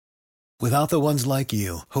Without the ones like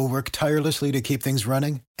you, who work tirelessly to keep things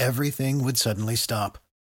running, everything would suddenly stop.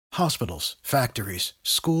 Hospitals, factories,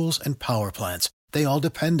 schools, and power plants, they all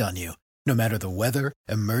depend on you. No matter the weather,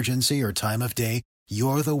 emergency, or time of day,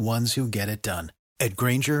 you're the ones who get it done. At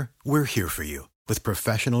Grainger, we're here for you with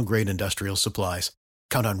professional-grade industrial supplies.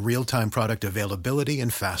 Count on real-time product availability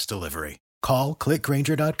and fast delivery. Call, click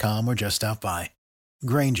Grainger.com, or just stop by.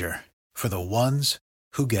 Grainger, for the ones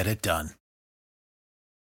who get it done.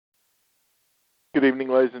 Good evening,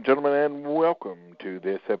 ladies and gentlemen, and welcome to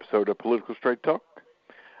this episode of Political Straight Talk.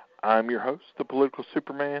 I'm your host, the Political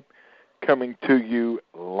Superman, coming to you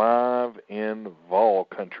live in Vol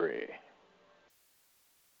Country.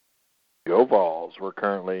 Go Vols. We're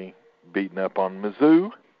currently beating up on Mizzou,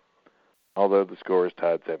 although the score is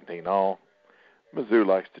tied 17-all. Mizzou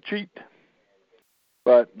likes to cheat,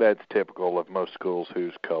 but that's typical of most schools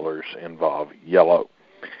whose colors involve yellow.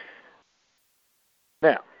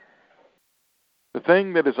 Now, the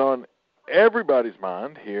thing that is on everybody's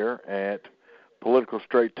mind here at Political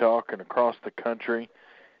Straight Talk and across the country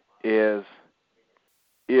is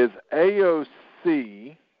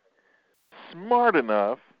AOC smart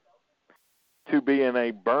enough to be in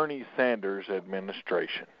a Bernie Sanders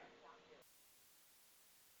administration?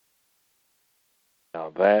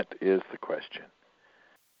 Now that is the question.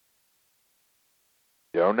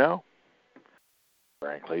 Don't know.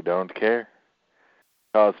 Frankly, don't care.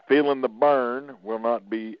 Because feeling the burn will not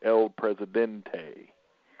be El Presidente.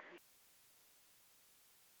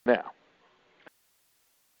 Now,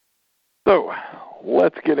 so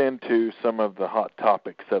let's get into some of the hot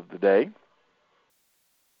topics of the day.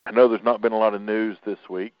 I know there's not been a lot of news this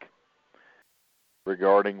week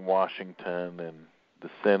regarding Washington and the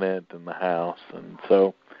Senate and the House, and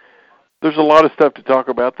so there's a lot of stuff to talk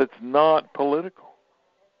about that's not political.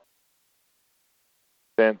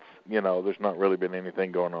 Since, there's not really been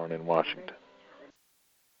anything going on in Washington.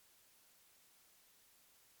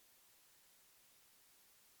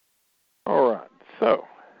 All right, so,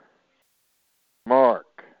 Mark,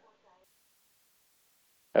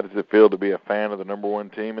 how does it feel to be a fan of the number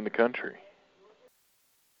one team in the country?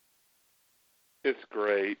 It's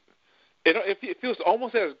great. It feels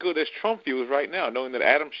almost as good as Trump feels right now, knowing that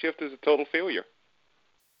Adam Schiff is a total failure.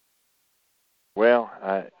 Well,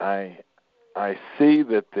 I see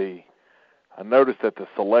that I noticed that the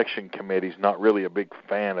selection committee's not really a big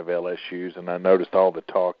fan of LSU's, and I noticed all the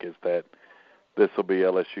talk is that this will be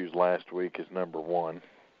LSU's last week as number one.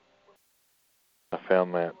 I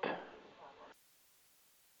found that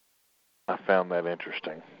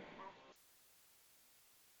interesting.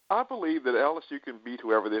 I believe that LSU can beat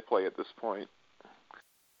whoever they play at this point.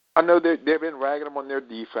 I know they've been ragging them on their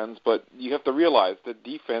defense, but you have to realize that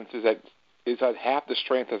defense is at half the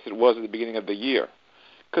strength as it was at the beginning of the year.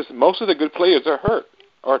 Because most of the good players are hurt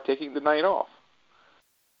or taking the night off.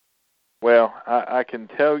 Well, I can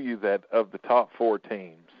tell you that of the top four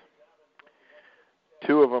teams,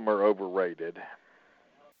 two of them are overrated.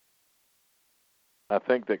 I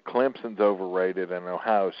think that Clemson's overrated and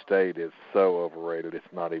Ohio State is so overrated it's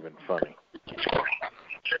not even funny.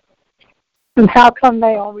 And how come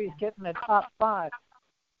they always get in the top five?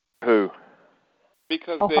 Who?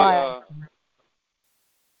 Because Ohio.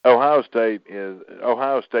 Ohio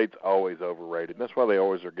State's always overrated. That's why they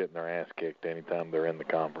always are getting their ass kicked anytime they're in the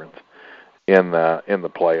conference, in the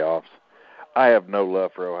playoffs. I have no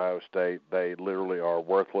love for Ohio State. They literally are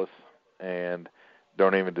worthless and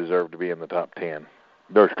don't even deserve to be in the top 10.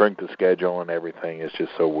 Their strength of schedule and everything is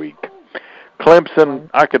just so weak. Clemson,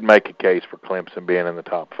 I could make a case for Clemson being in the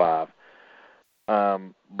top 5.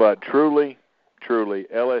 But truly,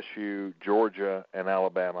 LSU, Georgia, and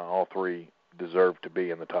Alabama, all three deserve to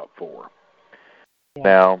be in the top 4. Yeah.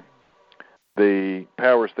 Now, the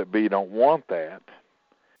powers that be don't want that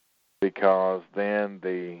because then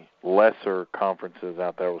the lesser conferences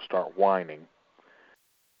out there will start whining.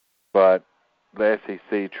 But the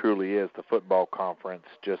SEC truly is the football conference,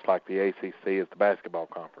 just like the ACC is the basketball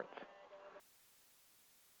conference.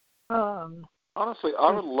 Honestly,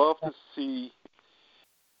 I would love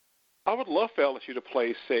for LSU to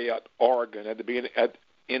play, say, at Oregon at the beginning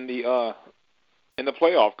in the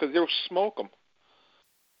playoff, because they'll smoke them.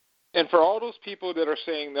 And for all those people that are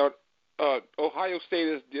saying that Ohio State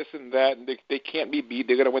is this and that, and they can't be beat,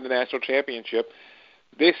 they're going to win the national championship,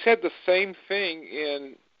 they said the same thing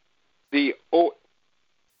in the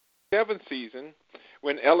 2007 season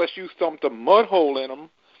when LSU thumped a mud hole in them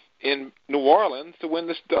in New Orleans to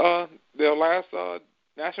win their last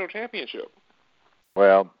national championship.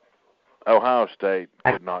 Well, Ohio State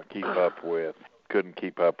couldn't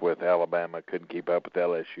keep up with Alabama, couldn't keep up with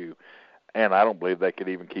LSU, and I don't believe they could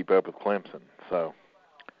even keep up with Clemson. So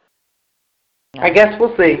now. I guess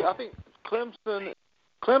we'll see. I think Clemson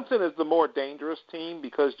is the more dangerous team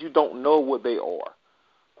because you don't know what they are.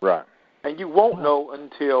 Right. And you won't know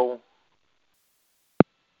until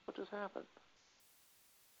what just happened.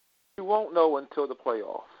 You won't know until the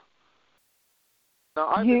playoff. Now,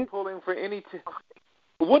 I've been pulling for any team.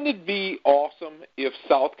 Wouldn't it be awesome if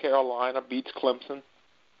South Carolina beats Clemson?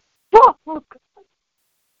 Well,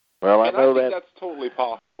 I And know I think that that's totally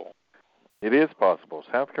possible. it is possible.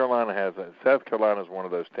 South Carolina is one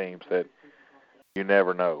of those teams that you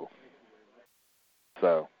never know.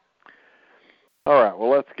 So, all right. Well,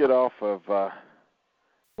 let's get off of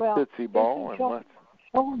Tootsie Ball and let's.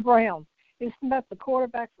 Sean Brown, isn't that the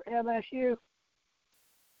quarterback for LSU?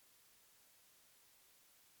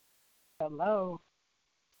 Hello.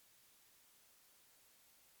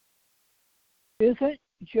 Is it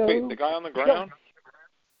Joe? Wait, the guy on the ground?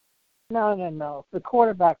 No. The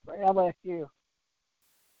quarterback for LSU.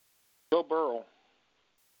 Joe Burrow.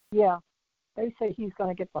 Yeah. They say he's going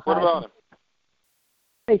to get the Heisman. What about him?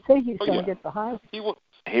 They say he's going to get the Heisman.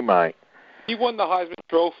 He might. He won the Heisman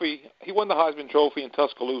Trophy. He won the Heisman Trophy in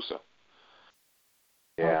Tuscaloosa.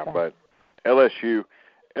 Yeah, Okay. but LSU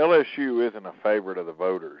isn't a favorite of the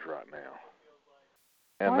voters right now.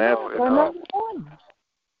 And that's the they're problem. number one.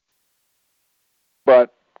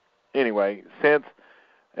 But anyway,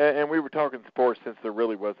 and we were talking sports since there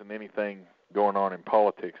really wasn't anything going on in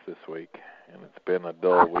politics this week, and it's been a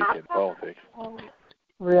dull week in politics.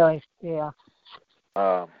 Really? Yeah.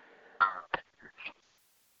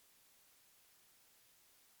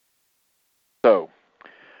 So,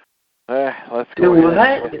 let's go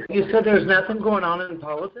ahead. What? You said there's nothing going on in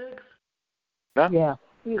politics? No? Yeah.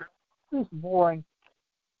 It's boring.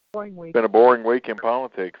 Boring week. It's been a boring week in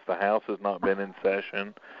politics. The House has not been in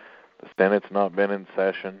session. The Senate's not been in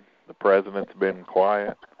session. The President's been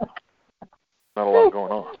quiet. Not a lot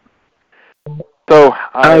going on. So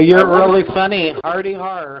you're really funny. Hardy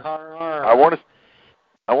har, har, har. I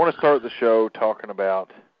want to start the show talking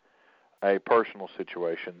about a personal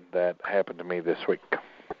situation that happened to me this week.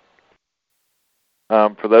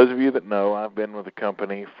 For those of you that know, I've been with the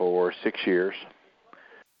company for 6 years.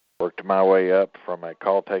 Worked my way up from a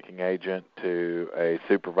call-taking agent to a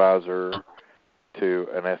supervisor to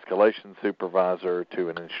an escalation supervisor to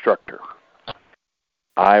an instructor.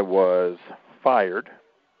 I was fired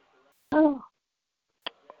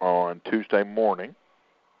on Tuesday morning,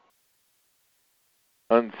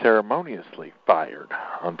 unceremoniously fired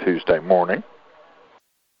on Tuesday morning.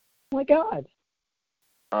 Oh, my God.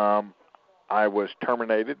 I was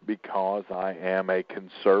terminated because I am a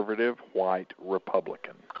conservative white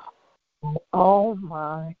Republican. Oh,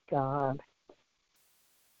 my God.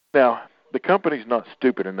 Now, the company's not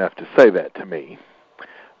stupid enough to say that to me,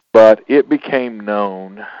 but it became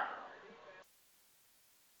known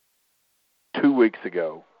 2 weeks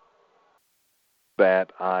ago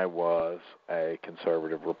that I was a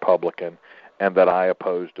conservative Republican and that I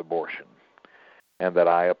opposed abortion and that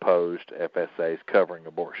I opposed FSA's covering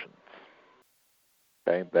abortions.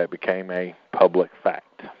 Okay, that became a public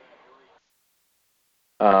fact.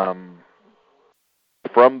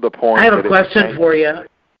 From the point I have a that question for you. I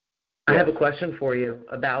Yeah. have a question for you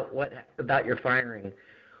about your firing.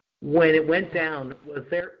 When it went down, was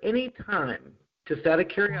there any time, just out of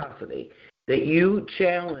curiosity, that you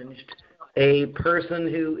challenged a person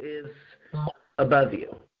who is above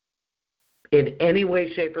you in any way,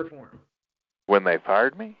 shape, or form? when they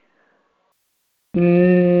fired me?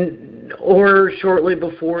 Or shortly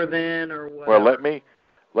before then, or whatever? Well,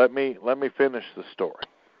 let me finish the story.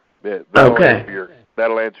 Okay.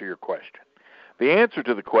 That'll answer your question. The answer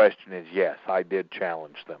to the question is yes, I did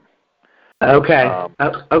challenge them. Okay.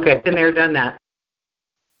 Okay, been there, done that.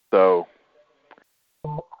 So,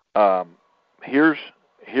 here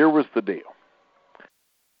was the deal.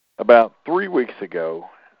 About 3 weeks ago,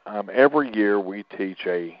 every year we teach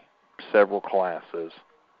several classes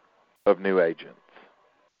of new agents.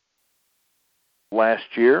 Last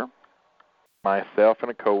year, myself and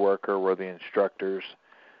a coworker were the instructors.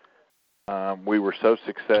 We were so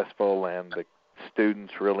successful, and the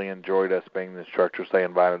students really enjoyed us being the instructors, they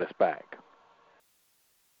invited us back.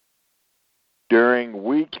 During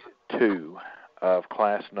week 2 of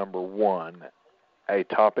class number 1, a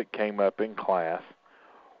topic came up in class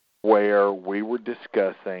where we were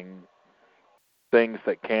discussing things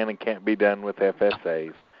that can and can't be done with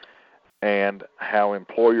FSAs and how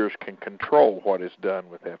employers can control what is done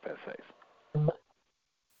with FSAs.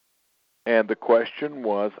 And the question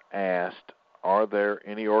was asked, are there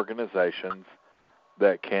any organizations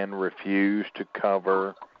that can refuse to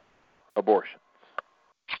cover abortions?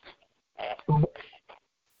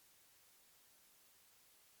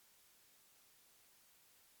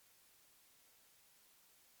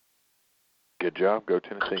 Good job. Go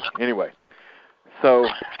Tennessee. Anyway, so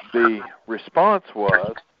the response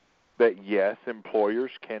was that, yes,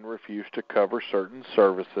 employers can refuse to cover certain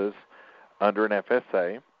services under an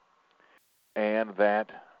FSA, and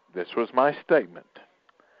that this was my statement.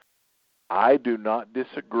 I do not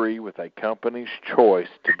disagree with a company's choice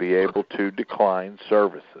to be able to decline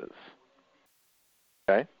services.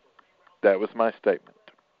 Okay? That was my statement.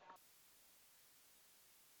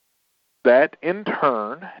 That, in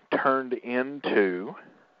turn, turned into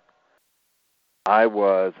I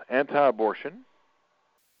was anti-abortion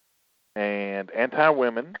and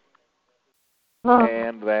anti-women,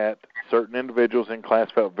 and that certain individuals in class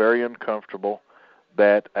felt very uncomfortable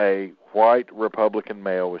that a white Republican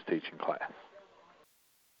male was teaching class.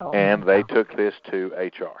 And they took this to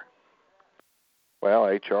HR. Well,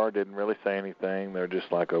 HR didn't really say anything. They're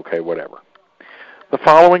just like, okay, whatever. The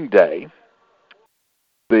following day,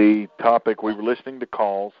 the topic, we were listening to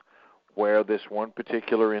calls where this one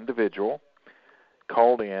particular individual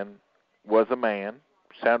called in, was a man,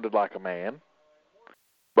 sounded like a man,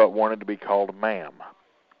 but wanted to be called ma'am.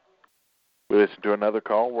 We listened to another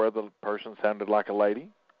call where the person sounded like a lady,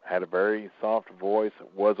 had a very soft voice,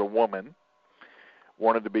 was a woman,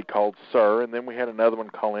 wanted to be called sir, and then we had another one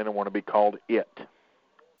call in and want to be called it.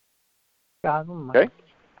 Okay?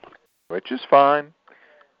 Which is fine.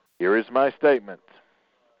 Here is my statement.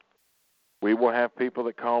 We will have people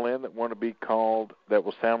that call in that want to be called, that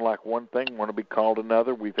will sound like one thing, want to be called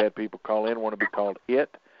another. We've had people call in, want to be called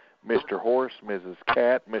it, Mr. Horse, Mrs.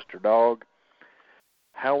 Cat, Mr. Dog.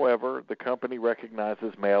 However, the company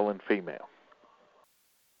recognizes male and female.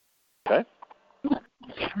 Okay?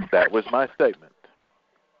 That was my statement.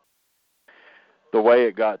 The way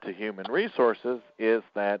it got to Human Resources is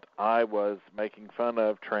that I was making fun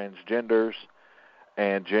of transgenders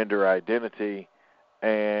and gender identity,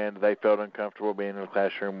 and they felt uncomfortable being in a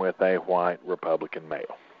classroom with a white Republican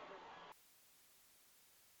male.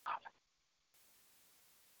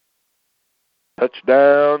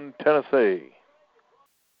 Touchdown, Tennessee.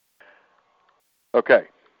 Okay.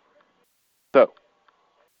 So,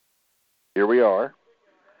 here we are.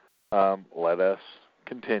 Let us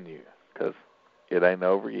continue, because it ain't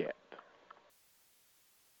over yet.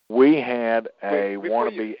 We had a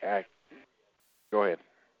wannabe act. Go ahead.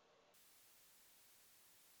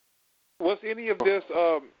 Was any of this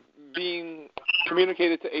being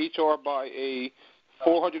communicated to HR by a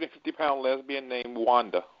 450-pound lesbian named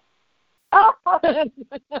Wanda?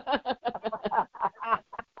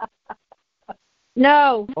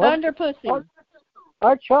 No, Thunder Pussy.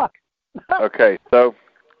 Or Chuck. Okay, so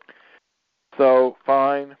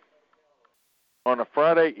fine. On a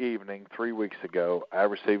Friday evening 3 weeks ago, I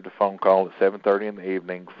received a phone call at 7:30 in the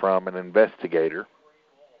evening from an investigator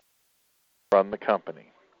from the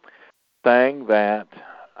company saying that,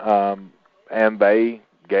 and they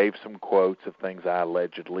gave some quotes of things I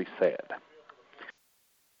allegedly said.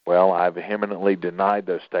 Well, I vehemently denied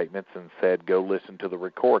those statements and said, go listen to the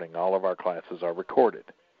recording. All of our classes are recorded.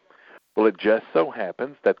 Well, it just so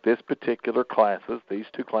happens that this particular classes, these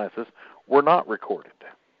two classes, were not recorded.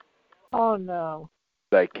 Oh, no.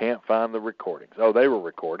 They can't find the recordings. Oh, they were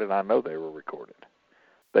recorded. I know they were recorded.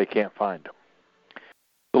 They can't find them.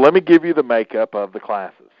 So let me give you the makeup of the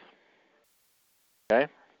classes.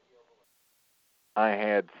 Okay? I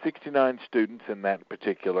had 69 students in that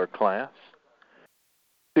particular class.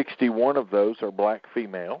 61 of those are black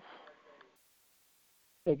females.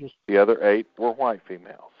 The other 8 were white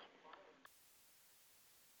females.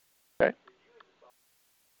 Okay?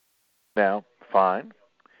 Now, fine.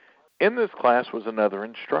 In this class was another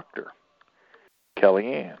instructor,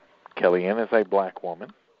 Kellyanne. Kellyanne is a black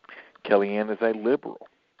woman. Kellyanne is a liberal.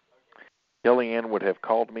 Kellyanne would have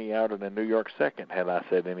called me out in a New York second had I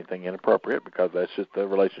said anything inappropriate, because that's just the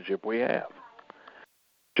relationship we have.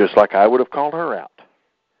 Just like I would have called her out.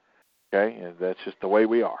 Okay? And that's just the way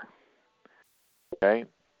we are. Okay?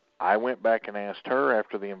 I went back and asked her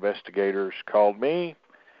after the investigators called me,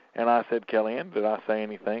 and I said, Kellyanne, did I say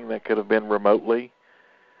anything that could have been remotely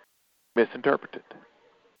misinterpreted?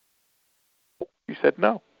 You said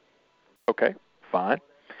no. Okay, fine.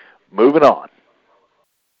 Moving on.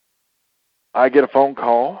 I get a phone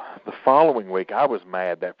call the following week. I was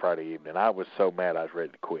mad that Friday evening. I was so mad I was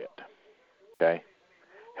ready to quit. Okay?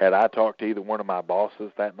 Had I talked to either one of my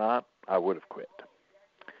bosses that night, I would have quit.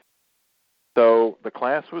 So the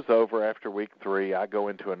class was over after week 3. I go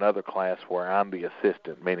into another class where I'm the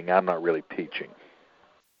assistant, meaning I'm not really teaching.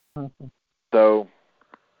 Mm-hmm. So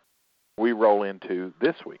we roll into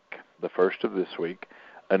this week, the first of this week.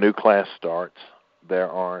 A new class starts. There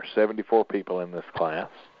are 74 people in this class,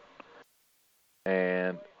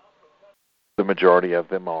 and the majority of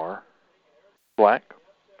them are black.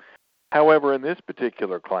 However, in this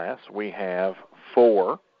particular class, we have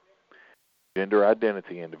 4 gender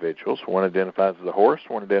identity individuals. One identifies as a horse,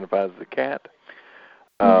 one identifies as a cat,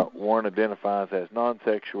 one identifies as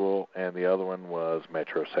non-sexual, and the other one was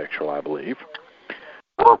metrosexual, I believe.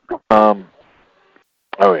 Oh,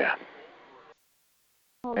 yeah.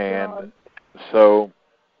 Oh, and God. so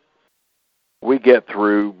we get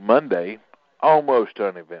through Monday almost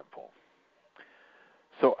uneventful.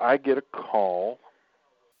 So I get a call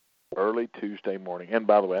early Tuesday morning. And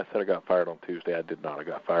by the way, I said I got fired on Tuesday. I did not. I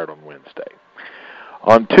got fired on Wednesday.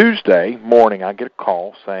 On Tuesday morning, I get a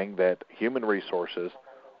call saying that Human Resources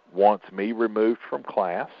wants me removed from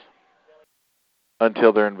class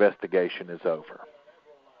until their investigation is over.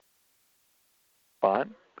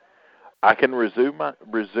 Fine. I can resume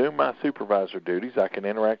my supervisor duties. I can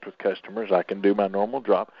interact with customers. I can do my normal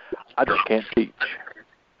job. I just can't teach.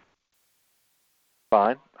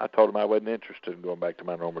 Fine. I told them I wasn't interested in going back to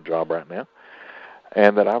my normal job right now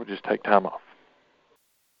and that I would just take time off.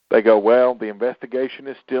 They go, well, the investigation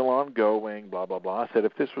is still ongoing, blah, blah, blah. I said,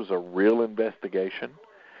 if this was a real investigation,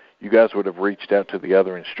 you guys would have reached out to the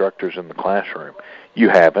other instructors in the classroom. You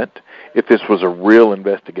haven't. If this was a real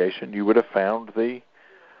investigation, you would have found the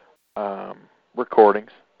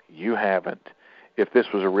recordings. You haven't. If this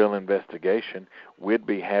was a real investigation, we'd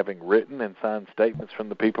be having written and signed statements from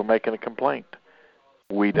the people making a complaint.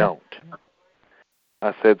 We don't.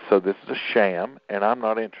 I said, so this is a sham, and I'm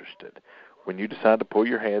not interested. When you decide to pull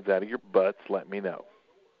your heads out of your butts, let me know.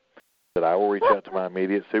 That I will reach out to my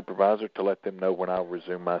immediate supervisor to let them know when I'll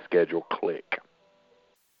resume my schedule. Click.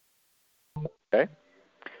 Okay?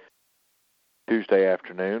 Tuesday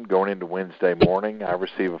afternoon, going into Wednesday morning, I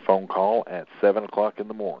receive a phone call at 7 o'clock in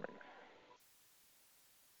the morning.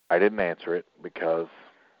 I didn't answer it because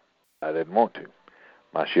I didn't want to.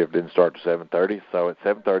 My shift didn't start till 7:30, so at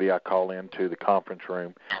 7:30 I call into the conference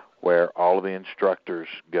room where all of the instructors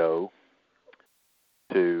go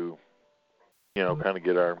to, kind of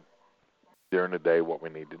get our, during the day, what we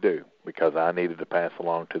need to do, because I needed to pass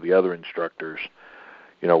along to the other instructors,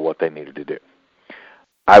 what they needed to do.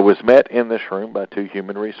 I was met in this room by 2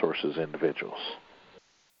 human resources individuals.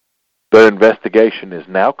 Their investigation is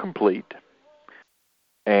now complete,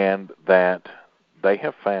 and that they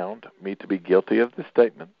have found me to be guilty of the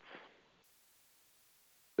statements,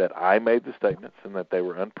 that I made the statements, and that they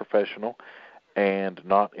were unprofessional and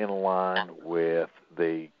not in line with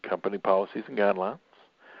the company policies and guidelines,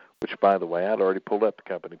 which, by the way, I'd already pulled up the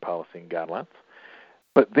company policy and guidelines.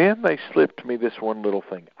 But then they slipped me this one little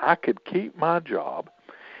thing. I could keep my job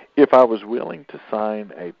if I was willing to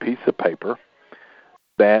sign a piece of paper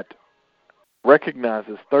that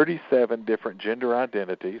recognizes 37 different gender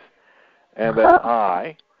identities, and that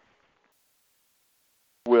I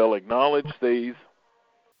will acknowledge these,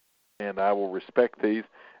 and I will respect these,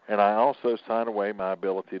 and I also sign away my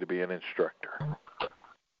ability to be an instructor.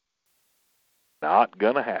 Not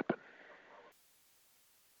going to happen.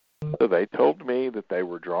 So they told me that they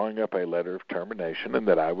were drawing up a letter of termination and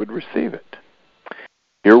that I would receive it.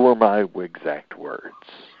 Here were my exact words.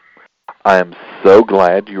 I am so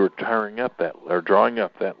glad you are drawing up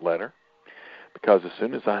that letter, because as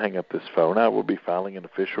soon as I hang up this phone, I will be filing an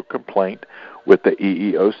official complaint with the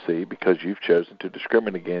EEOC because you've chosen to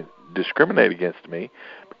discriminate against me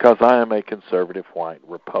because I am a conservative white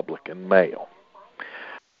Republican male.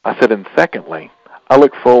 I said, and secondly, I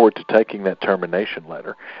look forward to taking that termination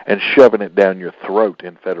letter and shoving it down your throat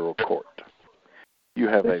in federal court. You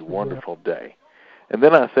have a wonderful day. And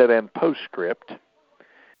then I said, and postscript,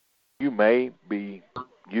 you may be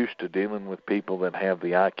used to dealing with people that have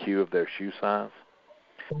the IQ of their shoe size.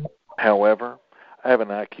 However, I have an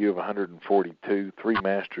IQ of 142, 3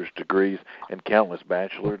 master's degrees, and countless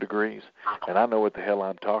bachelor degrees, and I know what the hell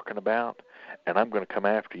I'm talking about, and I'm going to come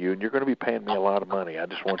after you, and you're going to be paying me a lot of money. I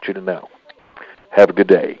just want you to know. Have a good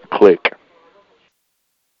day. Click.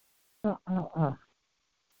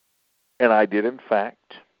 And I did, in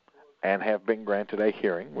fact, and have been granted a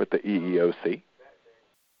hearing with the EEOC.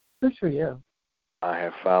 Good for you. I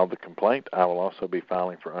have filed the complaint. I will also be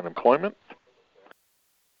filing for unemployment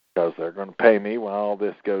because they're going to pay me while all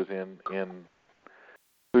this goes in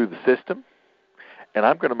through the system. And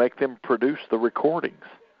I'm going to make them produce the recordings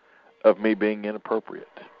of me being inappropriate.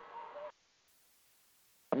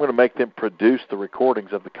 I'm going to make them produce the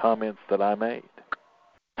recordings of the comments that I made.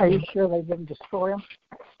 Are you sure they didn't destroy them?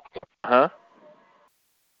 Huh?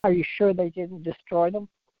 Are you sure they didn't destroy them?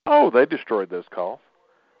 Oh, they destroyed those calls.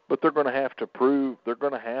 But they're going to have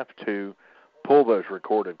to pull those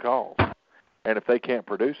recorded calls. And if they can't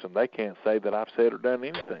produce them, they can't say that I've said or done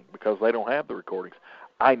anything because they don't have the recordings.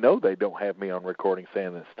 I know they don't have me on recording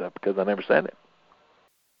saying this stuff because I never said it.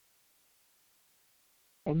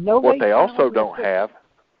 And nobody What they also challenged don't it. have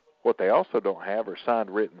are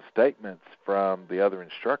signed written statements from the other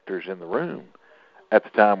instructors in the room at the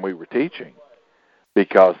time we were teaching,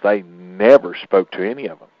 because they never spoke to any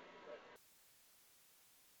of them.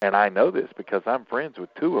 And I know this because I'm friends with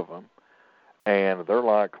two of them, and they're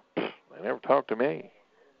like, they never talked to me.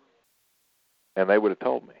 And they would have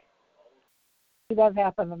told me. That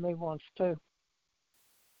happened to me once too.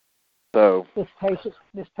 So This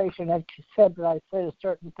patient had said that I said a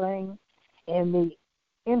certain thing, and the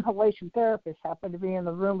inhalation therapist happened to be in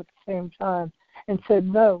the room at the same time and said,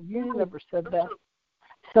 "No, you never said that."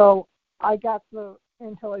 So I got the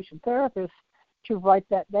inhalation therapist to write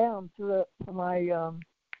that down to my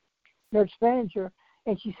nurse manager,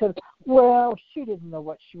 and she said, "Well, she didn't know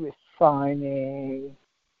what she was signing."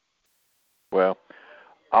 well,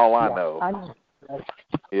 all I Yeah, know I know.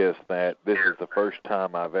 is that this is the first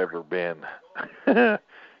time I've ever been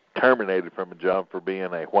terminated from a job for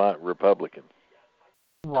being a white Republican.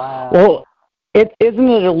 Wow. Well, isn't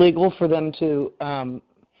it illegal for them to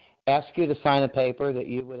ask you to sign a paper that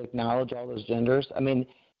you would acknowledge all those genders? I mean,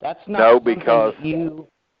 that's not No, something because that you...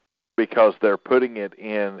 because they're putting it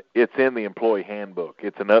in. It's in the employee handbook.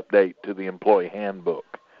 It's an update to the employee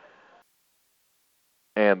handbook,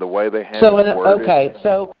 and the way they have it worded. Okay,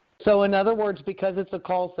 so in other words, because it's a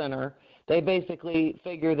call center, they basically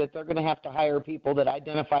figure that they're going to have to hire people that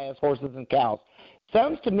identify as horses and cows.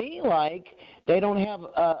 Sounds to me like they don't have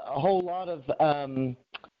a whole lot of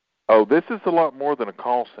Oh, this is a lot more than a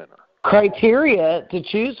call center. criteria to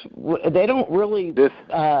choose. They don't really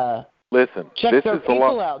Listen, check this their is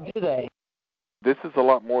people out, do they? This is a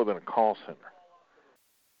lot more than a call center.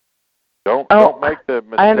 Don't make the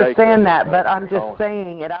mistake. I understand that, of but I'm just calling.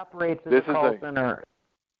 saying it operates as a call center.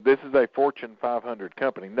 This is a Fortune 500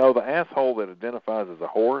 company. No, the asshole that identifies as a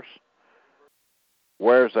horse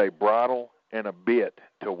wears a bridle and a bit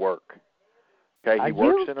to work. Okay, he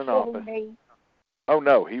works in an office. Me? Oh,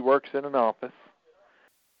 no, he works in an office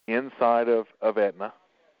inside of Aetna.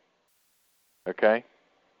 Okay?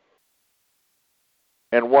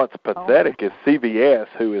 And what's pathetic is CVS,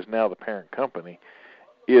 who is now the parent company,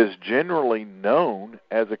 is generally known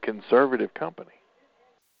as a conservative company.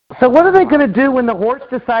 So what are they going to do when the horse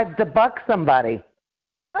decides to buck somebody?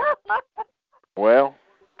 Well,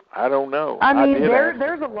 I don't know. I mean,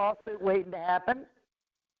 there's a lawsuit waiting to happen.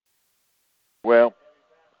 Well,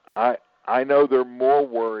 I know they're more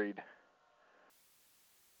worried.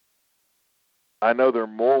 I know they're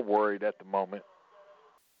more worried at the moment.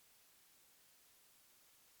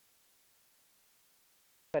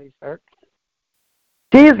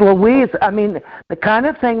 Geez Louise, I mean, the kind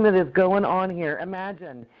of thing that is going on here,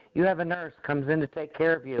 imagine you have a nurse comes in to take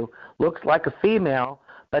care of you, looks like a female,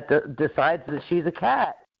 but decides that she's a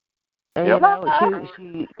cat. And, yep.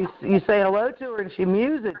 you know, you say hello to her and she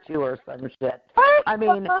mews at you or some shit. I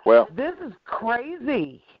mean, well, this is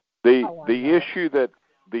crazy. The issue,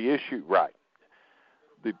 right.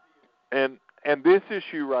 And this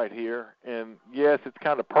issue right here, and yes, it's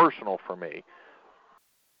kind of personal for me,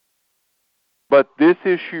 but this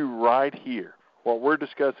issue right here, what we're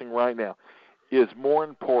discussing right now, is more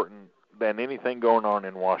important than anything going on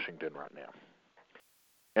in Washington right now.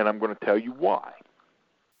 And I'm going to tell you why.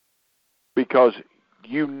 Because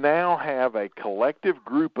you now have a collective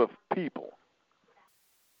group of people,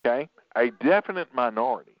 okay, a definite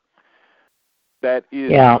minority, that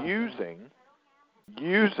is using,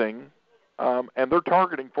 and they're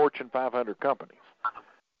targeting Fortune 500 companies.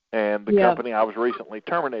 And the company I was recently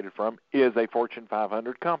terminated from is a Fortune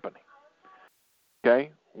 500 company.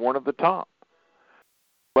 Okay, one of the top.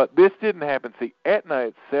 But this didn't happen. See,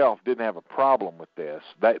 Aetna itself didn't have a problem with this.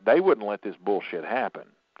 They wouldn't let this bullshit happen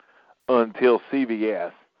until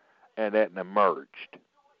CVS and Aetna merged.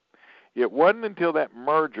 It wasn't until that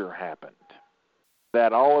merger happened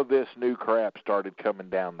that all of this new crap started coming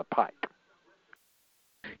down the pike.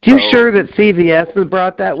 You sure that CVS has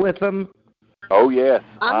brought that with them? Oh, yes,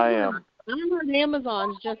 I am. I heard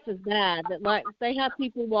Amazon's just as bad. That like they have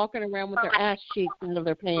people walking around with their ass cheeks out of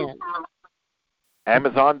their pants.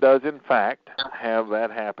 Amazon does, in fact, have that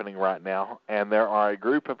happening right now, and there are a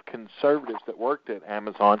group of conservatives that worked at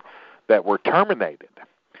Amazon that were terminated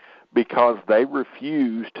because they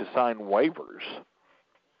refused to sign waivers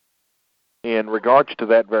in regards to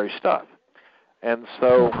that very stuff. And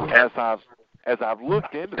so as I've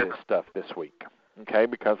looked into this stuff this week, okay,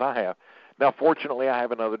 because I have. Now, fortunately, I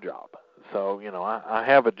have another job. So, you know, I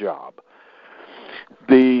have a job.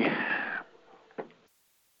 The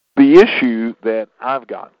issue that I've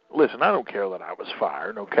got, listen, I don't care that I was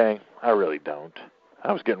fired, okay? I really don't.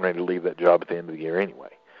 I was getting ready to leave that job at the end of the year anyway.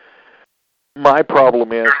 My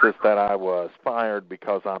problem is that I was fired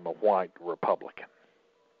because I'm a white Republican.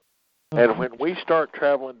 And when we start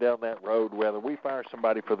traveling down that road, whether we fire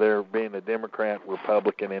somebody for their being a Democrat,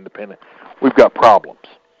 Republican, Independent, we've got problems.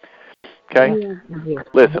 Okay? Yeah.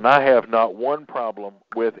 Listen, I have not one problem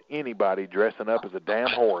with anybody dressing up as a damn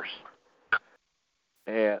horse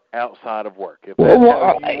and outside of work. If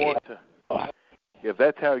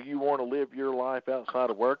that's how you want to live your life outside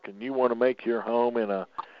of work, and you want to make your home in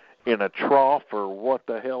a trough or what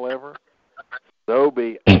the hell ever, so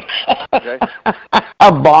be it. Okay?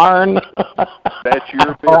 A barn. That's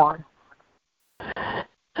your business.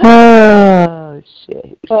 Oh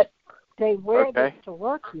shit! But they wear this to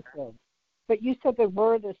work, you said. But you said they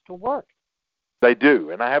wear this to work. They do,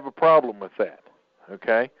 and I have a problem with that.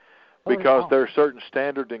 Okay? Because there are certain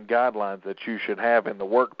standards and guidelines that you should have in the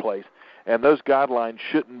workplace, and those guidelines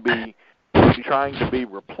shouldn't be trying to be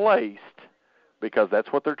replaced, because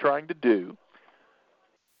that's what they're trying to do,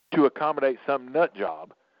 to accommodate some nut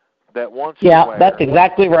job that wants to wear. Yeah, that's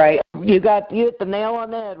exactly right. You hit the nail on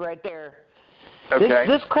the head right there. Okay.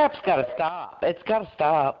 This crap's got to stop. It's got to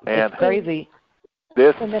stop. And it's crazy.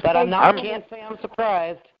 But can't say I'm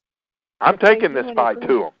surprised. I'm taking this fight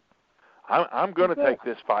to them. I'm going to take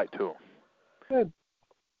this fight to them. Good.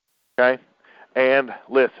 Okay? And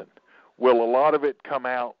listen, will a lot of it come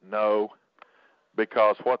out? No,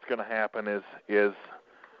 because what's going to happen is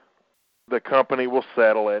the company will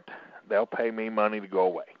settle it. They'll pay me money to go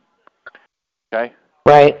away. Okay?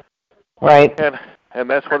 Right. And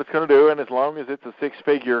that's what it's going to do. And as long as it's a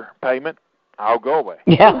six-figure payment, I'll go away.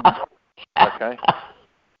 Yeah. Okay?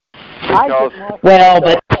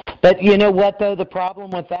 But you know what though? The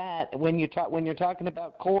problem with that, when you're talking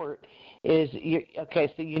about court, is so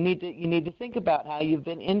you need to think about how you've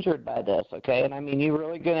been injured by this. Okay, and I mean you're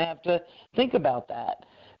really going to have to think about that,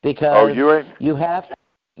 because you have to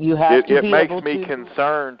be able to.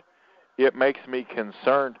 It makes me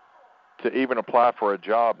concerned to even apply for a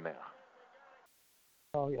job now.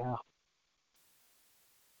 Oh yeah.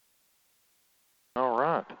 All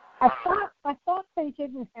right. I thought they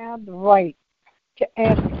didn't have the right to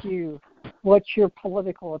ask you what your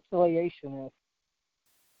political affiliation is.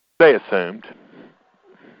 They assumed.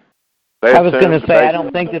 I was going to say, I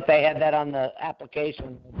don't think that they had that on the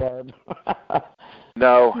application, Barb.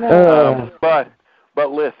 No.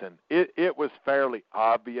 But listen, it was fairly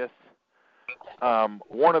obvious.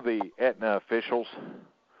 One of the Aetna officials,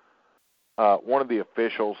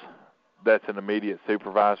 that's an immediate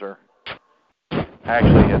supervisor,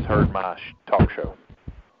 actually has heard my talk show.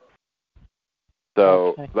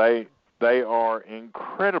 So they are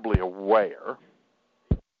incredibly aware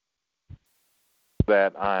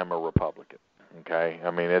that I am a Republican. Okay,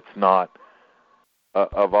 I mean it's not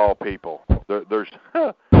of all people. There's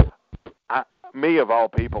me of all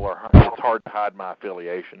people it's hard to hide my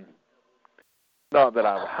affiliation. Not that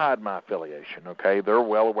I would hide my affiliation. Okay, they're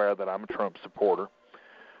well aware that I'm a Trump supporter.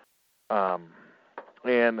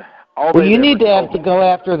 And all you need to have to go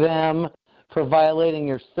after them for violating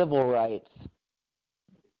your civil rights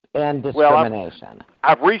and discrimination. Well,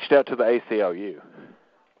 I've reached out to the ACLU.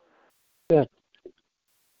 Good.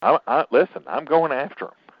 Listen, I'm going after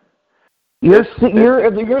them. Your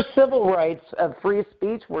civil rights of free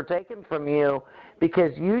speech were taken from you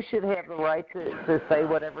because you should have the right to say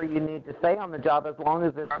whatever you need to say on the job as long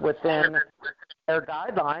as it's within their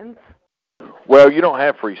guidelines. Well, you don't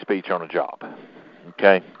have free speech on a job.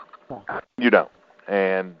 Okay? You don't.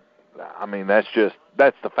 And, I mean, that's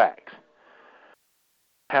the facts.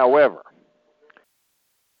 However,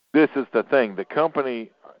 this is the thing. The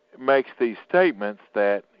company makes these statements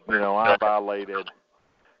that, I violated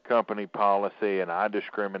company policy and I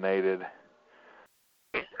discriminated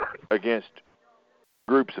against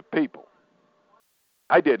groups of people.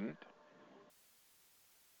 I didn't.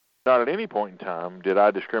 Not at any point in time did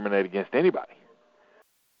I discriminate against anybody.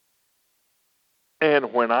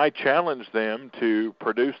 And when I challenged them to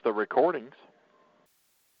produce the recordings,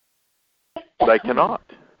 they cannot.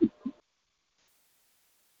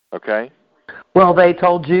 Okay? Well, they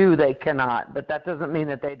told you they cannot, but that doesn't mean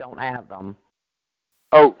that they don't have them.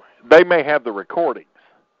 Oh, they may have the recordings,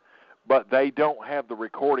 but they don't have the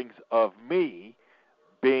recordings of me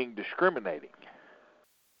being discriminating.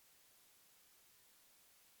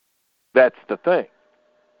 That's the thing.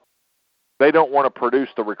 They don't want to produce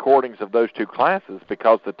the recordings of those two classes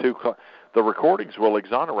because the recordings will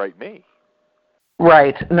exonerate me.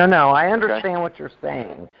 Right. No, I understand what you're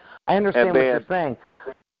saying. What you're saying.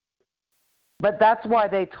 But that's why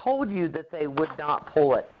they told you that they would not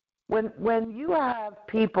pull it. When you have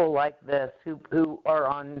people like this who are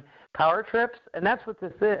on power trips, and that's what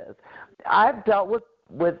this is. I've dealt with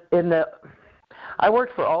in the I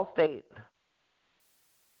worked for Allstate,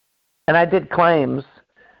 and I did claims,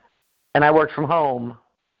 and I worked from home.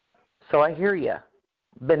 So I hear you.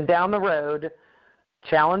 Been down the road,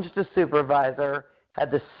 challenged a supervisor,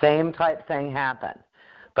 had the same type thing happen.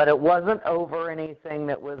 But it wasn't over anything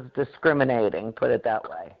that was discriminating, put it that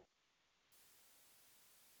way.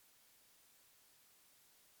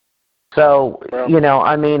 So,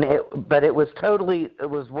 I mean, but it was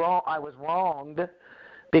wrong. I was wronged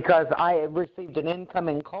because I had received an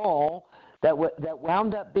incoming call that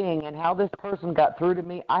wound up being, and how this person got through to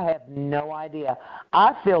me, I have no idea.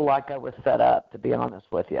 I feel like I was set up, to be honest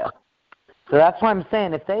with you. So that's why I'm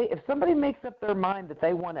saying, if somebody makes up their mind that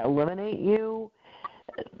they want to eliminate you,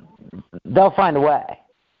 they'll find a way.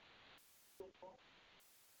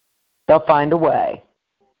 They'll find a way.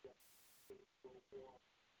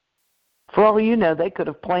 For all you know, they could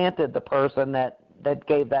have planted the person that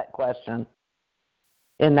gave that question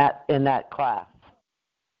in that class.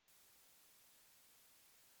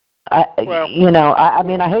 I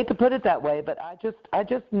mean, I hate to put it that way, but I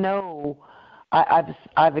just know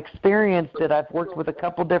I've experienced it. I've worked with a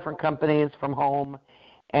couple different companies from home,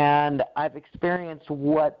 and I've experienced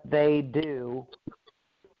what they do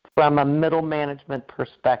from a middle management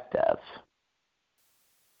perspective.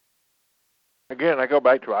 Again, I go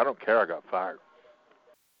back to I don't care I got fired.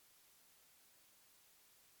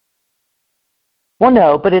 Well,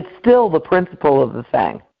 no, but it's still the principle of the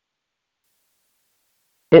thing.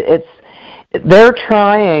 They're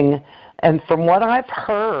trying, and from what I've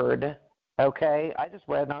heard, okay, I just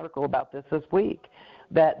read an article about this week,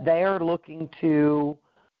 that they are looking to,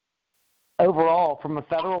 overall, from a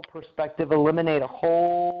federal perspective, eliminate a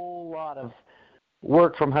whole lot of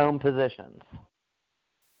work-from-home positions.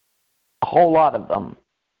 A whole lot of them.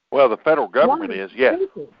 Well, the federal government is, yes.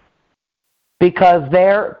 Because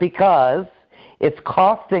it's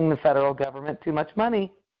costing the federal government too much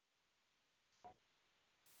money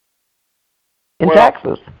in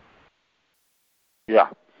taxes. Yeah,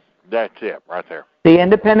 that's it right there. The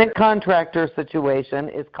independent contractor situation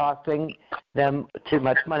is costing them too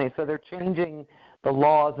much money, so they're changing the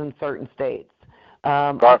laws in certain states.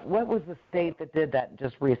 What was the state that did that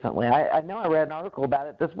just recently? I know I read an article about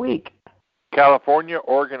it this week. California,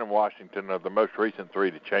 Oregon, and Washington are the most recent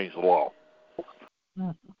three to change the law.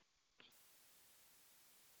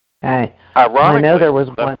 Hey, ironically, I know there was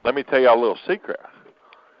one. Let me tell you a little secret.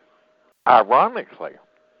 Ironically,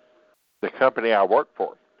 the company I work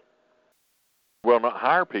for will not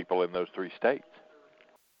hire people in those three states.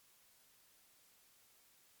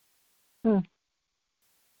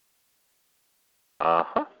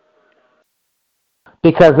 Uh-huh.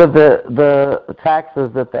 Because of the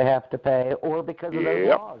taxes that they have to pay, or because of those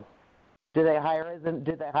laws. Did they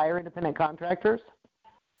hire independent contractors?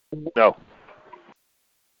 No.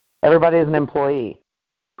 Everybody is an employee.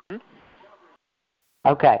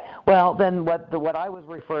 Okay. Well, then what I was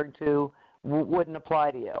referring to wouldn't apply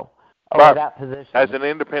to you or that position. As an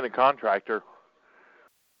independent contractor,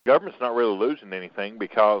 the government's not really losing anything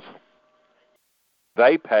because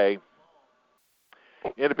they pay.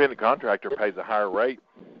 Independent contractor pays a higher rate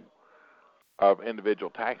of individual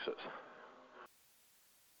taxes.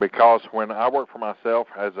 Because when I work for myself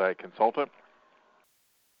as a consultant,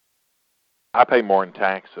 I pay more in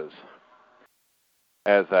taxes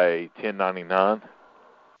as a 1099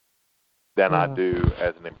 than I do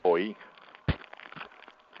as an employee.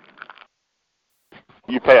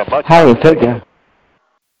 You pay a much higher rate.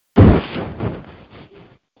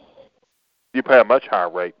 You pay a much higher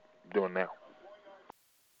rate doing now.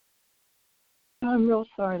 I'm real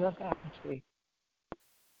sorry that happened to you.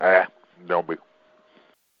 Don't be.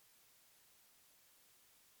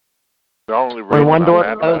 The only when one door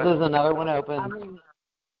closes, another one opens. I mean,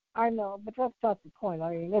 I know, but that's not the point. I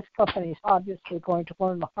mean, this company's obviously going to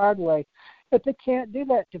learn the hard way, but they can't do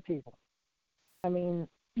that to people. I mean,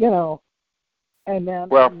 and then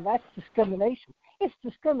and that's discrimination. It's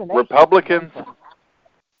discrimination.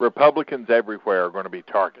 Republicans everywhere are going to be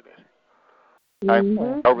targeted.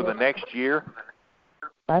 Mm-hmm. Over the next year,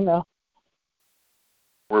 I know.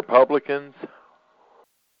 Republicans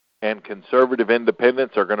and conservative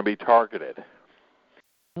independents are going to be targeted.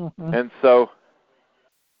 Mm-hmm. And so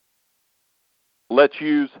let's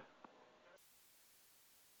use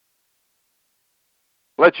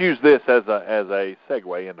this as a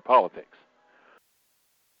segue into politics.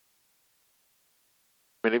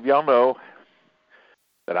 Many of y'all know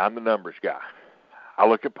that I'm the numbers guy. I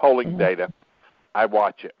look at polling data. I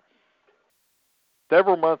watch it.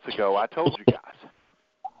 Several months ago, I told you guys,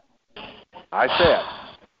 I said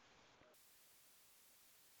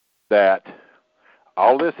that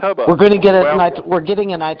all this hubbub. We're going to get we're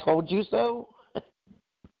getting an I told you so?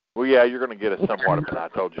 Well, yeah, you're going to get us somewhat of an I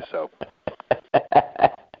told you so.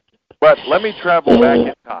 But let me travel back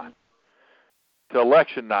in time to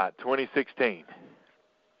election night 2016.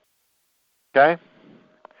 Okay?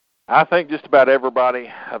 I think just about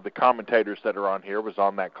everybody of the commentators that are on here was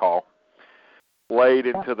on that call late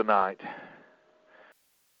into the night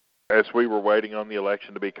as we were waiting on the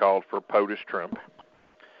election to be called for POTUS Trump,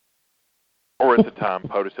 or at the time,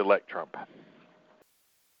 POTUS-elect Trump.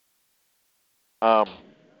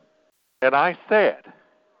 And I said,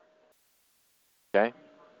 okay,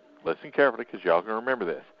 listen carefully because y'all can remember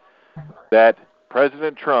this, that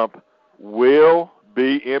President Trump will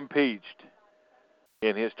be impeached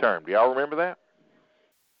in his term. Do y'all remember that?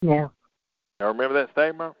 Yeah. Y'all remember that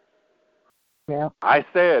statement? Yeah. I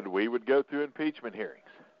said we would go through impeachment hearings.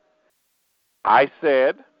 I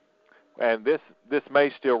said, and this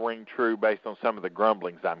may still ring true based on some of the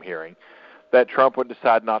grumblings I'm hearing, that Trump would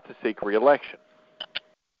decide not to seek re-election.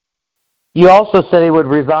 You also said he would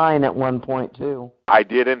resign at one point, too. I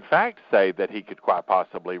did, in fact, say that he could quite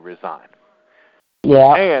possibly resign.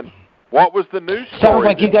 Yeah. And what was the news story? Sounds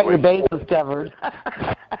like you got your bases covered.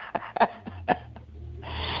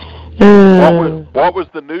 What was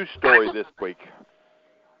the news story this week?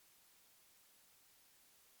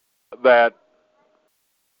 That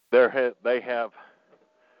they have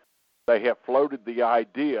floated the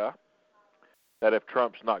idea that if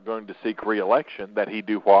Trump's not going to seek re-election, that he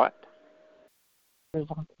do what?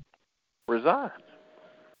 Resign.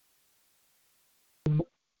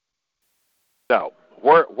 No.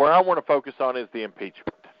 Where I want to focus on is the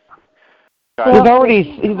impeachment. Okay?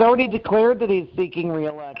 He's already declared that he's seeking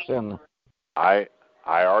re-election. I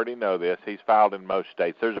already know this. He's filed in most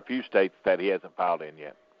states. There's a few states that he hasn't filed in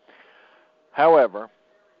yet. However,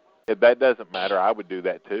 if that doesn't matter, I would do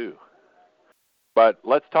that too. But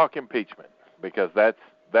let's talk impeachment because that's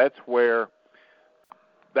where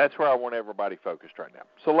I want everybody focused right now.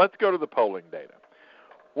 So let's go to the polling data.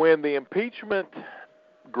 When the impeachment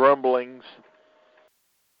grumblings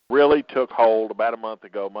really took hold about a month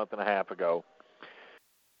and a half ago,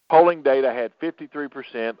 polling data had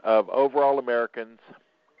 53% of overall Americans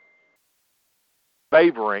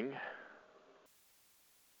favoring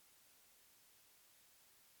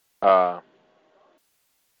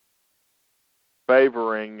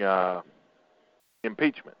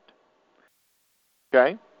impeachment.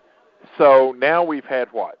 Okay? So now we've had,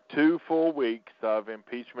 2 full weeks of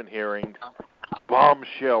impeachment hearings,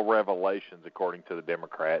 bombshell revelations, according to the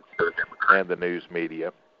Democrats and the news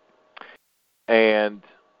media. And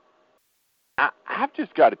I've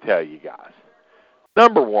just got to tell you guys,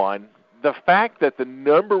 number one, the fact that the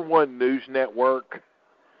number one news network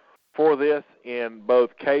for this in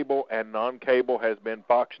both cable and non-cable has been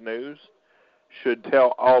Fox News should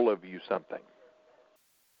tell all of you something.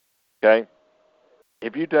 Okay?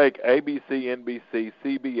 If you take ABC, NBC,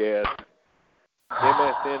 CBS,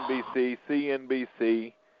 MSNBC,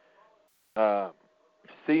 CNBC,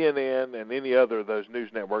 CNN, and any other of those news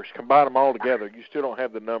networks, combine them all together, you still don't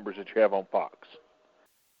have the numbers that you have on Fox.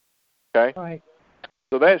 Okay? Right.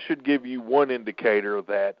 So that should give you one indicator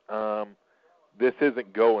that this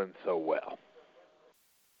isn't going so well.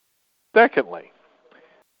 Secondly,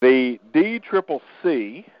 the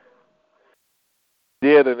DCCC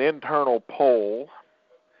did an internal poll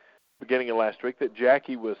beginning of last week that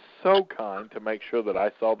Jackie was so kind to make sure that I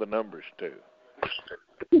saw the numbers too.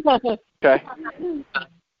 Okay.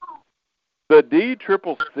 The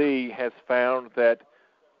DCCC has found that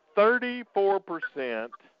 34%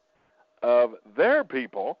 of their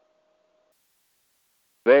people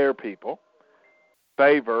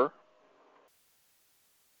favor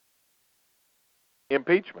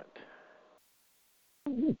impeachment.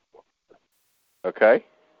 Okay?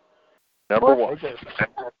 Number one.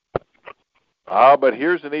 But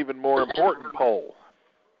here's an even more important poll.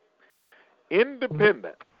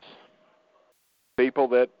 Independents, people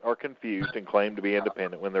that are confused and claim to be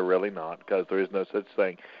independent when they're really not, because there is no such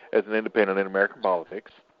thing as an independent in American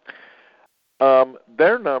politics,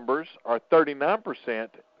 their numbers are 39%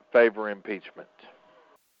 favor impeachment.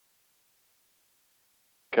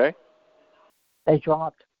 Okay? They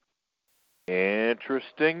dropped.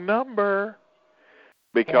 Interesting number.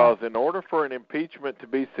 Because in order for an impeachment to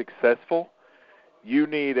be successful, you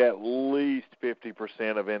need at least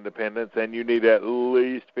 50% of independents, and you need at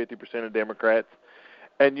least 50% of Democrats,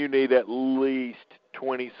 and you need at least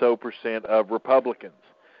 20% of Republicans.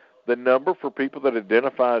 The number for people that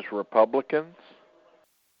identify as Republicans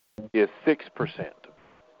is 6%.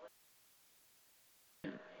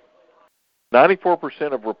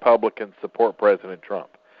 94% of Republicans support President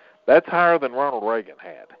Trump. That's higher than Ronald Reagan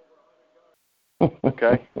had.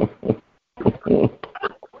 Okay?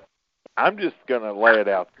 I'm just going to lay it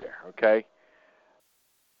out there, okay?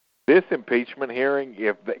 This impeachment hearing,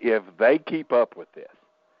 if they keep up with this,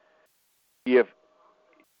 if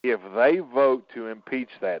they vote to impeach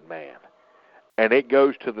that man, and it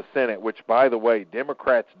goes to the Senate, which, by the way,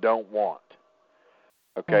 Democrats don't want,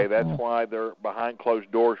 okay? That's why they're behind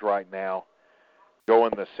closed doors right now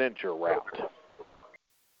going the censure route,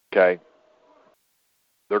 okay?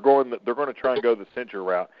 They're going to try and go the censure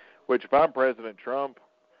route, which if I'm President Trump,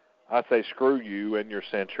 I say screw you and your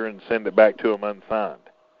censure and send it back to them unsigned.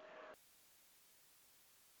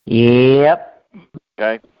 Yep.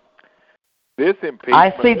 Okay. This impeachment.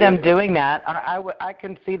 I see them doing that. I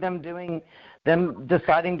can see them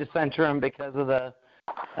deciding to censure him because of the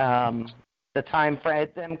time frame.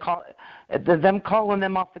 Them calling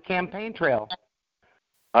them off the campaign trail.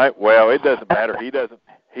 Well, it doesn't matter. He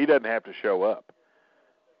doesn't have to show up.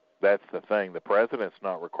 That's the thing. The president's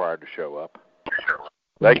not required to show up.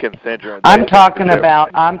 They can censure. I'm talking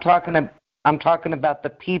about the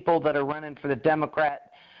people that are running for the Democrat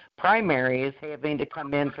primaries having to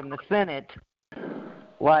come in from the Senate,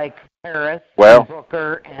 like Harris, and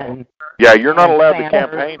Booker, and yeah, you're not allowed Sanders. to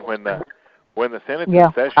campaign when the Senate's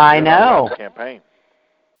in session. I you're know. not allowed to campaign.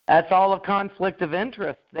 That's all a conflict of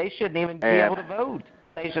interest. They shouldn't even be able to vote.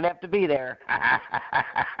 They should have to be there.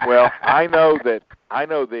 Well, I know this.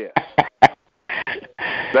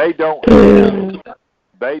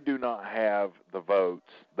 They do not have the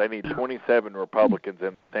votes. They need 27 Republicans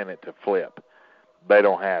in the Senate to flip. They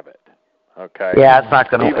don't have it. Okay. Yeah, it's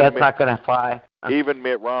not going to fly. Even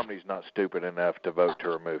Mitt Romney's not stupid enough to vote to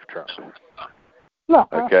remove Trump. No.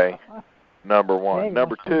 Okay. Number one. Hey,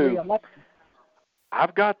 Number two,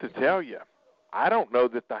 I've got to tell you, I don't know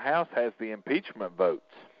that the House has the impeachment votes.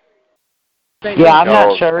 Yeah, I'm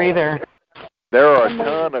not sure either. There are a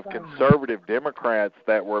ton of conservative Democrats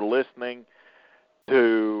that were listening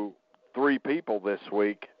to 3 people this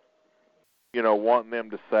week, wanting them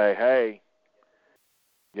to say, hey,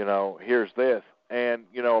 here's this. And,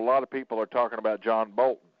 a lot of people are talking about John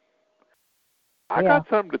Bolton. I got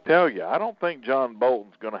something to tell you. I don't think John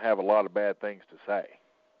Bolton's going to have a lot of bad things to say.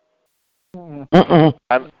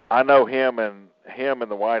 I know him and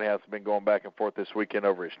the White House have been going back and forth this weekend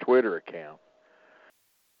over his Twitter account.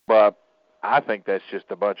 But I think that's just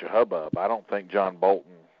a bunch of hubbub. I don't think John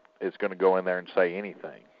Bolton is going to go in there and say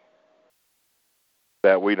anything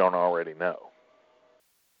that we don't already know.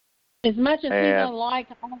 As much as he's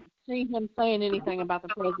unliked, I don't see him saying anything about the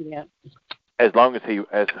president. As long as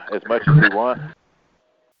as much as he wants.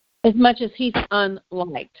 As much as he's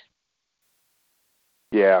unliked.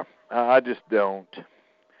 Yeah, I just don't.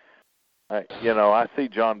 I see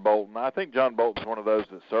John Bolton. I think John Bolton's one of those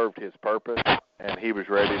that served his purpose, and he was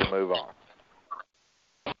ready to move on.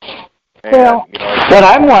 And, what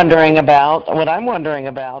I'm wondering about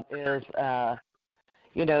is,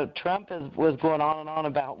 Trump was going on and on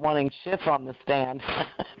about wanting Schiff on the stand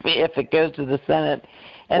if it goes to the Senate.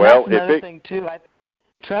 And that's another thing, too.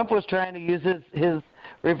 Trump was trying to use his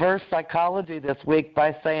reverse psychology this week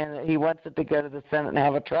by saying that he wants it to go to the Senate and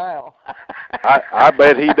have a trial. I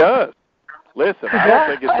bet he does. Listen, I don't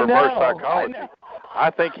think it's reverse psychology.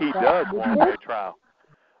 I think he does want a trial.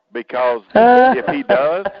 Because if he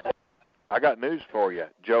does, I got news for you.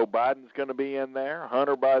 Joe Biden's going to be in there.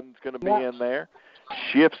 Hunter Biden's going to be in there.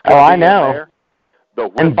 Schiff's going to be in there.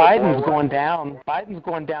 And Biden's going down. Biden's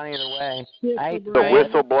going down either way.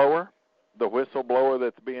 The whistleblower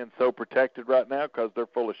that's being so protected right now because they're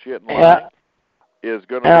full of shit and lying is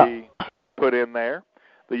going to be put in there.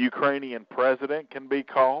 The Ukrainian president can be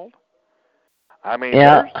called. I mean,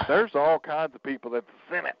 there's all kinds of people at the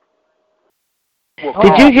Senate.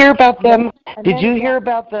 Did you hear about them? Did you hear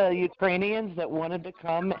about the Ukrainians that wanted to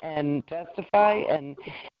come and testify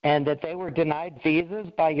and that they were denied visas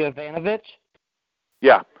by Yovanovitch?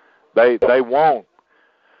 Yeah, they won't.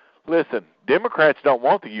 Listen, Democrats don't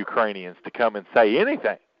want the Ukrainians to come and say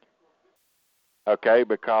anything, okay,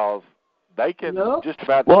 because they can just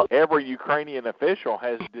about every Ukrainian official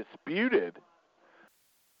has disputed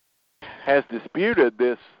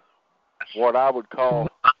this, what I would call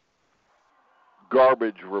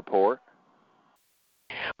garbage report.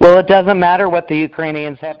 Well, it doesn't matter what the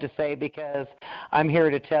Ukrainians have to say because I'm here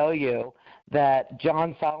to tell you that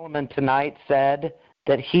John Solomon tonight said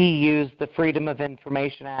that he used the Freedom of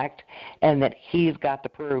Information Act and that he's got the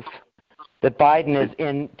proof that Biden is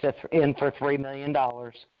in for $3 million.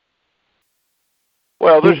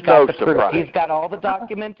 Well, there's no surprise. He's got all the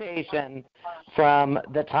documentation from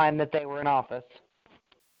the time that they were in office.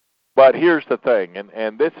 But here's the thing,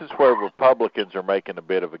 and this is where Republicans are making a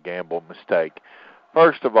bit of a gamble mistake.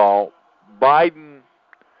 First of all, Biden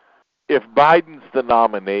if Biden's the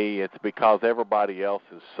nominee, it's because everybody else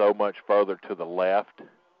is so much further to the left.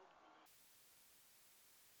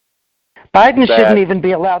 Biden shouldn't even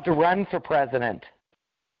be allowed to run for president.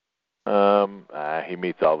 He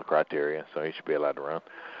meets all the criteria, so he should be allowed to run.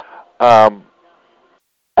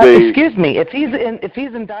 Excuse me, if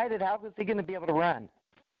he's indicted, how is he going to be able to run?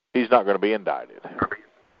 He's not going to be indicted.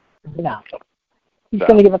 No. He's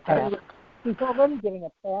going to give a pass. He's already giving a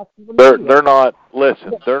pass. They're not,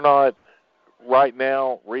 listen, they're not, right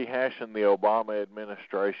now, rehashing the Obama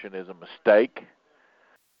administration is a mistake,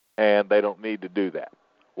 and they don't need to do that.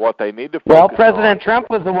 What they need to focus Well, President Trump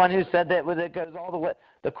was the one who said that it goes all the way,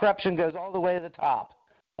 the corruption goes all the way to the top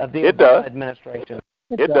of the Obama administration.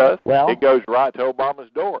 It does. Well, it goes right to Obama's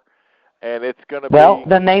door, and it's going to be. Well,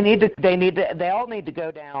 then they all need to go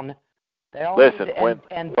down. They all listen, need to,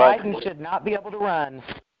 and Biden should not be able to run.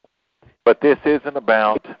 But this isn't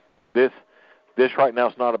about this. This right now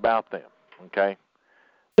is not about them. Okay.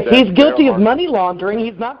 If he's guilty of money laundering,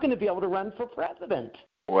 he's not going to be able to run for president.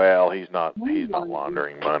 Well, he's not. He's not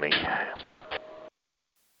laundering money.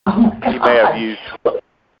 Oh my God.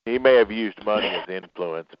 He may have used money as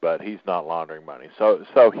influence, but he's not laundering money.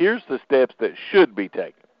 So here's the steps that should be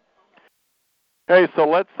taken. Okay, so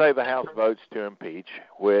let's say the House votes to impeach,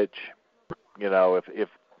 which, if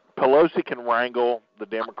Pelosi can wrangle the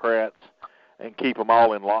Democrats and keep them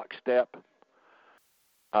all in lockstep,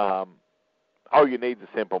 all you need is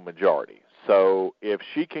a simple majority. So if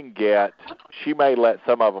she may let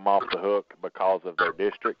some of them off the hook because of their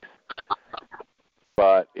districts,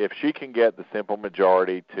 but if she can get the simple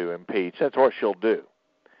majority to impeach, that's what she'll do.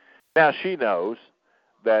 Now she knows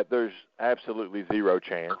that there's absolutely zero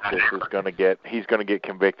chance he's going to get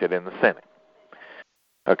convicted in the Senate.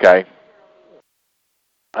 Okay.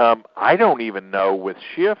 I don't even know with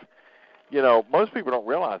Schiff. Most people don't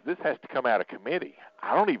realize this has to come out of committee.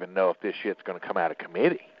 I don't even know if this shit's going to come out of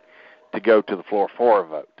committee to go to the floor for a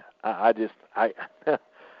vote.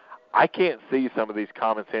 I can't see some of these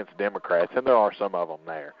common sense Democrats, and there are some of them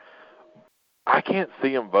there. I can't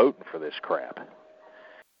see them voting for this crap.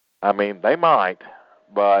 I mean, they might,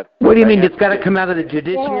 but... What do you mean? It's got to come out of the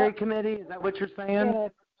Judiciary Committee? Is that what you're saying?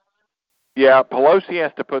 Yeah, Pelosi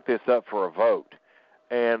has to put this up for a vote.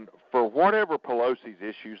 And for whatever Pelosi's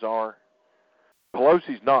issues are,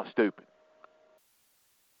 Pelosi's not stupid.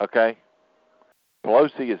 Okay?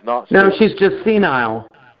 Pelosi is not stupid. No, she's just senile.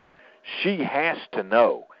 She has to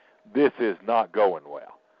know this is not going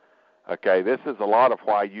well. Okay, this is a lot of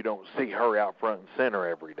why you don't see her out front and center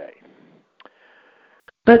every day.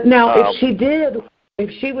 But now, if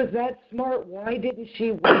she was that smart, why didn't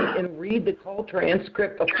she wait and read the call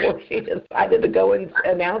transcript before she decided to go and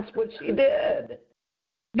announce what she did?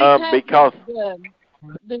 Because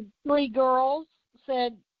the three girls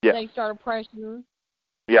said they started pressuring.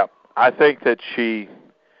 Yeah, I think that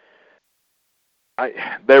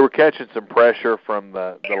they were catching some pressure from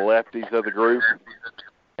the lefties of the group,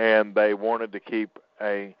 and they wanted to keep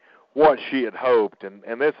what she had hoped,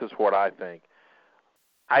 and this is what I think.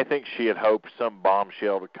 I think she had hoped some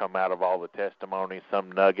bombshell to come out of all the testimony, some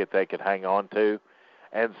nugget they could hang on to,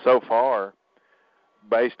 and so far,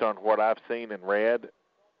 based on what I've seen and read,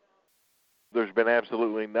 there's been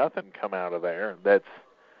absolutely nothing come out of there that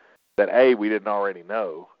A, we didn't already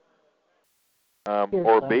know,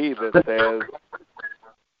 or B, that says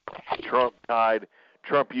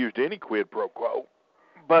Trump used any quid pro quo.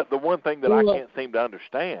 But the one thing that I can't seem to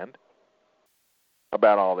understand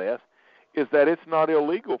about all this is that it's not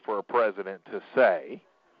illegal for a president to say,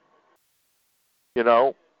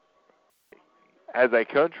 as a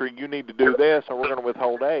country, you need to do this or we're going to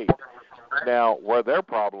withhold aid. Now, where their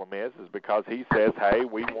problem is because he says, hey,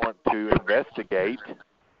 we want to investigate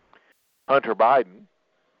Hunter Biden.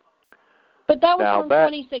 But that was from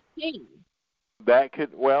 2016. That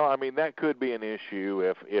could be an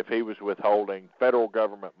issue if he was withholding federal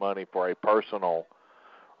government money for a personal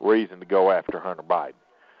reason to go after Hunter Biden.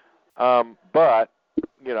 But,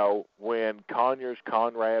 when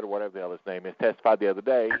Conrad, or whatever the hell his name is, testified the other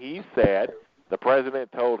day, he said the president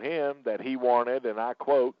told him that he wanted, and I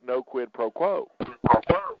quote, no quid pro quo.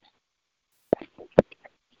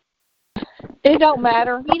 It don't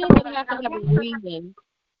matter. He didn't even have to have a reason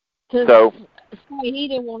to say he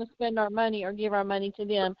didn't want to spend our money or give our money to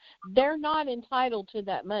them. They're not entitled to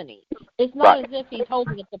that money. It's not as if he's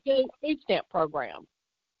holding up the food stamp program.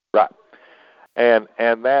 Right. And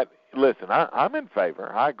that, listen, I'm in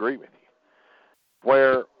favor. I agree with you.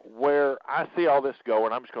 Where I see all this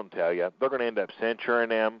going, I'm just going to tell you, they're going to end up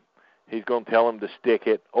censuring him. He's going to tell him to stick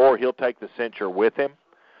it, or he'll take the censure with him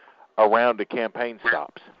around the campaign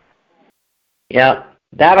stops. Yeah,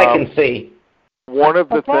 that I can see. one of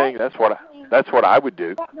the things, that's what I would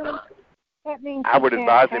do. That means I would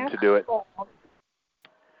advise him to do it.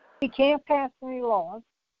 He can't pass any laws.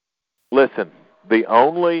 Listen, if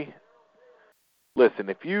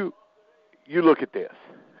you look at this,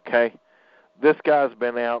 okay, this guy's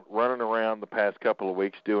been out running around the past couple of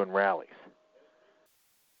weeks doing rallies.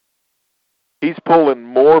 He's pulling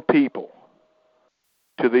more people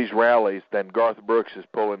to these rallies than Garth Brooks is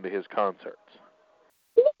pulling to his concerts.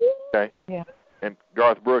 Okay? Yeah. And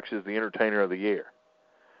Garth Brooks is the entertainer of the year.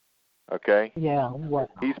 Okay? Yeah. What?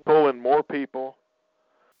 He's pulling more people.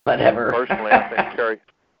 Whatever. Personally,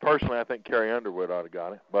 I think Carrie Underwood ought to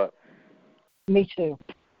got it, but Me too.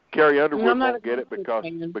 Carrie Underwood won't get it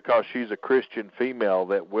because she's a Christian female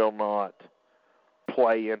that will not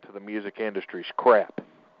play into the music industry's crap.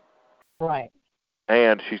 Right.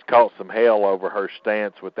 And she's caught some hell over her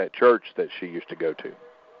stance with that church that she used to go to.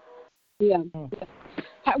 Yeah.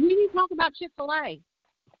 We need to talk about Chick-fil-A.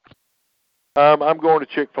 I'm going to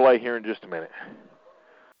Chick-fil-A here in just a minute.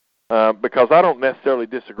 Because I don't necessarily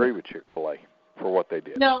disagree with Chick-fil-A for what they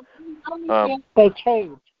did. No. They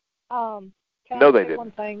caved. No, they didn't.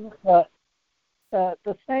 One thing, the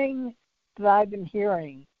thing that I've been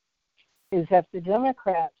hearing is that the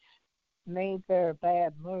Democrats made their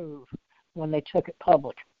bad move when they took it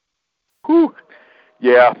public. Whew.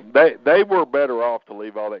 Yeah, they were better off to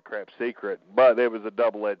leave all that crap secret, but it was a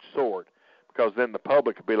double-edged sword because then the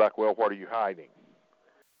public could be like, well, what are you hiding?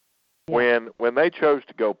 Yeah. When they chose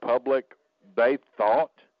to go public, they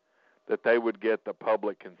thought that they would get the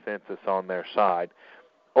public consensus on their side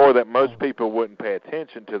or that most people wouldn't pay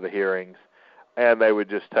attention to the hearings and they would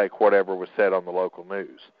just take whatever was said on the local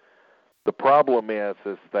news. The problem is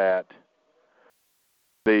that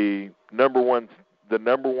the number one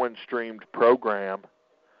streamed program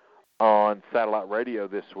on satellite radio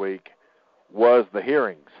this week was the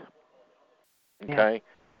hearings. Okay?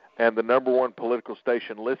 Yeah. And the number one political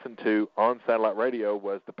station listened to on satellite radio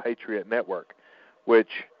was the Patriot Network, which,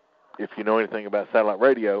 if you know anything about satellite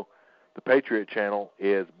radio, the Patriot channel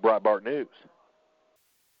is Breitbart News.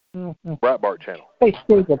 Mm-hmm. Breitbart channel. They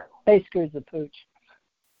screwed the pooch.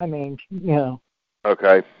 I mean, you know.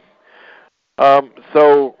 Okay.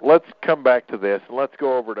 So let's come back to this, and let's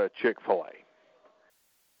go over to Chick-fil-A.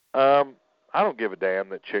 I don't give a damn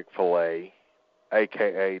that Chick-fil-A,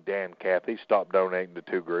 a.k.a. Dan Cathy, stopped donating to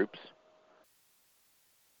two groups.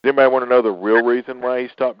 Does anybody want to know the real reason why he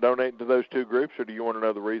stopped donating to those two groups, or do you want to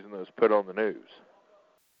know the reason that was put on the news?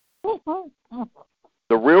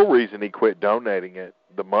 The real reason he quit donating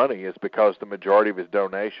the money is because the majority of his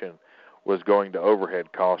donation was going to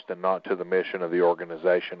overhead cost and not to the mission of the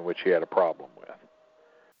organization, which he had a problem with.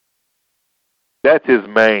 That's his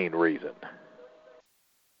main reason.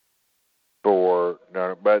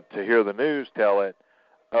 But to hear the news tell it,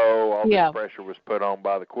 all this pressure was put on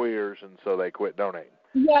by the queers, and so they quit donating.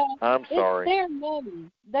 Yeah, I'm sorry. It's their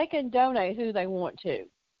money. They can donate who they want to.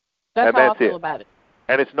 That's how I feel about it.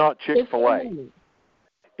 And it's not Chick-fil-A.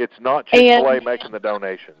 It's not Chick-fil-A making the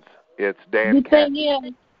donations. It's Dan Cathy. The thing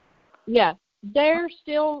is,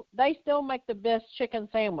 they still make the best chicken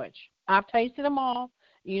sandwich. I've tasted them all.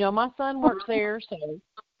 You know, my son works there, so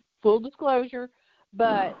full disclosure.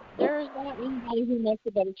 But there's not anybody who makes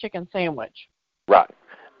a better chicken sandwich. Right.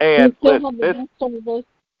 And and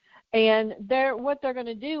what they're going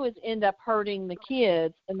to do is end up hurting the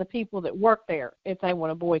kids and the people that work there if they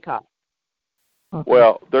want to boycott.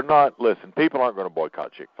 Well, they're not. Listen, people aren't going to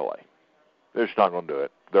boycott Chick-fil-A. They're just not going to do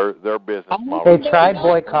it. Their business model. They tried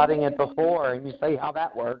boycotting it before, and you see how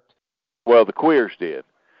that worked. Well, the queers did.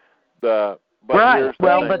 But they're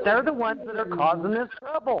the ones that are causing this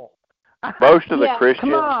trouble. Most of the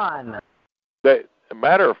Christians. Come on.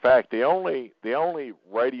 Matter of fact, the only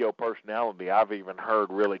radio personality I've even heard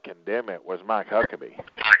really condemn it was Mike Huckabee.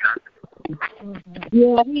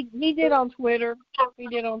 Yeah, he did on Twitter.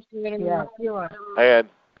 Yeah, you're right. And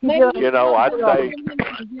you know, I'd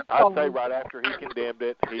say right after he condemned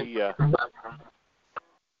it,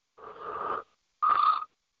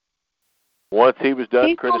 once he was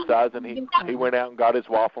done criticizing, he went out and got his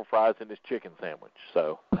waffle fries and his chicken sandwich.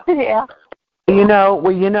 So yeah. You know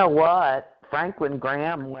what? Franklin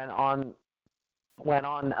Graham went on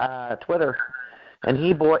Twitter, and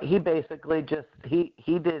he basically he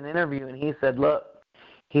did an interview, and he said, look,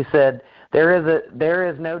 he said there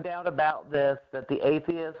is no doubt about this, that the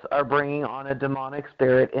atheists are bringing on a demonic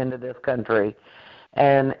spirit into this country,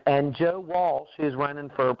 and Joe Walsh, who's running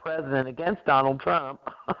for president against Donald Trump,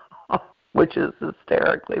 which is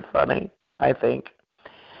hysterically funny, I think.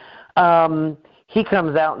 He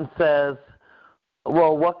comes out and says,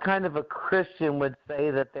 well, what kind of a Christian would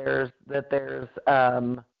say that there's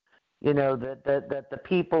that the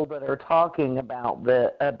people that are talking about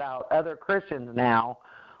other Christians now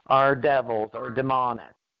are devils or demonic.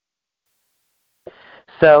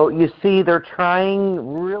 So you see, they're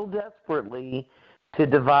trying real desperately to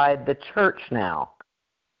divide the church now.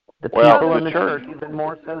 The people in the church even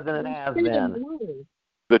more so than it has been.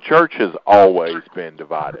 The church has always been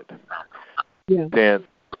divided. Yeah.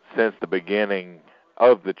 Since the beginning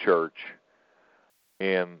of the church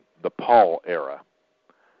in the Paul era,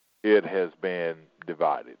 it has been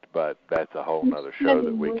divided. But that's a whole other show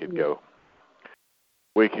that we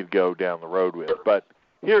could go down the road with. But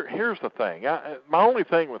here's the thing. My only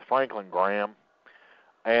thing with Franklin Graham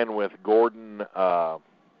and with Gordon, I'll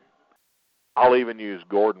even use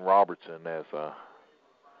Gordon Robertson as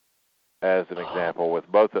an example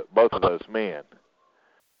with both of those men.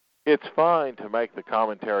 It's fine to make the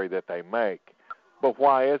commentary that they make, but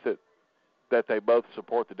why is it that they both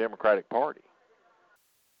support the Democratic Party?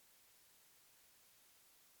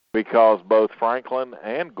 Because both Franklin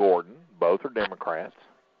and Gordon, both are Democrats.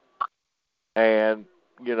 And,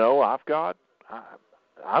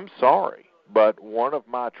 I'm sorry, but one of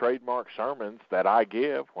my trademark sermons that I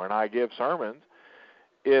give when I give sermons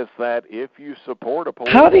is that if you support a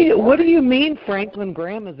political what do you mean Franklin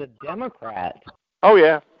Graham is a Democrat? Oh,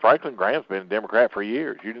 yeah. Franklin Graham's been a Democrat for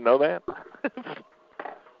years. You didn't know that?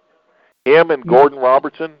 Him and Gordon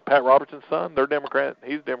Robertson, Pat Robertson's son, they're Democrat.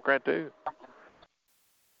 He's a Democrat, too.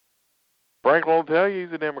 Franklin will tell you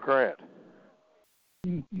he's a Democrat.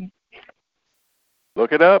 Mm-hmm.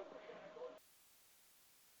 Look it up.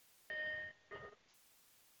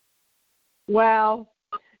 Wow.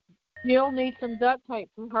 Jill needs some duct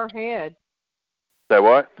tape from her head. Say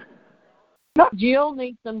what? Jill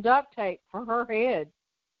needs some duct tape for her head.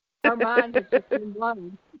 Her mind has just been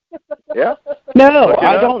blown. Yeah. No,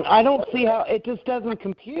 I don't see how it just doesn't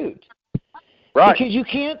compute. Right. Because you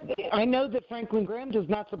can't. I know that Franklin Graham does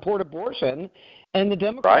not support abortion, and the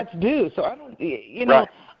Democrats do. So I don't. Right.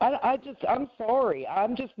 I'm sorry.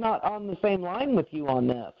 I'm just not on the same line with you on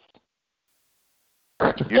this.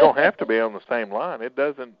 You don't have to be on the same line. It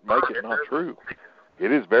doesn't make it not true.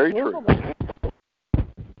 It is very true.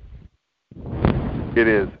 It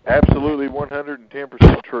is absolutely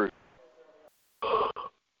 110% true.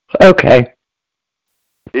 Okay.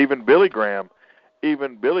 Even Billy Graham,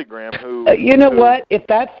 who what? If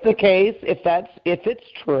that's the case, if it's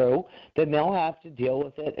true, then they'll have to deal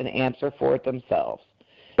with it and answer for it themselves.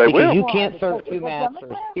 They because will. You can't serve two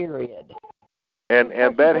masters. Period. And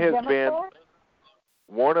that has been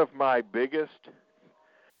one of my biggest.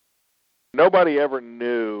 Nobody ever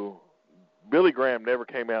knew. Billy Graham never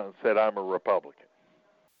came out and said, "I'm a Republican."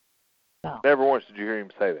 No. Never once did you hear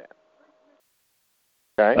him say that.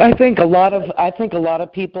 Okay? I think a lot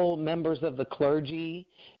of people, members of the clergy,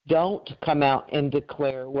 don't come out and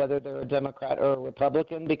declare whether they're a Democrat or a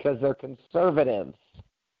Republican because they're conservatives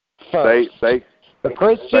first. The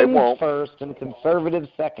Christians first and conservatives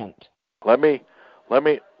second. Let me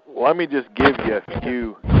just give you a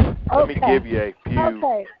few. Let me give you a few.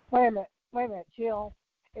 Okay, wait a minute, Jill.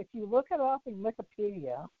 If you look it up in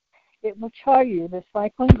Wikipedia, it will tell you that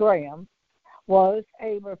Franklin Graham was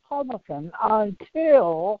a Republican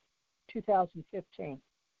until 2015.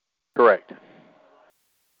 Correct.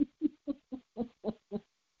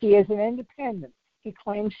 He is an independent. He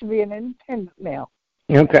claims to be an independent now.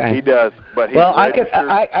 Okay. He does, but he's registered.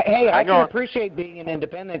 I can on. appreciate being an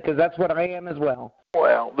independent because that's what I am as well.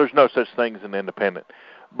 Well, there's no such thing as an independent,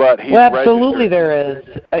 but he's absolutely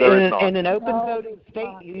registered. There is. In an open voting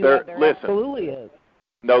state, there absolutely is.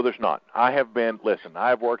 No, there's not. I've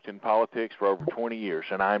worked in politics for over 20 years,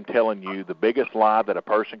 and I'm telling you the biggest lie that a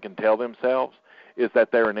person can tell themselves is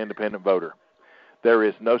that they're an independent voter. There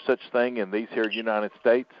is no such thing in these here United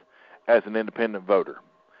States as an independent voter.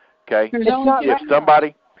 Okay?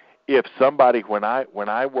 If somebody when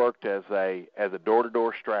I worked as a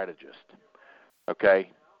door-to-door strategist,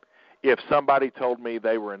 okay, if somebody told me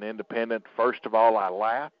they were an independent, first of all, I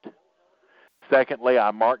laughed. Secondly,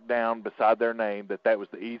 I marked down beside their name that was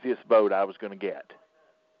the easiest vote I was going to get.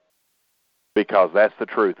 Because that's the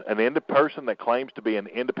truth. An person that claims to be an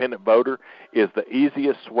independent voter is the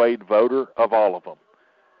easiest swayed voter of all of them.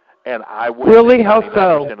 And I win. Really? How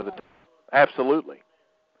so? Absolutely.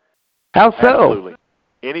 How so? Absolutely.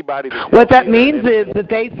 Anybody that what that means is that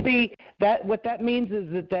they see that. What that means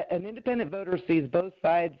is that an independent voter sees both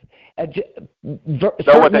sides.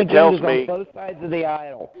 What that tells me on both sides of the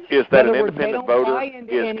aisle is that an independent voter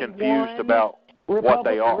is confused about what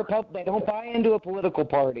they are. They don't buy into a political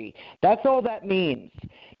party. That's all that means.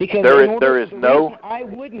 Because there is no. I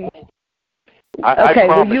wouldn't. I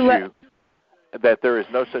promise you that there is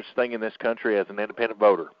no such thing in this country as an independent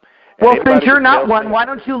voter. Well, since you're not one, why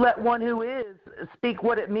don't you let one who is speak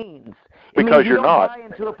what it means? Because you're not. Buy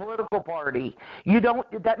into a political party. You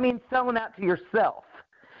don't. That means selling out to yourself.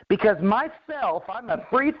 Because myself, I'm a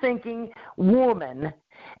free-thinking woman,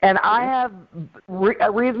 and I have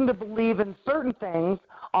a reason to believe in certain things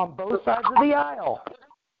on both sides of the aisle.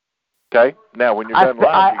 Okay. Now, when you're done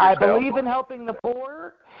lying to yourself, I believe in helping the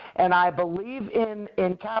poor, and I believe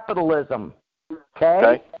in capitalism.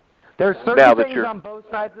 Okay? There's certain things on both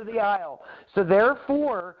sides of the aisle. So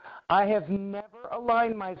therefore, I have never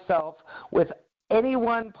aligned myself with any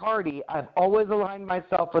one party. I've always aligned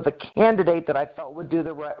myself with a candidate that I felt would do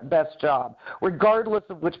the best job, regardless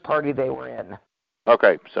of which party they were in.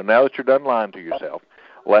 Okay, so now that you're done lying to yourself,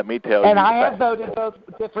 let me tell you. And I have voted both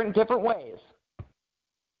different ways.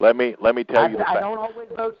 Let me tell you the fact. I don't always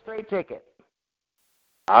vote straight ticket.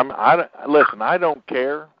 Listen, I don't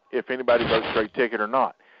care if anybody votes straight ticket or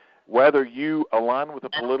not. Whether you align with a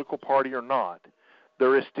political party or not,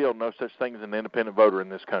 there is still no such thing as an independent voter in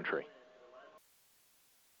this country.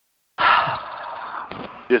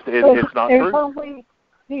 It's not true.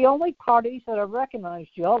 The only parties that are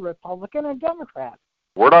recognized, Joe, Republican and Democrat.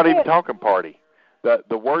 We're not even talking party.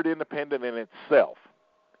 The word independent in itself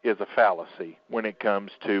is a fallacy when it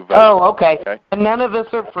comes to voting. Oh, okay. And none of us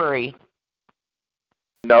are free.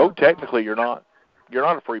 No, technically you're not. You're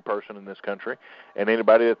not a free person in this country, and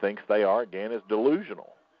anybody that thinks they are, again, is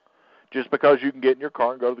delusional. Just because you can get in your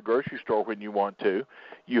car and go to the grocery store when you want to,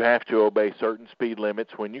 you have to obey certain speed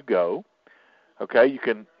limits when you go. Okay, you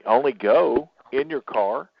can only go in your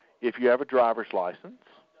car if you have a driver's license.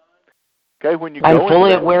 Okay, when you I'm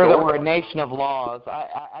fully aware that we're a nation of laws.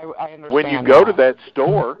 I understand. When you go to that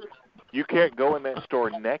store, you can't go in that store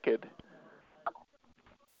naked.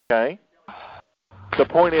 Okay? The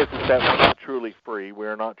point is that we're not truly free. We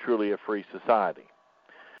are not truly a free society.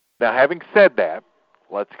 Now, having said that,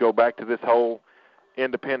 let's go back to this whole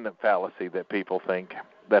independent fallacy that people think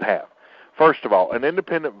that have. First of all, an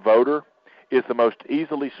independent voter is the most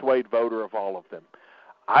easily swayed voter of all of them.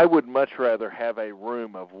 I would much rather have a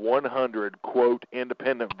room of 100, quote,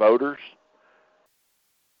 independent voters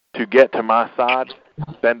to get to my side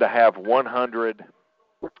than to have 100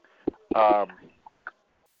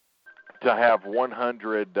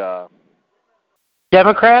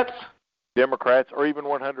 Democrats or even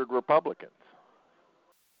 100 Republicans.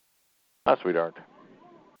 Hi, sweetheart.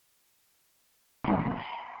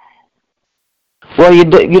 Well, you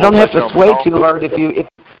don't have to sway too hard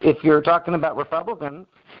if you're talking about Republicans.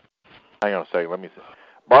 Hang on a second. Let me see.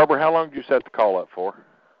 Barbara, how long did you set the call up for?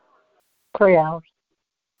 3 hours.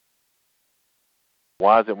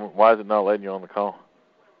 Why is it not letting you on the call?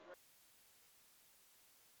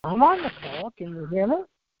 I'm on the call. Can you hear me?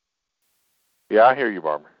 Yeah, I hear you,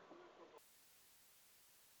 Barbara.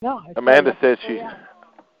 No. Amanda says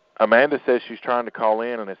she's trying to call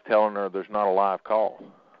in and it's telling her there's not a live call.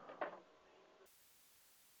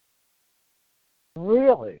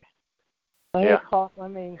 Really? Yeah.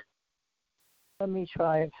 Let me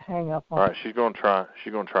try it. Hang up on. All right, she's going to try.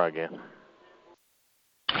 She's going to try again.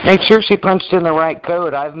 Make sure she punched in the right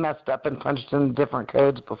code. I've messed up and punched in different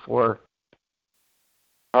codes before.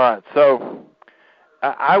 All right, so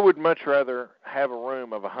I would much rather have a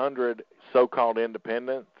room of 100 so-called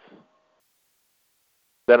independents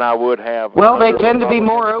than I would have. Well, they tend to be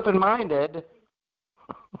more open-minded.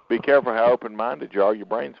 Be careful how open-minded you are. Your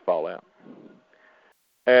brains fall out.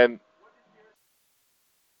 And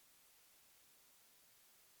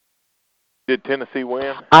did Tennessee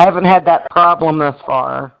win? I haven't had that problem thus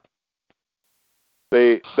far.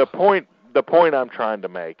 The point I'm trying to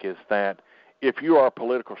make is that if you are a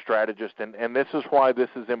political strategist, and this is why this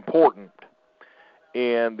is important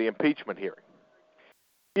in the impeachment hearing,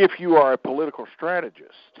 if you are a political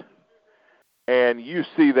strategist and you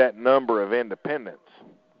see that number of independents,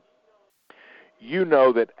 you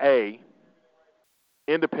know that A,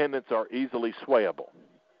 independents are easily swayable.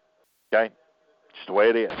 Okay? Just the way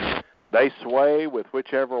it is. They sway with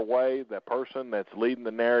whichever way the person that's leading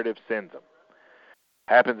the narrative sends them.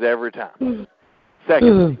 Happens every time.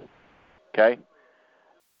 Secondly, okay,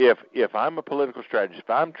 if I'm a political strategist, if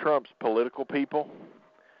I'm Trump's political people,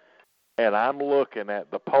 and I'm looking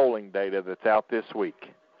at the polling data that's out this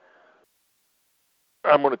week,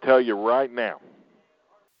 I'm going to tell you right now,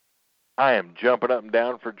 I am jumping up and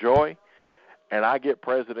down for joy, and I get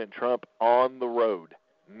President Trump on the road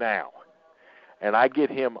now. And I get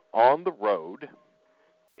him on the road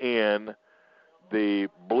in the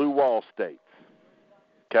blue wall states.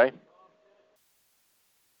 Okay?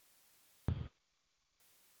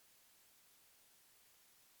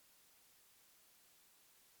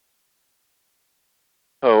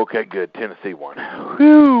 Oh, okay, good. Tennessee won.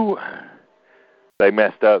 Whew. They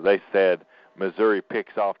messed up. They said Missouri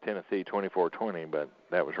picks off Tennessee 24-20, but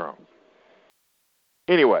that was wrong.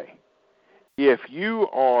 Anyway, if you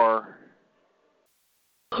are...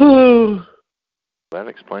 that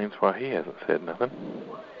explains why he hasn't said nothing.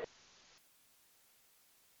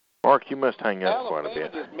 Mark, you must hang up quite a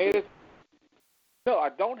bit. Just made it. No, I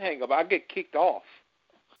don't hang up. I get kicked off.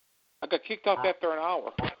 I got kicked off after an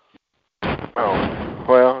hour. Oh,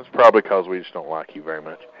 well, it's probably because we just don't like you very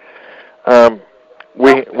much.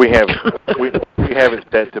 We have it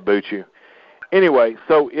set to boot you. Anyway,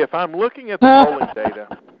 so if I'm looking at the polling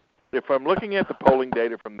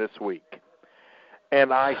data, from this week,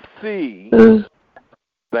 and I see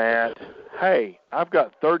that, hey, I've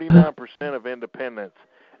got 39% of independents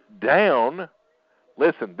down.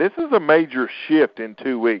 Listen, this is a major shift in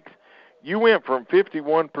 2 weeks. You went from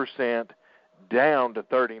 51% down to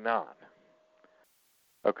 39.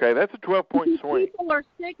 Okay, that's a 12-point swing. People are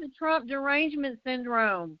sick of Trump derangement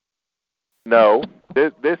syndrome. No,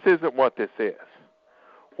 this isn't what this is.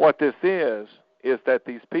 What this is that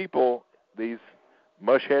these people, these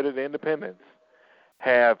mush-headed independents,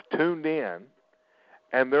 have tuned in,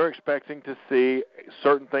 and they're expecting to see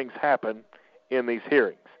certain things happen in these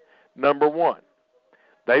hearings. Number one,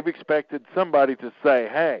 they've expected somebody to say,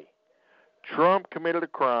 hey, Trump committed a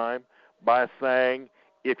crime by saying,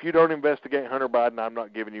 if you don't investigate Hunter Biden, I'm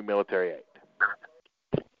not giving you military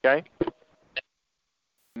aid. Okay?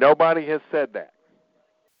 Nobody has said that.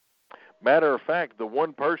 Matter of fact, the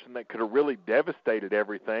one person that could have really devastated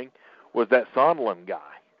everything was that Sondland guy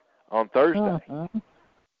on Thursday. Mm-hmm.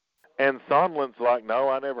 And Sondland's like, no,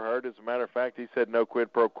 I never heard. As a matter of fact, he said no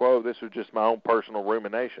quid pro quo. This was just my own personal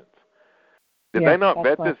ruminations. Did they not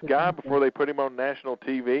vet this guy before they put him on national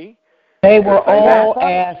TV? They were all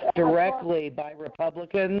asked directly by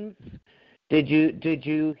Republicans. Did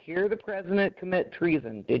you hear the president commit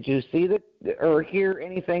treason? Did you see or hear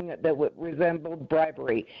anything that resembled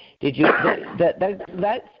bribery? Did you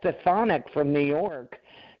that Stefanik from New York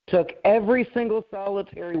took every single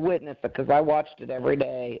solitary witness, because I watched it every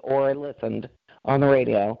day or I listened on the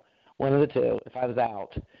radio, one of the two if I was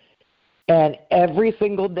out. And every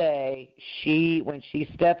single day, when she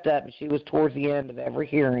stepped up, and she was towards the end of every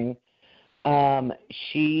hearing,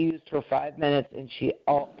 she used her 5 minutes, and she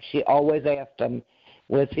always asked him,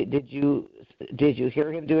 did you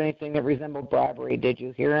hear him do anything that resembled bribery? Did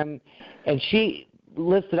you hear him? And she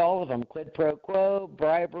listed all of them: quid pro quo,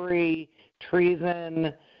 bribery,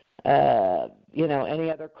 treason, any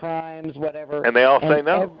other crimes, whatever. And they all say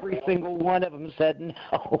no. Every single one of them said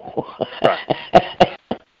no. Right.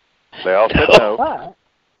 They all said no.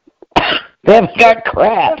 They haven't got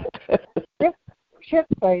crap.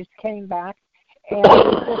 Shitface came back,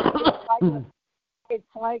 and it's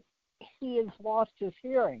like he has lost his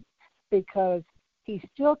hearing, because he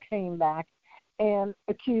still came back and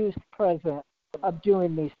accused the president of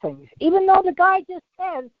doing these things, even though the guy just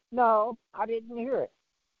said, no, I didn't hear it.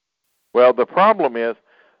 Well, the problem is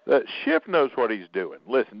that Schiff knows what he's doing.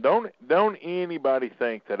 Listen, don't anybody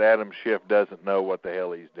think that Adam Schiff doesn't know what the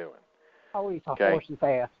hell he's doing. Oh, he's a horse's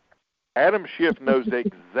ass. Adam Schiff knows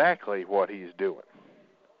exactly what he's doing.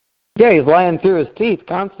 Yeah, he's lying through his teeth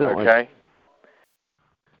constantly. Okay.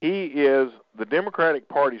 The Democratic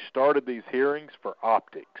Party started these hearings for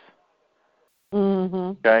optics.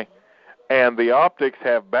 Mm-hmm. Okay? And the optics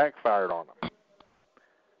have backfired on them.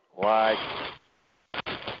 Like,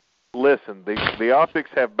 listen, the optics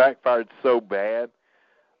have backfired so bad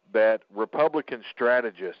that Republican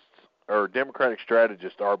strategists or Democratic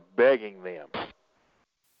strategists are begging them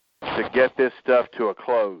to get this stuff to a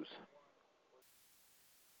close.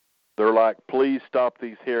 They're like, please stop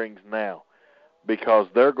these hearings now, because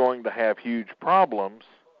they're going to have huge problems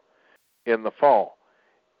in the fall.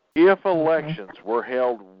 If elections were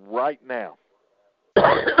held right now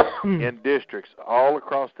in districts all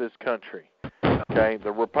across this country, okay,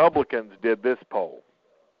 the Republicans did this poll,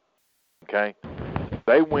 okay?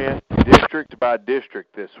 They went district by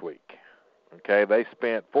district this week, okay? They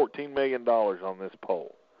spent $14 million on this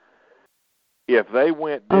poll. If they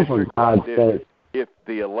went district by district, if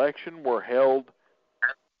the election were held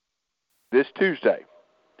this Tuesday,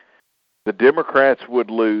 the Democrats would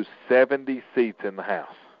lose 70 seats in the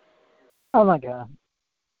House. Oh, my God.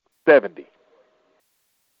 70.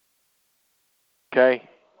 Okay?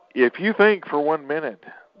 If you think for 1 minute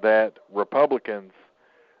that Republicans,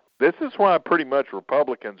 this is why pretty much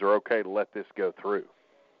Republicans are okay to let this go through.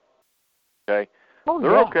 Okay?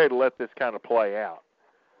 They're okay to let this kind of play out.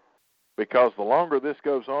 Because the longer this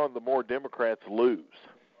goes on, the more Democrats lose.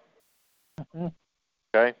 Mm-hmm.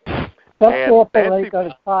 Okay? That's what they go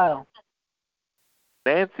to trial.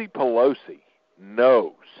 Nancy Pelosi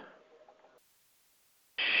knows.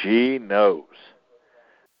 She knows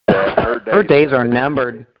that her days are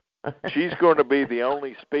numbered. She's going to be the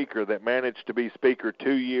only speaker that managed to be speaker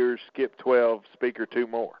 2 years, skip 12, speaker 2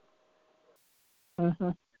 more. Mm-hmm.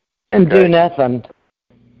 And do nothing.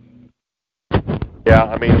 Yeah,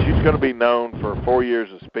 I mean, she's going to be known for 4 years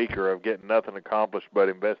as speaker of getting nothing accomplished but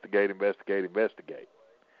investigate.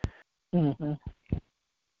 Mm-hmm.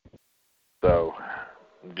 So,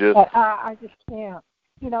 just... I just can't.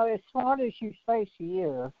 You know, as smart as you say she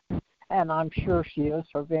is, and I'm sure she is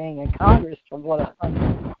for being in Congress for,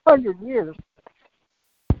 100 years,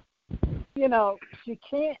 you know, she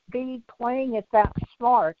can't be playing it that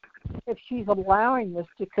smart if she's allowing this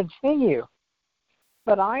to continue.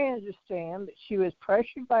 But I understand that she was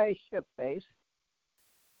pressured by a ship base,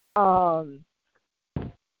 you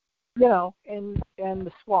know, in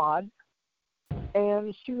the SWAT,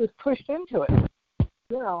 and she was pushed into it.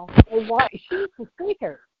 You know, and why she's the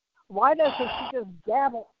speaker? Why doesn't she just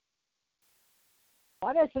gabble?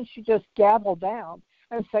 Why doesn't she just gabble down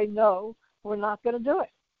and say no? We're not going to do it.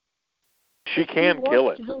 She can kill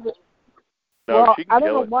it. No, well, she can I don't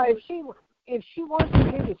kill know it. why. If she wants to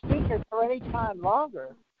be the speaker for any time longer,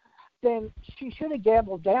 then she should have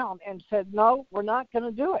gabbled down and said no. We're not going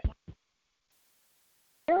to do it.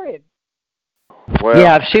 Period. Well,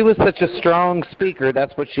 yeah, if she was such a strong speaker,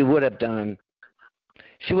 that's what she would have done.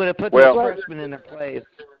 She would have put the freshmen in their place.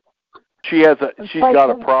 She's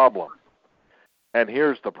got a problem. And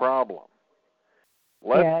here's the problem.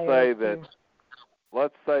 Let's say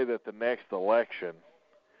that the next election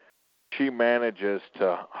she manages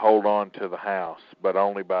to hold on to the House, but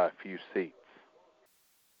only by a few seats.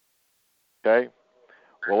 Okay?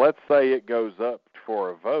 Well, let's say it goes up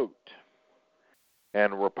for a vote,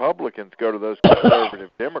 and Republicans go to those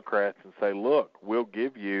conservative Democrats and say, look, we'll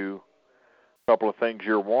give you a couple of things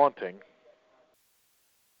you're wanting.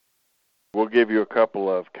 We'll give you a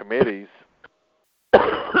couple of committees.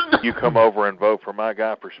 You come over and vote for my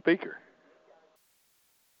guy for speaker.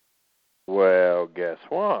 Well, guess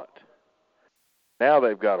what? Now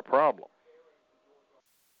they've got a problem.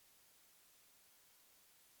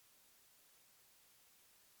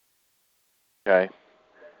 Okay.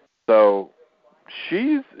 So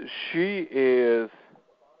she's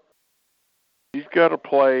got to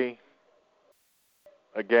play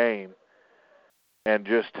a game and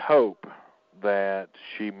just hope that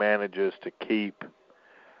she manages to keep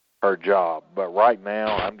her job. But right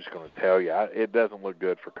now, I'm just going to tell you, it doesn't look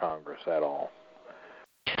good for Congress at all.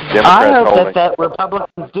 I hope that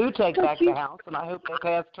Republicans do take back the House, and I hope they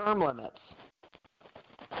pass term limits.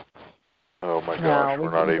 Oh my gosh,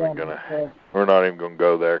 we're not even going to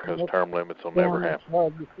go there because term limits will never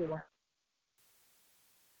happen.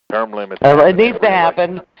 Term limits. It needs to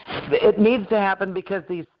happen. It needs to happen because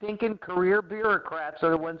these stinking career bureaucrats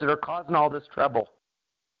are the ones that are causing all this trouble.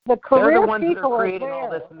 They're the ones that are creating all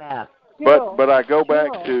this mess. But I go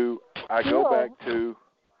back to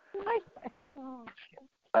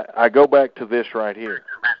this right here.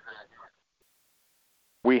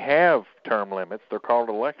 We have term limits. They're called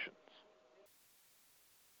elections.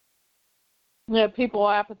 Yeah, people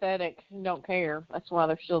are apathetic and don't care. That's why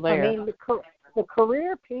they're still there. I mean, the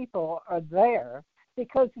career people are there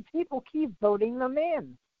because the people keep voting them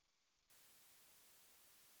in.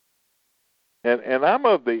 And I'm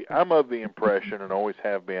of the impression, and always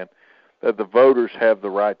have been, that the voters have the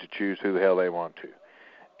right to choose who the hell they want to.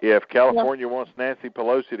 If California wants Nancy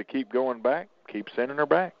Pelosi to keep going back, keep sending her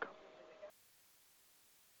back.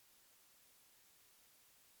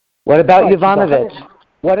 What about Yovanovitch?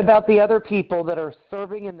 What about the other people that are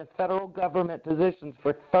serving in the federal government positions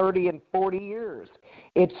for 30 and 40 years?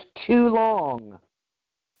 It's too long.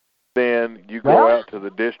 Then you go out to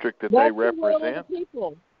the district that they represent.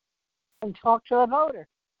 And talk to a voter.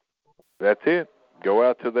 That's it. Go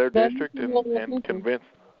out to their district and convince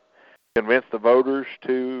the voters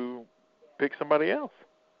to pick somebody else.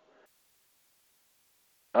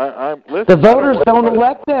 Listen, the voters don't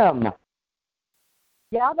elect them.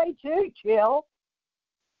 Yeah, they do, Jill.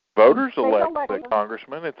 Voters elect the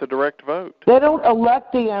congressman. It's a direct vote. They don't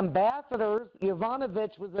elect the ambassadors.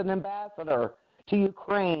 Yovanovitch was an ambassador to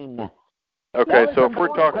Ukraine. Okay, so if we're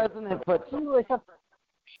talking...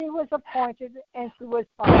 She was appointed and she was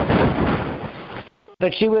fired.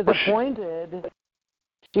 But she was appointed.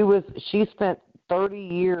 She spent 30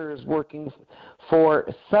 years working for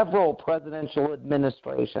several presidential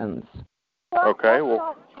administrations. Okay,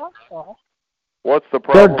 well, what's the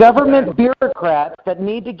problem? They're government bureaucrats that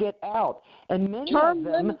need to get out. And many of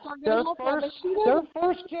them, they're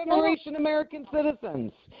first-generation American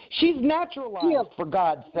citizens. She's naturalized, for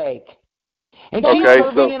God's sake. And she's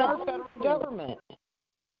serving in our federal government.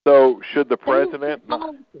 So should the president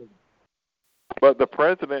but the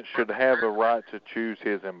president should have the right to choose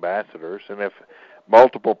his ambassadors, and if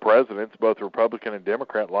multiple presidents, both Republican and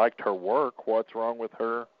Democrat, liked her work, what's wrong with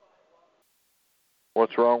her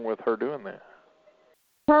doing that?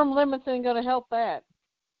 Term limits ain't going to help that.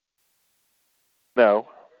 No,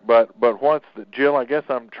 but what's the Jill? I guess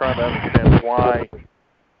I'm trying to understand why.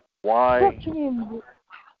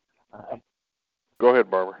 Go ahead,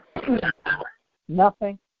 Barbara.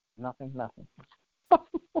 Nothing.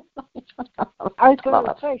 I was going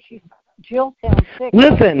to say Jill sounds sick.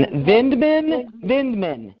 Listen,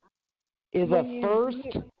 Vindman is a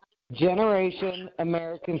first-generation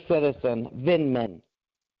American citizen. Vindman,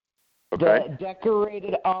 the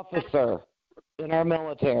decorated officer in our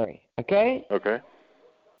military. Okay. All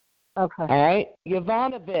right.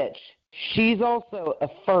 Yovanovitch, she's also a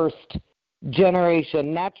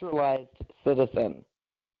first-generation naturalized citizen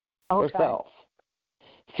herself.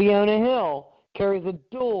 Fiona Hill carries a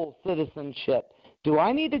dual citizenship. Do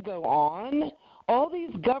I need to go on? All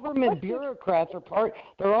these government bureaucrats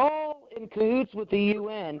they're all in cahoots with the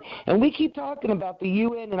UN, and we keep talking about the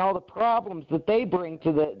UN and all the problems that they bring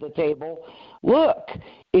to the table. Look,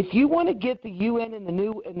 if you want to get the UN and the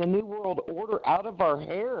new world order out of our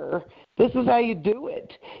hair, this is how you do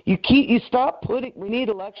it. You stop putting. We need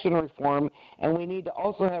election reform, and we need to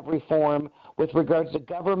also have reform with regards to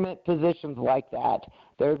government positions like that,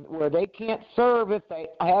 where they can't serve if they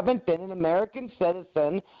haven't been an American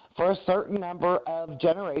citizen for a certain number of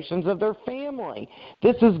generations of their family.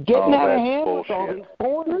 This is getting out of hand with all these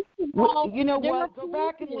foreigners. You know what? Go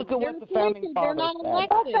back and look at what the founding fathers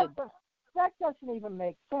said. That doesn't even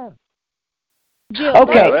make sense.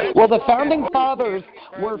 Okay, well, the founding fathers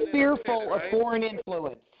were fearful of foreign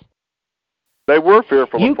influence. They were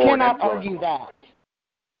fearful of foreign influence. You cannot argue that.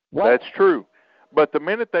 What? That's true. But the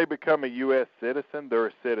minute they become a U.S. citizen, they're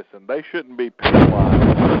a citizen. They shouldn't be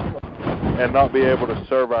penalized and not be able to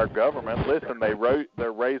serve our government. Listen, they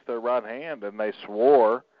raised their right hand and they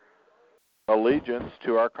swore allegiance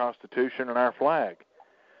to our Constitution and our flag.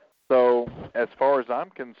 So as far as I'm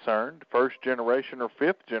concerned, first generation or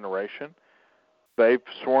fifth generation, they've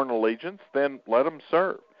sworn allegiance, then let them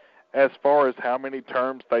serve. As far as how many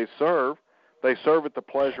terms they serve at the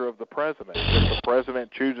pleasure of the president. If the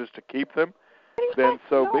president chooses to keep them, then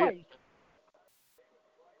so be it.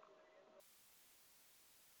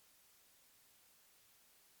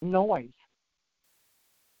 Noise.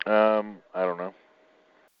 I don't know.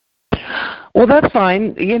 Well, that's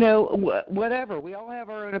fine. You know, whatever. We all have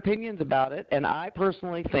our own opinions about it, and I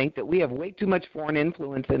personally think that we have way too much foreign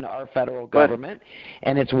influence in our federal government,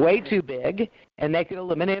 and it's way too big, and they could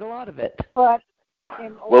eliminate a lot of it. But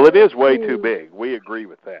well, it is way too big. We agree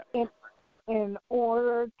with that. In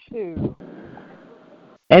order to...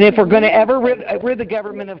 And if we're going to ever rid the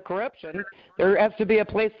government of corruption, there has to be a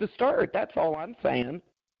place to start. That's all I'm saying.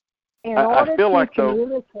 I feel like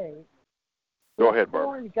communicate Go ahead, Barbara.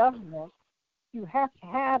 Foreign government, you have to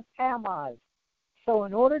have allies. So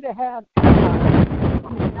in order to have allies,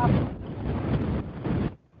 you have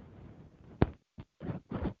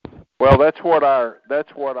Well, that's what our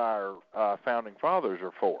founding fathers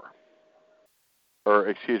are for. Or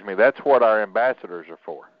excuse me, that's what our ambassadors are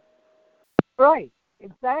for. Right,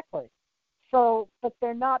 exactly. So, but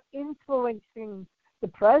they're not influencing the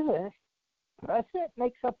president. The president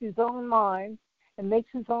makes up his own mind and makes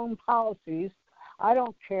his own policies. I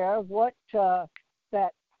don't care what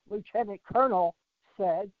that lieutenant colonel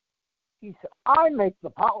said. He said, I make the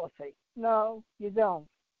policy. No, you don't.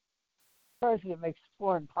 The president makes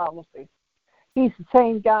foreign policy. He's the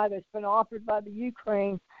same guy that's been offered by the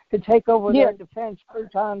Ukraine to take over their defense 3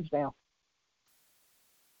 times now.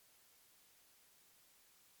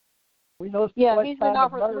 We know he's been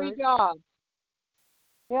offered 3 jobs.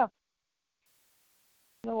 Yeah.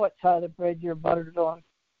 You know what side of the bread you're buttered on.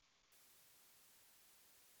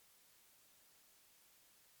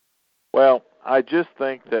 Well, I just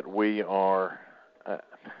think that we are,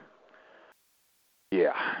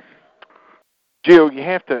 Jill, you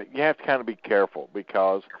have to kind of be careful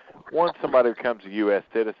because once somebody becomes a U.S.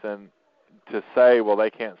 citizen, to say, well, they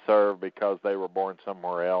can't serve because they were born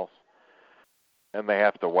somewhere else, and they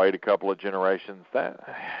have to wait a couple of generations. That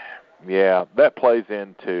plays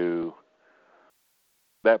into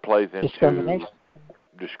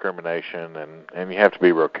discrimination, and you have to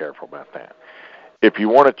be real careful about that. If you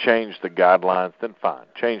want to change the guidelines, then fine,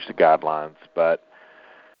 change the guidelines. But,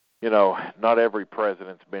 you know, not every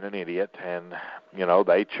president's been an idiot, and, you know,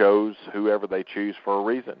 they chose whoever they choose for a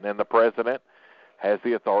reason. And the president has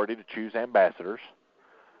the authority to choose ambassadors.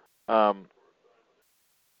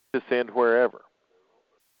 to send wherever.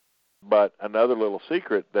 But another little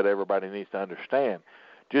secret that everybody needs to understand,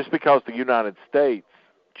 just because the United States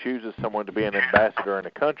chooses someone to be an ambassador in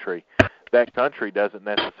a country, that country doesn't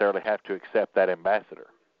necessarily have to accept that ambassador.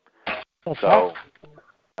 So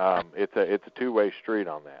it's a two-way street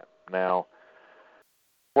on that. Now,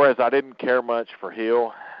 whereas I didn't care much for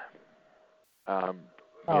Hill, you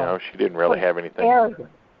know, she didn't really have anything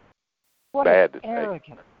bad to say.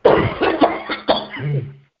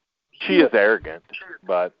 She is arrogant,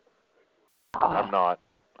 but I'm not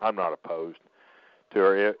opposed to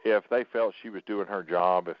her. If they felt she was doing her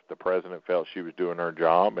job, if the president felt she was doing her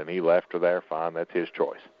job and he left her there, fine, that's his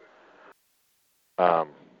choice.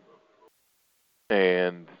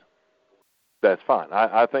 And that's fine.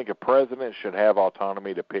 I think a president should have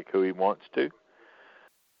autonomy to pick who he wants to. I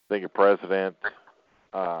think a president,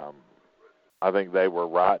 I think they were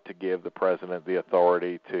right to give the president the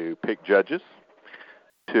authority to pick judges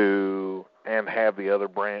and have the other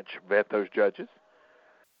branch vet those judges.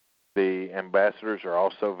 The ambassadors are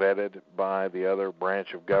also vetted by the other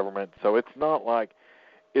branch of government. So it's not like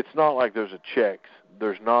there's a checks.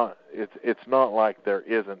 It's not like there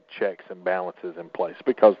isn't checks and balances in place,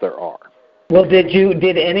 because there are. Well, did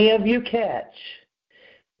any of you catch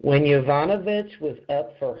when Yovanovitch was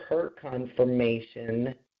up for her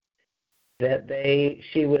confirmation that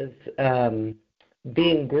she was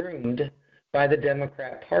being groomed by the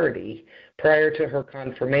Democrat Party prior to her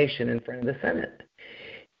confirmation in front of the Senate?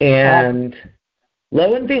 And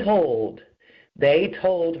lo and behold, they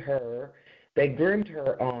told her, they groomed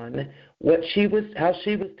her on how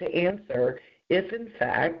she was to answer if, in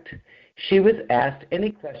fact, she was asked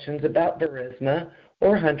any questions about Burisma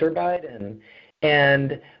or Hunter Biden.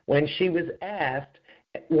 And when she was asked,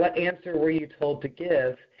 what answer were you told to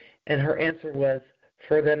give? And her answer was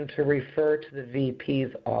for them to refer to the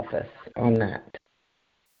VP's office on that.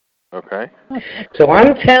 Okay. So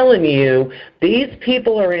I'm telling you, these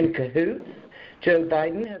people are in cahoots. Joe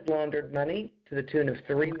Biden has laundered money to the tune of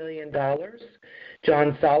 $3 million.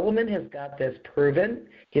 John Solomon has got this proven.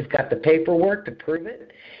 He's got the paperwork to prove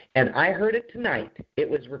it. And I heard it tonight. It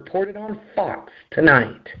was reported on Fox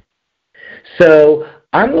tonight. So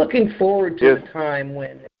I'm looking forward to the time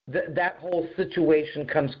when that whole situation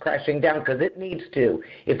comes crashing down, because it needs to.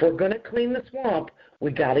 If we're going to clean the swamp,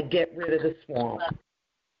 we got to get rid of the swamp.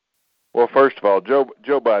 Well, first of all, Joe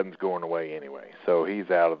Biden's going away anyway, so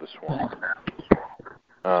he's out of the swamp.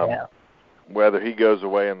 Whether he goes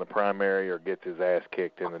away in the primary or gets his ass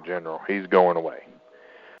kicked in the general, he's going away.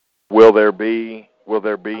 Will there be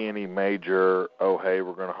any major, hey,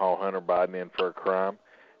 we're going to haul Hunter Biden in for a crime?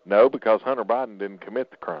 No, because Hunter Biden didn't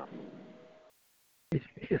commit the crime.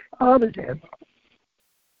 His father did.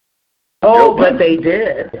 Oh, but they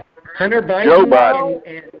did. Hunter Biden.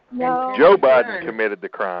 Joe Biden committed the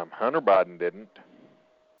crime. Hunter Biden didn't.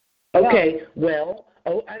 Okay, well,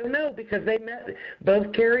 I don't know, because they met.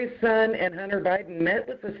 Both Kerry's son and Hunter Biden met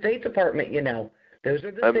with the State Department, you know. Those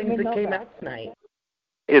are the things that came out tonight.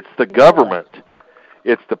 It's the government.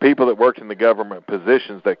 It's the people that worked in the government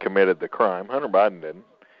positions that committed the crime. Hunter Biden didn't.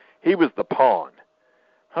 He was the pawn.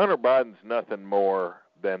 Hunter Biden's nothing more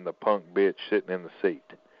than the punk bitch sitting in the seat.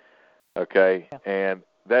 Okay? And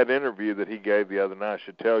that interview that he gave the other night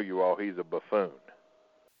should tell you all he's a buffoon.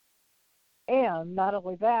 And not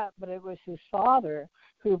only that, but it was his father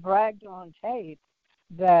who bragged on tape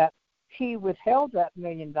that he withheld that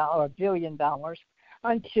 $1 billion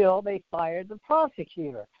until they fired the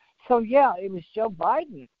prosecutor. So, yeah, it was Joe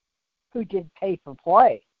Biden who did pay for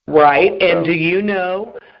play. Right, and do you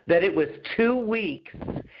know that it was 2 weeks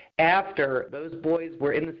after those boys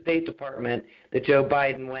were in the State Department that Joe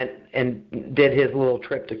Biden went and did his little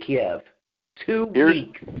trip to Kiev? 2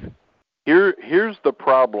 weeks. Here's the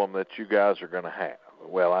problem that you guys are going to have.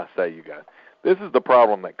 Well, I say you guys. This is the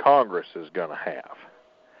problem that Congress is going to have.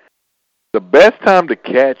 The best time to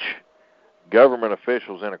catch government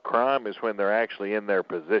officials in a crime is when they're actually in their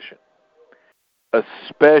position,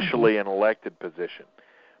 especially an elected position,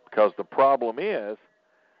 because the problem is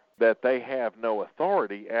that they have no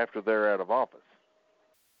authority after they're out of office.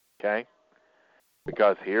 Okay?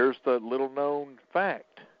 Because here's the little-known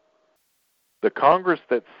fact. The Congress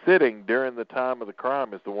that's sitting during the time of the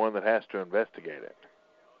crime is the one that has to investigate it.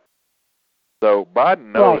 So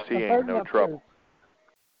Biden knows he ain't no trouble.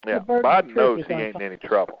 Yeah, Biden knows he ain't in any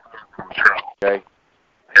trouble. Okay?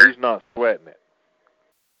 He's not sweating it.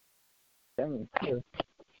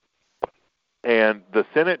 And the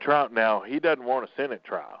Senate trial, now, he doesn't want a Senate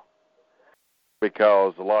trial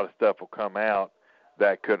because a lot of stuff will come out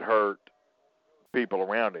that could hurt people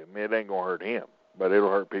around him. It ain't going to hurt him, but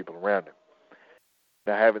it'll hurt people around him.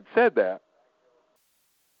 Now, having said that,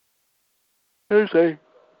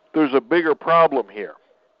 there's a bigger problem here.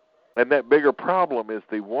 And that bigger problem is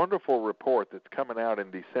the wonderful report that's coming out in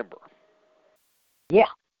December. Yeah,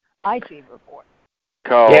 IG report.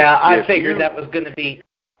 Yeah, I figured that was going to be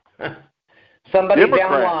somebody down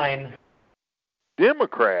the line.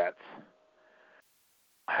 Democrats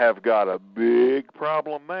have got a big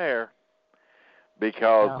problem there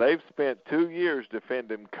because they've spent 2 years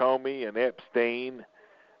defending Comey and Epstein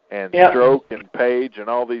and Strzok and Page and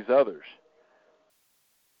all these others.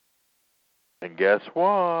 And guess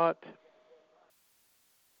what?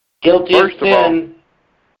 Guilty First of sin.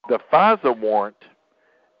 Of all, the FISA warrant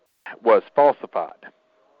was falsified.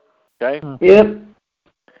 Okay? Yep.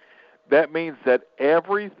 That means that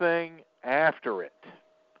everything after it,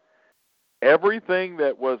 everything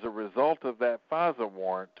that was a result of that FISA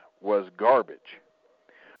warrant was garbage,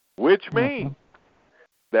 which means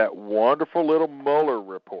that wonderful little Mueller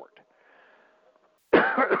report,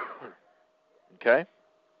 okay,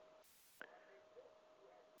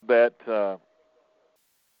 that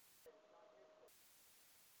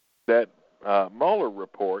Mueller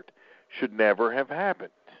report should never have happened,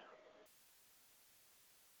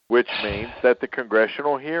 which means that the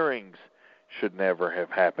congressional hearings should never have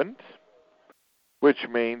happened, which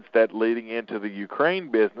means that leading into the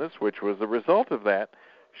Ukraine business, which was the result of that,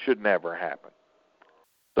 should never happen.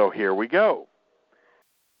 So here we go.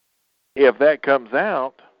 If that comes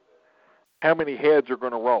out, how many heads are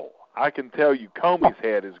going to roll? I can tell you Comey's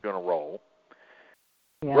head is going to roll.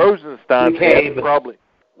 Yeah. Rosenstein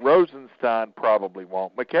probably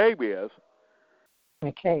won't. McCabe is.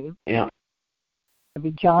 McCabe. Yeah.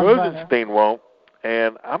 Maybe John Rosenstein won't.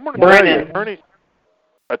 And I'm going to tell you,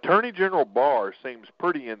 Attorney General Barr seems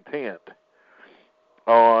pretty intent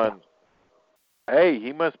on, hey,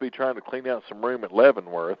 he must be trying to clean out some room at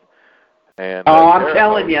Leavenworth. And I'm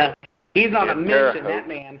telling you, he's on a mission, that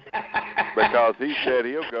man. Because he said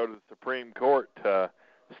he'll go to the Supreme Court to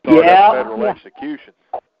start up federal execution.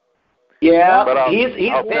 Yeah, but he's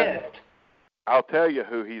pissed. I'll tell you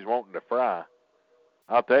who he's wanting to fry.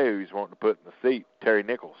 I'll tell you who he's wanting to put in the seat, Terry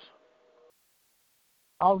Nichols.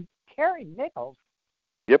 Oh, Terry Nichols?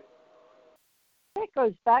 Yep. That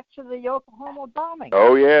goes back to the Oklahoma bombing.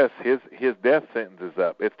 Oh, yes. His death sentence is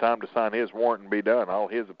up. It's time to sign his warrant and be done. All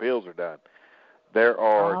his appeals are done. There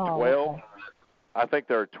are 12. Okay. I think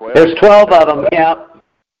there are 12. There's 12 of them, yeah.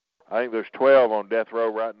 I think there's 12 on death row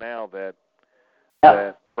right now that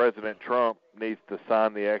President Trump needs to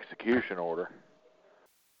sign the execution order.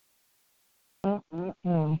 I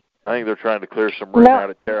think they're trying to clear some room out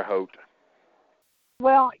at Terre Haute.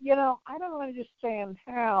 Well, I don't understand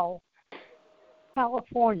how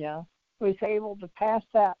California was able to pass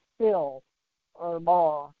that bill or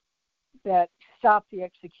law that stopped the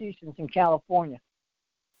executions in California.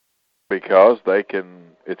 Because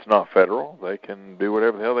it's not federal. They can do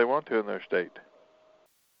whatever the hell they want to in their state.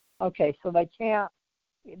 Okay, so they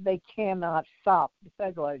cannot stop the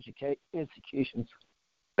federal executions.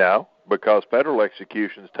 No, because federal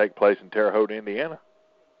executions take place in Terre Haute, Indiana.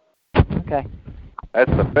 Okay.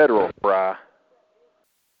 That's the federal fry.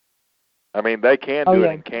 I mean, they can do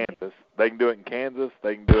it in Kansas. They can do it in Kansas.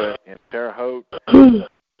 They can do it in Terre Haute.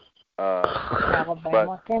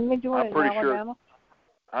 Alabama. Can they do it in Alabama?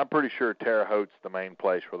 I'm pretty sure Terre Haute's the main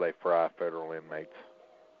place where they fry federal inmates.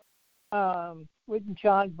 Wouldn't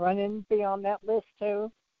John Brennan be on that list too?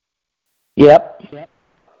 Yep.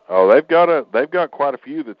 Oh, they've got quite a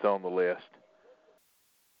few that's on the list.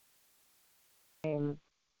 And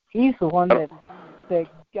he's the one that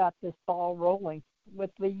got this ball rolling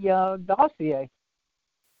with the dossier.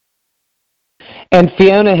 And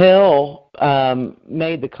Fiona Hill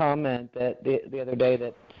made the comment that the other day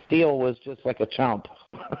that Steele was just like a chump,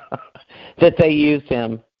 that they used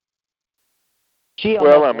him. She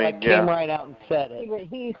came right out and said it.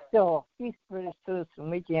 He's British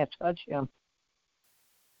citizen. We can't touch him.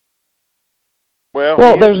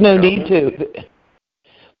 Well, there's no need to.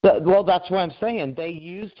 Well, that's what I'm saying. They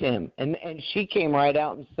used him, and she came right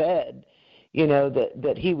out and said,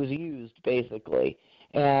 that he was used basically,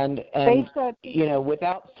 and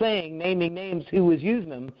without naming names who was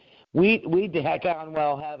using him, we'd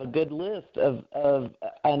have a good list of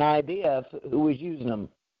an idea of who was using them.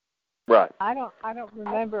 Right. I don't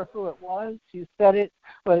remember who it was who said it,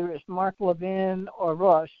 whether it's Mark Levin or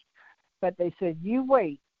Rush, but they said, you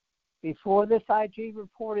wait. Before this IG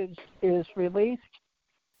report is released,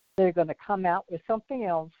 they're going to come out with something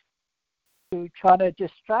else to try to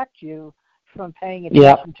distract you from paying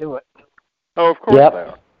attention to it. Oh, of course they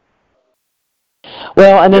are.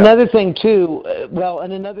 Well, and another thing too.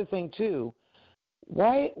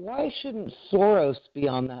 Why shouldn't Soros be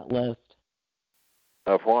on that list?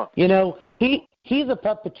 Of what? He's a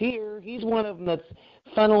puppeteer. He's one of them that's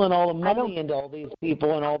funneling all the money into all these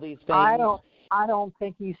people and all these things. I don't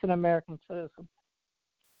think he's an American citizen.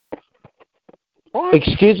 What?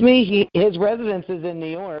 Excuse me? His residence is in New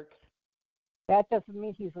York. That doesn't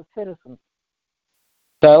mean he's a citizen.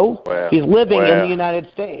 So he's living in the United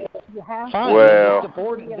States. You have Fine, to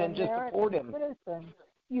support him. Then just support him. Citizen.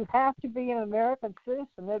 You have to be an American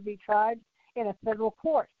citizen to be tried in a federal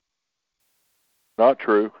court. Not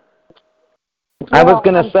true. I was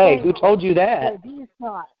going to say, who told you that? He's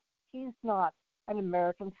not an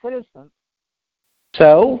American citizen.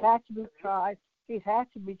 So? He has to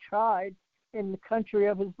be tried in the country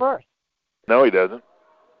of his birth. No, he doesn't.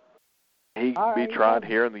 He can be tried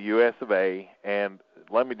here in the U.S. of A. And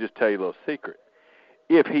let me just tell you a little secret.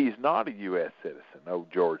 If he's not a U.S. citizen,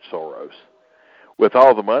 George Soros, with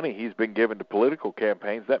all the money he's been given to political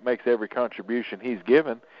campaigns, that makes every contribution he's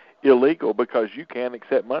given illegal because you can't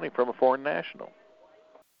accept money from a foreign national.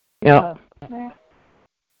 Yeah.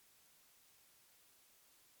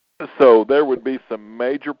 So there would be some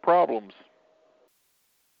major problems.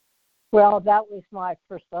 Well, that was my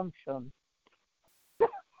presumption.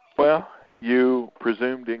 Well, you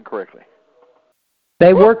presumed incorrectly.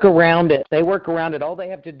 They work around it. All they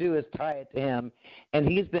have to do is tie it to him, and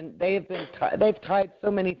they've tied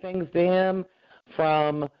so many things to him.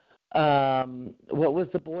 From what was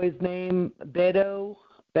the boy's name? Beto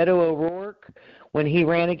O'Rourke. When he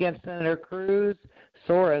ran against Senator Cruz,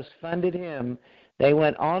 Soros funded him. They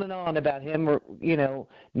went on and on about him,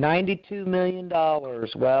 $92 million.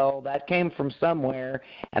 Well, that came from somewhere,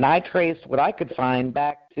 and I traced what I could find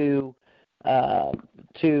back to Soros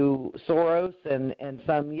and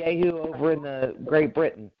some yahoo over in the Great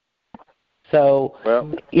Britain. So,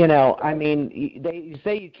 you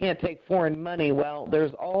say you can't take foreign money. Well,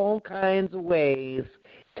 there's all kinds of ways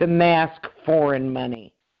to mask foreign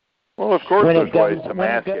money. Well, of course there's ways to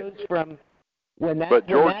mask it. When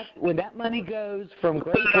that money goes from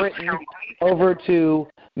Great Britain over to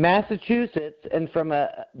Massachusetts, and from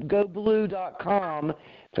GoBlue.com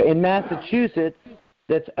in Massachusetts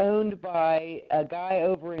that's owned by a guy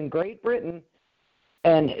over in Great Britain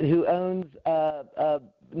and who owns a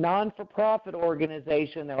non-for-profit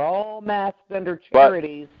organization, they're all masked under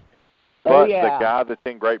charities. But the guy that's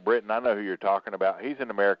in Great Britain, I know who you're talking about. He's an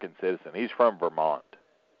American citizen. He's from Vermont.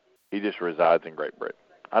 He just resides in Great Britain.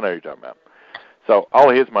 I know who you're talking about. So all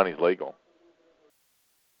of his money's legal.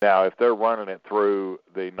 Now, if they're running it through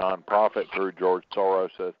the nonprofit, through George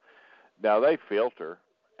Soros, now they filter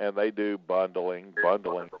and they do bundling.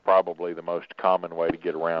 Bundling is probably the most common way to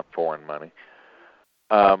get around foreign money.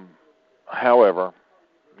 However,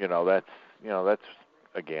 that's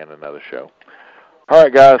again another show. All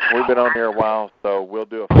right, guys, we've been on here a while, so we'll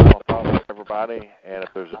do a final thought with everybody. And if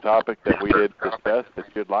there's a topic that we did discuss that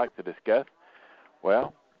you'd like to discuss,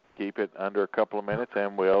 well, keep it under a couple of minutes,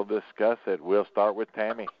 and we'll discuss it. We'll start with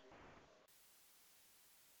Tammy.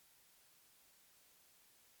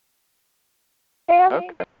 Tammy?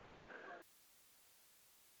 Okay.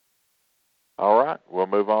 All right. We'll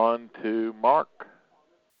move on to Mark.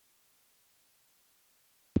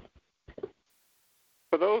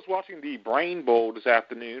 For those watching the Brain Bowl this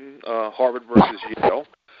afternoon, Harvard versus Yale,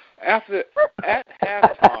 at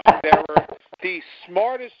halftime, there were the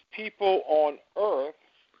smartest people on earth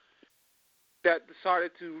that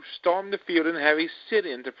decided to storm the field and have a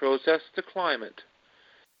sit-in to protest the climate.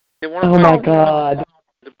 They oh, my God.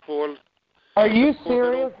 Are you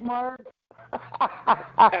serious, Mark?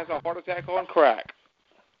 Has a heart attack on crack.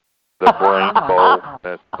 The Brain Bowl.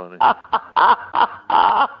 That's funny.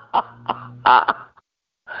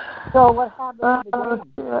 So what happened to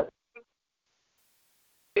the game?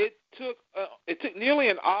 It took nearly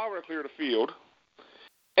an hour to clear the field,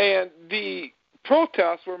 and the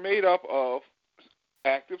protests were made up of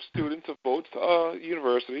active students of both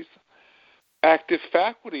universities, active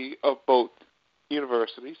faculty of both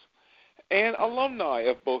universities, and alumni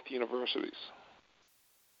of both universities.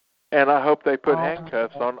 And I hope they put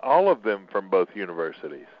handcuffs on all of them from both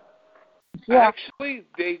universities. Yeah. Actually,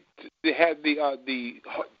 they had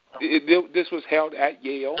this was held at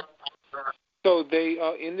Yale, so they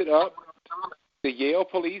ended up. The Yale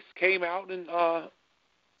police came out and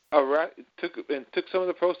took some of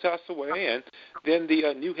the protests away, and then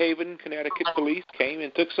the New Haven, Connecticut police came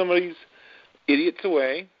and took some of these idiots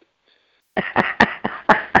away.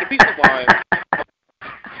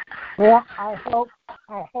 Well, I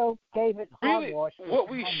hope David Hogwash. Really, what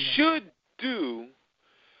we should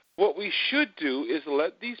do is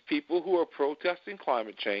let these people who are protesting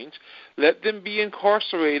climate change, let them be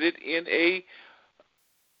incarcerated in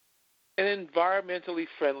an environmentally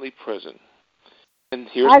friendly prison. And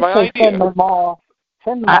here's my idea. Send them all.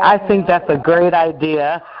 I think that's a great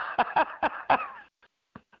idea.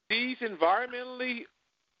 These environmentally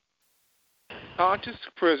conscious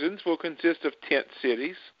prisons will consist of tent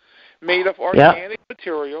cities made of organic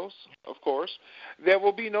materials, of course. There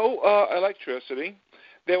will be no electricity.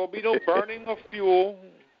 There will be no burning of fuel.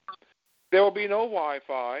 There will be no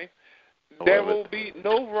Wi-Fi. There will be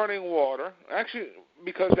no running water. Actually,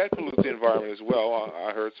 because that pollutes the environment as well,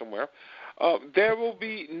 I heard somewhere. There will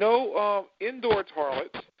be no indoor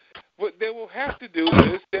toilets. What they will have to do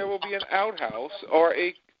is there will be an outhouse or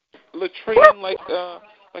a latrine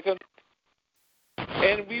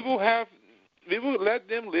and we will let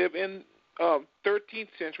them live in 13th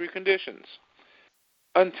century conditions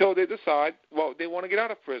until they decide, they want to get out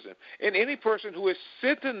of prison. And any person who is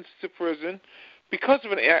sentenced to prison because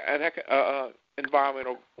of an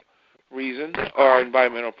environmental reason or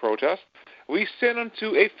environmental protest, we send them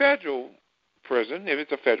to a federal prison, if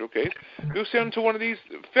it's a federal case. We'll send them to one of these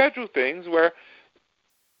federal things where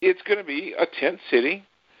it's going to be a tent city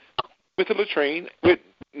with a latrine with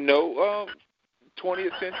no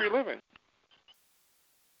 20th century living.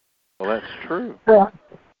 Well, that's true. Well,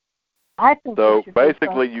 I think so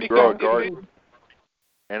basically, you grow a garden,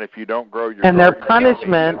 and if you don't grow your and garden, their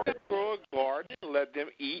punishment. Grow a garden, let them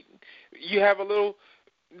eat. You have a little.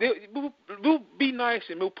 We'll be nice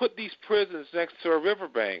and we'll put these prisons next to a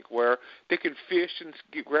riverbank where they can fish and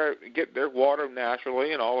get their water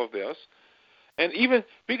naturally and all of this. And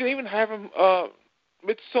we can even have them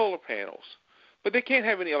with solar panels. But they can't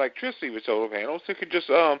have any electricity with solar panels. They could just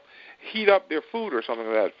heat up their food or something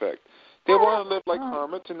to that effect. They want to live like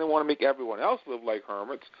hermits and they want to make everyone else live like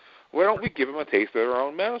hermits. Why don't we give them a taste of their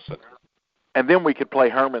own medicine? And then we could play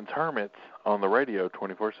Herman's Hermits on the radio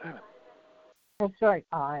 24/7. That's right.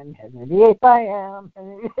 I'm Henry. Yes, I am.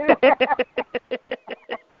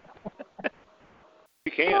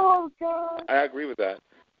 You can't. Oh, God. I agree with that.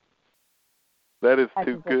 That is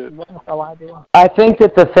too good. I think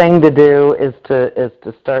that the thing to do is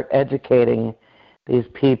to start educating these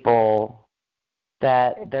people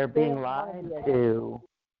that they're being lied to.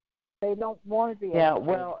 They don't want to be. Yeah,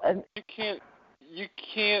 well, and you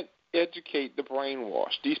can't educate the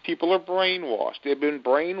brainwashed. These people are brainwashed. They've been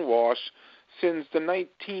brainwashed since the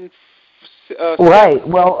 19. Right.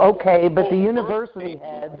 Well, okay, but the university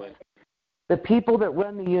heads, the people that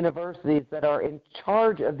run the universities, that are in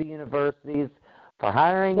charge of the universities for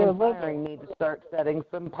hiring and firing, need to start setting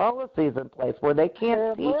some policies in place where they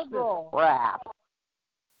can't teach this crap.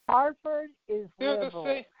 Harvard is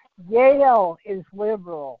liberal. Yale is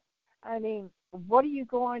liberal. I mean, what are you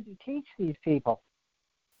going to teach these people?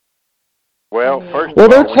 Well, first well,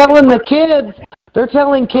 they're telling the kids. They're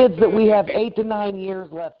telling kids that we have 8 to 9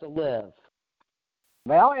 years left to live.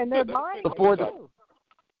 Well, and they're lying.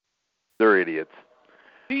 They're idiots.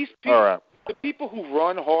 These people, all right. The people who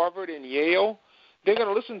run Harvard and Yale, they're going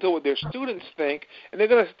to listen to what their students think, and they're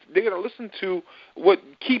going to listen to what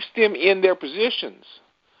keeps them in their positions.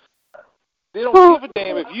 They don't give a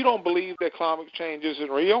damn if you don't believe that climate change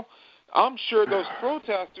isn't real. I'm sure those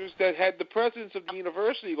protesters that had the presidents of the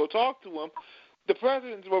university go talk to them, the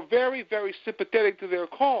presidents were very, very sympathetic to their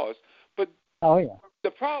cause. But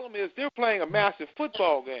the problem is they're playing a massive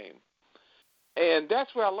football game. And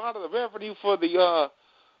that's where a lot of the revenue for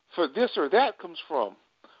this or that comes from.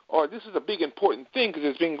 Or this is a big important thing because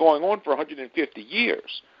it's been going on for 150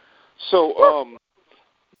 years. So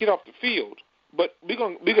get off the field. But we're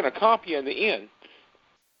gonna comp you in the end.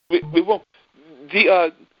 We won't.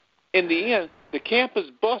 In the end, the campus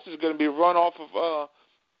bus is going to be run off of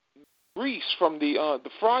grease from the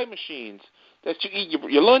fry machines that you eat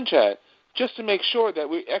your lunch at, just to make sure that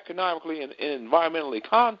we're economically and environmentally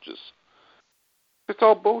conscious. It's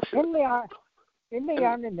all bullshit. In the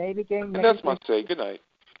Army Navy game. And that's my say. Good night.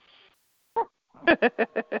 All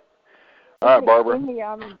right, Barbara. In the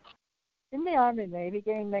Army Navy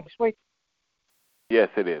game next week. Yes,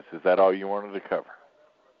 it is. Is that all you wanted to cover?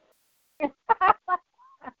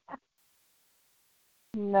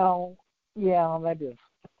 No. Yeah, that is.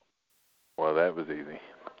 Well, that was easy.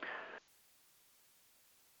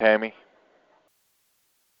 Tammy?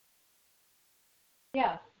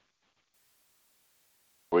 Yeah.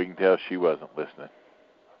 We can tell she wasn't listening.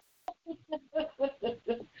 Did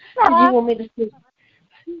you want me to see?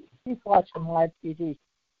 She's watching live TV.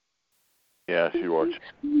 Yeah, she watched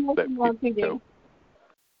that.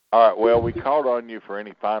 All right, well, we called on you for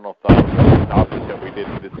any final thoughts on the topic that we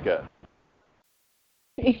didn't discuss.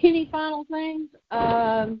 Any final things?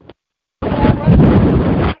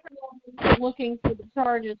 Looking for the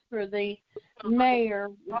charges for the mayor.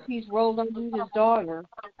 He's rolled over his daughter.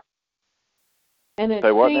 And it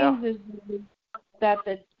seems as that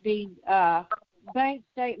the bank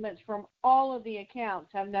statements from all of the accounts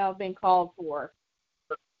have now been called for.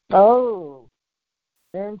 Oh,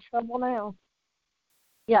 they're in trouble now.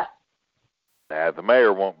 Yeah. Now, the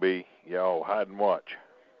mayor won't be, hide and watch.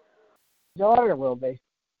 Daughter will be.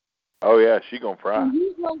 Oh, yeah, she going to fry.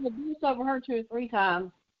 He's rolled the bus over her 2 or 3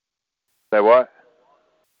 times. Say what?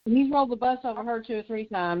 He's rolled the bus over her 2 or 3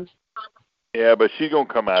 times. Yeah, but she's going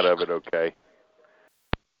to come out of it okay.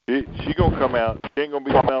 She going to come out. She ain't going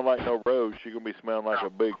to be smelling like no rose. She's going to be smelling like a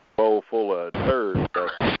big bowl full of turds. So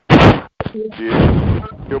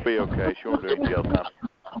she'll be okay. She won't do any jail time.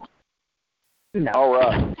 No. All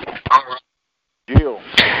right. Jill.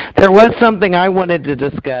 There was something I wanted to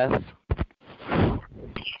discuss.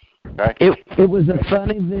 Okay. It was a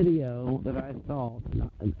funny video that I saw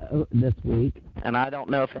this week, and I don't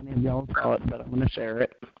know if any of y'all saw it, but I'm going to share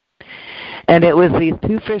it. And it was these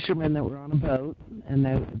 2 fishermen that were on a boat, and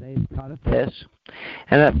they caught a fish,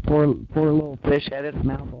 and that poor little fish had its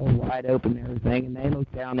mouth all wide open and everything, and they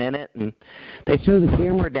looked down in it, and they show the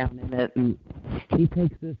camera down in it, and he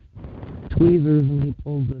takes this tweezers and he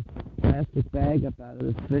pulls this plastic bag up out of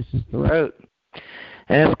this fish's throat,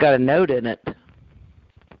 and it's got a note in it.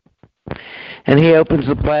 And he opens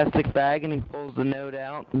the plastic bag and he pulls the note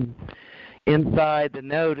out, and inside the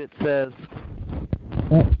note it says,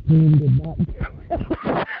 "Epstein did not."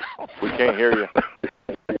 We can't hear you.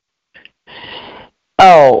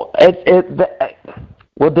 Oh,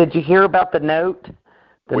 well, did you hear about the note?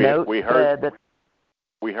 We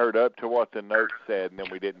heard up to what the note said, and then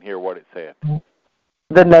we didn't hear what it said.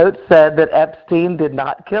 The note said that Epstein did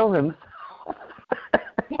not kill himself.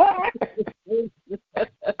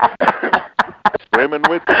 Swimming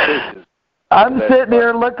with the fishes. I'm sitting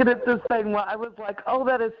here looking at this thing. I was like, oh,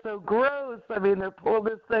 that is so gross. I mean, they're pulling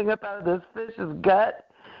this thing up out of this fish's gut.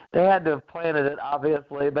 They had to have planted it,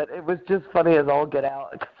 obviously, but it was just funny as all get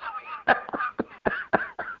out.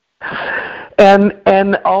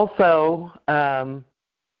 And also,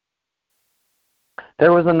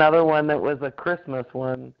 there was another one that was a Christmas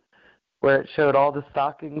one where it showed all the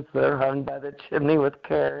stockings that are hung by the chimney with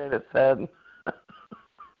care, and it said,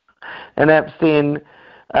 and Epstein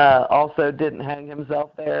also didn't hang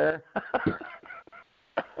himself there.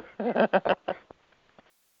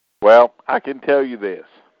 Well, I can tell you this.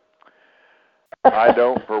 I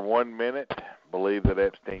don't for 1 minute believe that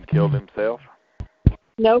Epstein killed himself.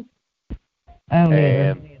 Nope.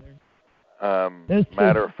 And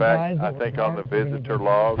matter of fact, I think on the visitor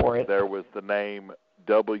log there was the name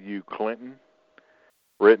W. Clinton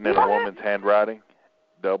written in a woman's handwriting.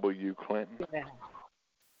 W. Clinton.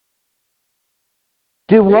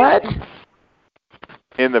 Do what?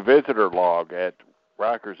 In the visitor log at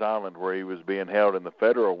Rikers Island, where he was being held in the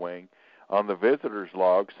federal wing, on the visitor's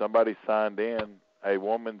log, somebody signed in a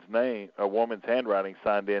woman's name, a woman's handwriting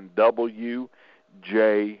signed in W.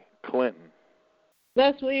 J. Clinton.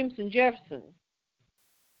 That's Williamson Jefferson.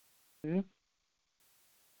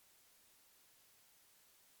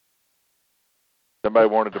 Somebody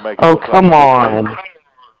wanted to make it look come on.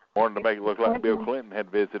 Wanted to make it look like Bill Clinton had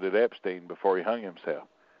visited Epstein before he hung himself.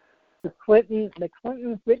 The Clinton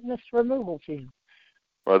Witness Removal Team.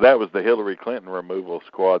 Well, that was the Hillary Clinton removal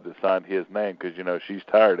squad that signed his name because, she's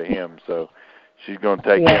tired of him, so she's going to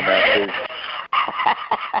take him out too.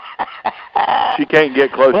 She can't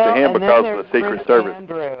get close to him because of the Secret Service.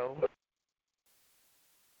 Andrew.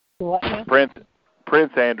 What now?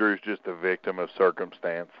 Prince Andrew is just a victim of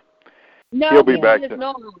circumstance. No, he'll be back to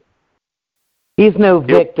not. He's no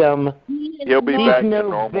victim. He'll be back to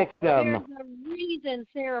normal. Victim. There's a reason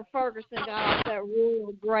Sarah Ferguson got off that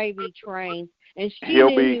Royal Gravy train, and she He'll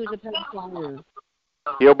knew be- he was a pedophile.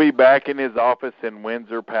 He'll be back in his office in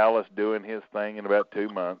Windsor Palace doing his thing in about 2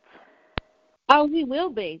 months. Oh, he will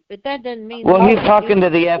be, but that doesn't mean. Well, he's talking to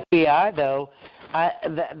the FBI, though.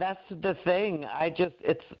 That's the thing.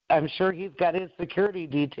 I'm sure he's got his security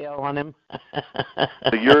detail on him.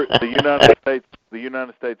 The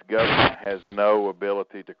United States government has no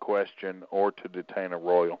ability to question or to detain a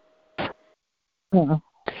royal. Well,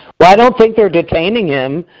 I don't think they're detaining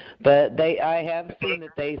him, but I have seen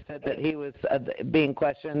that they said that he was being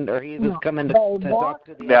questioned or he was coming to talk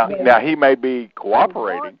to the FBI. Now he may be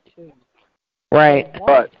cooperating. Right.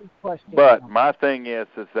 But my thing is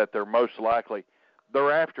that they're most likely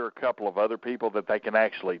they're after a couple of other people that they can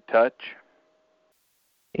actually touch.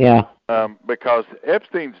 Yeah. Because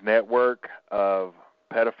Epstein's network of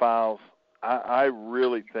pedophiles, I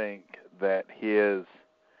really think that his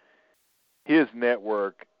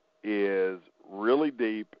network is really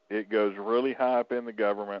deep. It goes really high up in the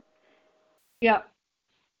government. Yeah.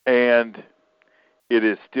 And it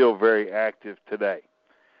is still very active today.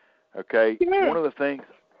 Okay? Yeah. One of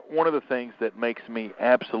the things that makes me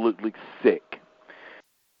absolutely sick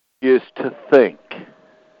is to think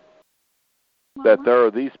that there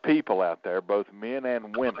are these people out there, both men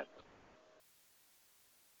and women,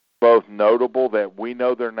 both notable that we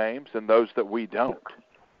know their names and those that we don't,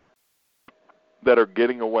 that are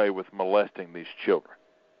getting away with molesting these children.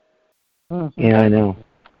 Yeah, I know.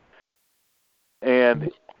 And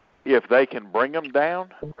if they can bring them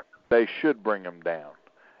down, they should bring them down.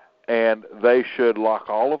 And they should lock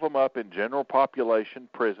all of them up in general population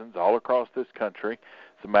prisons all across this country.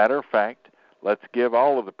 As a matter of fact, let's give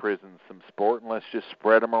all of the prisons some sport and let's just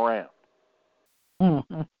spread them around.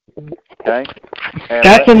 Okay? And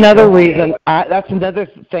that's another reason. That's another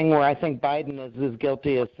thing where I think Biden is as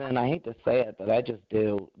guilty as sin. I hate to say it, but I just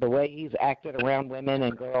do. The way he's acted around women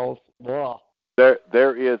and girls. Ugh.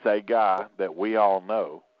 There is a guy that we all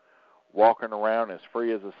know walking around as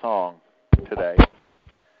free as a song today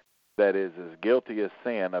that is as guilty as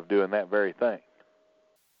sin of doing that very thing.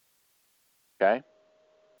 Okay?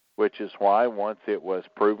 Which is why once it was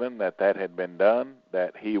proven that had been done,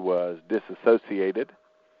 that he was disassociated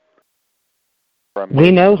from...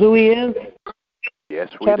 We know who he is? Yes,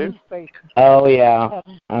 we Kevin do. Spacey. Oh, yeah.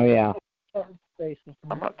 Oh, yeah. Kevin Spacey.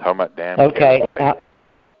 I'm not talking about damn... Okay.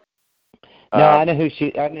 No, I know who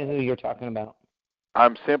you're talking about.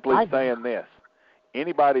 I'm simply saying this.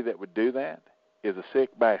 Anybody that would do that is a sick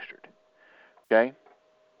bastard. Okay?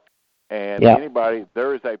 And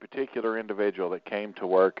there is a particular individual that came to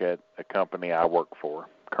work at a company I work for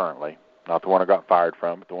currently. Not the one I got fired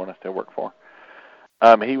from, but the one I still work for.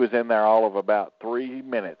 He was in there all of about 3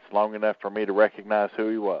 minutes, long enough for me to recognize who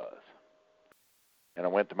he was. And I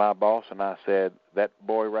went to my boss and I said, that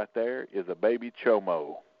boy right there is a baby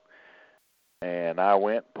chomo. And I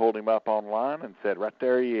went, pulled him up online and said, right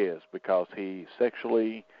there he is, because he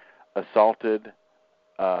sexually assaulted,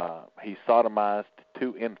 he sodomized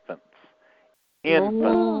 2 infants.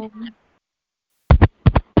 Infants.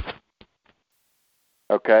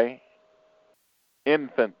 Okay?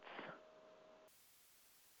 Infants.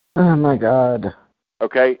 Oh, my God.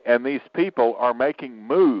 Okay? And these people are making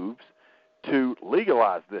moves to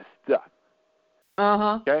legalize this stuff.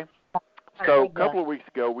 Uh-huh. Okay? So a couple of weeks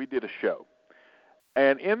ago, we did a show.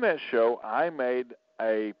 And in that show, I made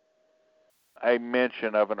a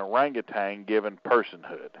mention of an orangutan given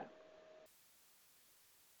personhood.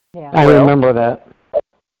 Yeah. I remember that.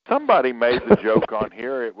 Somebody made the joke on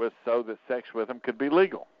here, it was so that sex with him could be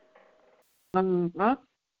legal. Uh-huh.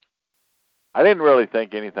 I didn't really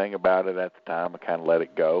think anything about it at the time. I kind of let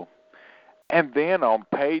it go. And then on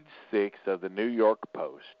page 6 of the New York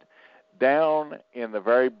Post, down in the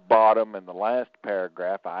very bottom in the last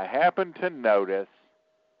paragraph, I happened to notice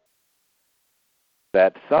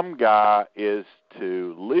that some guy is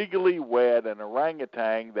to legally wed an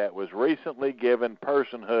orangutan that was recently given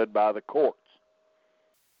personhood by the courts.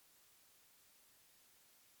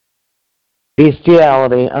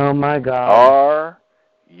 Bestiality. Oh, my God. Are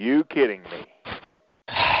you kidding me?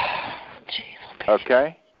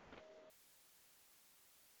 Okay?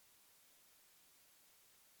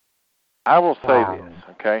 I will say this,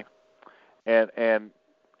 okay? And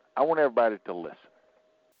I want everybody to listen,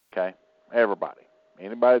 okay? Everybody.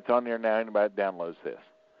 Anybody that's on there now, anybody that downloads this,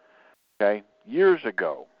 okay? Years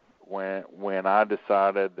ago, when I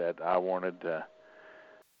decided that I wanted to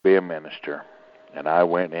be a minister, and I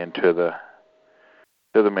went into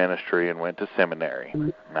the ministry and went to seminary,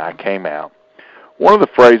 and I came out, one of the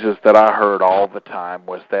phrases that I heard all the time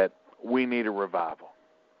was that we need a revival.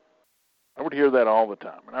 I would hear that all the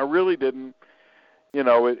time, and I really didn't,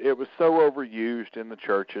 it was so overused in the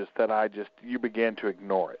churches that you began to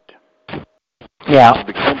ignore it. Yeah. You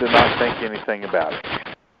begin to not think anything about it.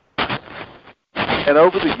 And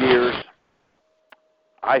over the years,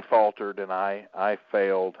 I faltered and I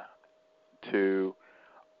failed to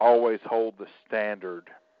always hold the standard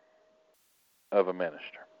of a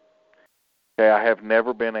minister. Okay, I have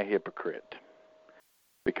never been a hypocrite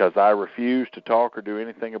because I refuse to talk or do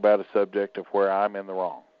anything about a subject of where I'm in the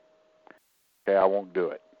wrong. Okay, I won't do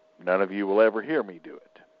it. None of you will ever hear me do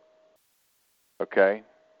it. Okay?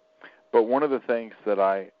 But one of the things that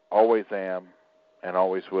I always am and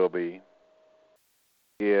always will be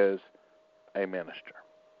is a minister.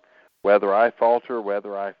 Whether I falter,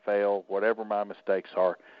 whether I fail, whatever my mistakes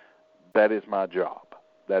are, that is my job.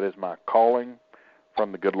 That is my calling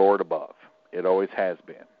from the good Lord above. It always has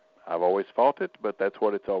been. I've always fought it, but that's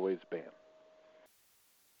what it's always been.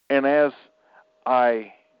 And as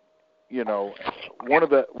I, one of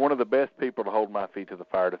the best people to hold my feet to the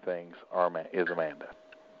fire to things is Amanda.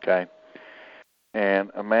 Okay?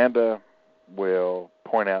 And Amanda will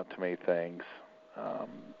point out to me things,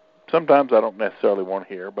 sometimes I don't necessarily want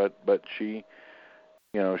to hear, but she,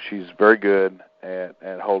 she's very good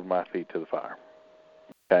at holding my feet to the fire.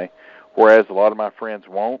 Okay? Whereas a lot of my friends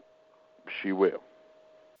won't, she will.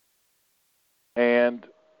 And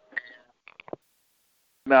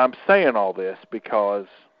now I'm saying all this because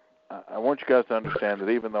I want you guys to understand that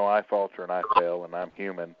even though I falter and I fail and I'm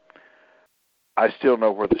human, I still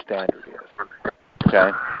know where the standard is.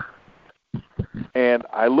 Okay? And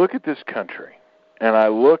I look at this country, and I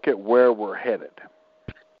look at where we're headed,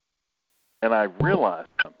 and I realize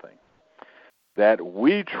something, that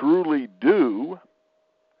we truly do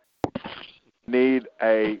need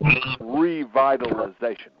a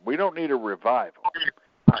revitalization. We don't need a revival.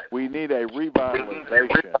 We need a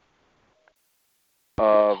revitalization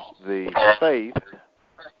of the faith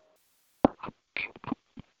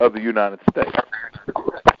of the United States.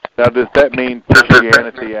 Now, does that mean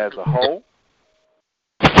Christianity as a whole?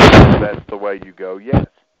 That's the way you go, yes.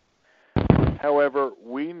 However,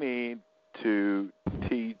 we need to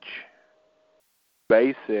teach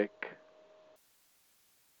basic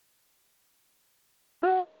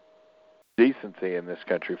decency in this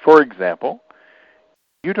country. For example,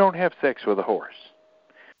 you don't have sex with a horse.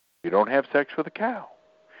 You don't have sex with a cow.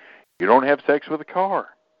 You don't have sex with a car.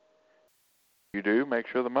 You do, make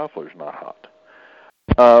sure the muffler's not hot.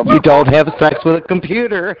 You don't have sex with a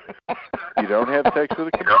computer. You don't have sex with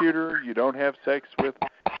a computer. You don't have sex with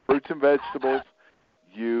fruits and vegetables.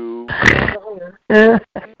 You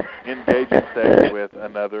engage in sex with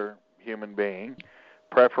another human being,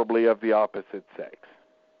 preferably of the opposite sex.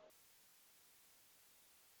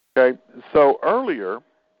 Okay, so earlier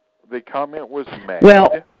the comment was made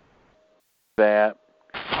that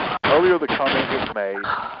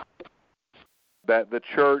the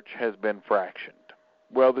church has been fractioned.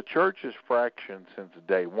 Well, the church is fractioned since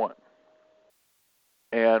day one.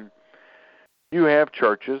 And you have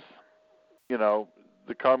churches, the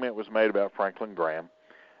comment was made about Franklin Graham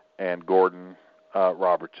and Gordon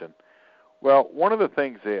Robertson. Well, one of the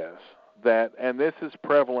things is that, and this is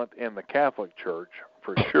prevalent in the Catholic Church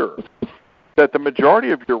for sure, that the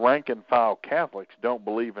majority of your rank-and-file Catholics don't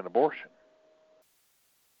believe in abortion.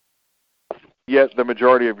 Yet the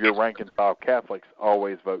majority of your rank-and-file Catholics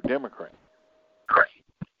always vote Democrat.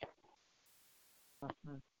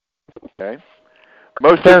 Okay.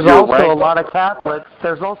 There's also a lot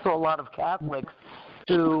of Catholics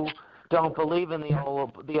who don't believe in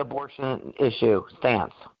the abortion issue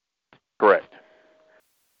stance. Correct.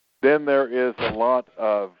 Then there is a lot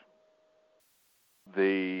of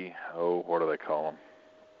the, what do they call them?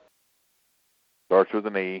 Starts with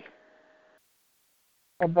an E.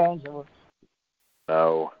 Evangelists.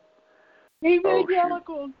 No.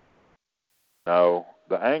 Evangelicals. No.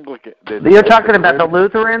 The Anglican. You're talking about the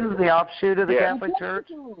Lutherans, the offshoot of the Catholic Church?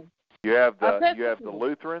 You have the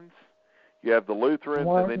Lutherans. You have the Lutherans,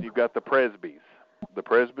 and then you've got the Presbys, the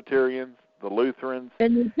Presbyterians, the Lutherans,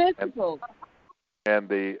 and the Episcopals, and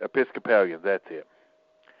the Episcopalians. That's it.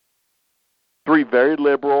 Three very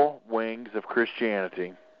liberal wings of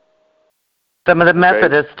Christianity. Some of the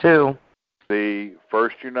Methodists too. The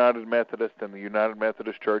First United Methodist and the United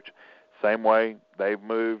Methodist Church, same way. They've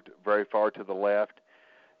moved very far to the left.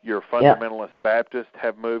 Your fundamentalist Baptists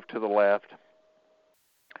have moved to the left.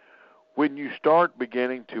 When you start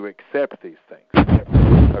beginning to accept these things,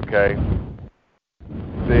 okay,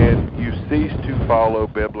 then you cease to follow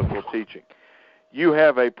biblical teaching. You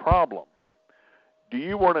have a problem. Do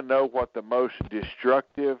you want to know what the most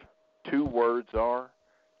destructive two words are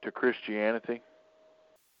to Christianity?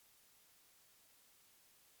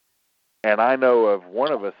 And I know of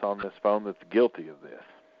one of us on this phone that's guilty of this.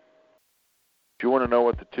 Do you want to know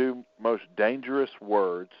what the two most dangerous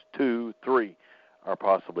words, 2, 3, are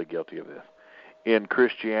possibly guilty of this? In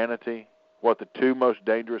Christianity, what the two most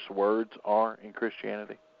dangerous words are in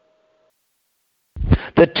Christianity?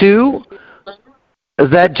 The two? Is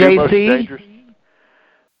that JC?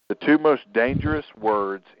 The two most dangerous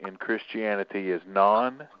words in Christianity is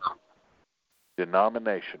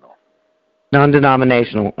non-denominational.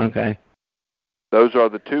 Non-denominational, okay. Those are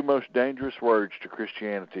the two most dangerous words to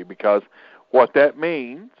Christianity because what that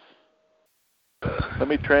means, let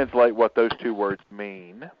me translate what those two words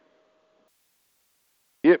mean.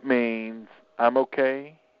 It means I'm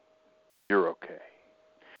okay, you're okay.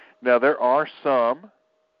 Now, there are some,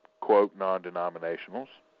 quote, non-denominationals.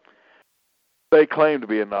 They claim to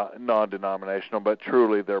be a non-denominational, but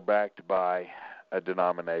truly they're backed by a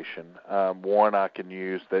denomination. One I can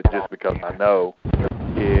use that just because I know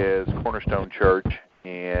is Cornerstone Church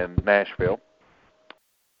in Nashville.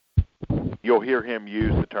 You'll hear him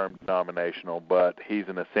use the term denominational, but he's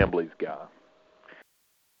an Assemblies guy.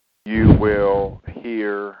 You will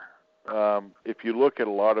hear if you look at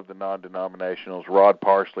a lot of the non-denominationals, Rod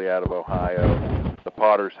Parsley out of Ohio, the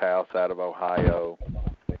Potter's House out of Ohio,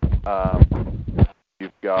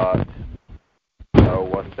 you've got,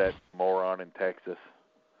 what's that moron in Texas?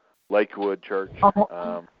 Lakewood Church.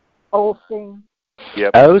 Osteen.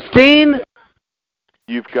 Yep. Osteen?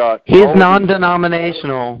 You've got... He's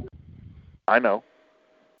non-denominational. I know.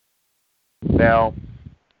 Now,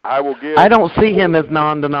 I will give... I don't see him as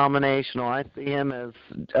non-denominational. I see him as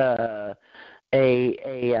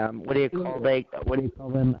what do you call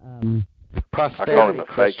them? Prosperity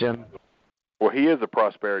Christian. Well, he is a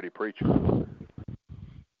prosperity preacher.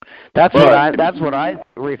 That's what I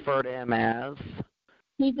refer to him as.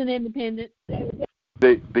 He's an independent.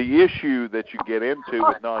 The issue that you get into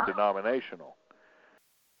with non-denominational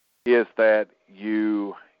is that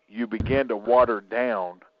you begin to water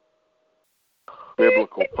down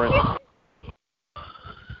biblical principles.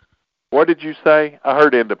 What did you say? I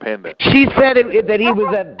heard independent. She said that he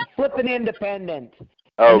was a flippin' independent.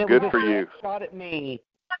 Oh, good for you. Shot at me.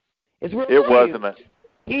 It wasn't a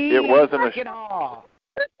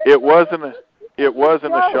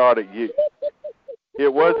shot at you.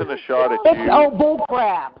 It wasn't a shot at you. Oh, bull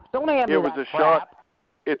crap! Don't answer that. It was a shot.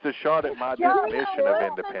 It's a shot at my definition of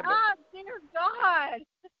independent. Dear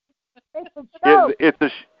God!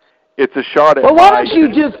 It's a shot at. Well, why don't you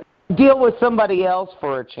just deal with somebody else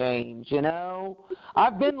for a change? You know,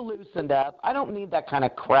 I've been loosened up. I don't need that kind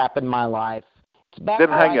of crap in my life. Then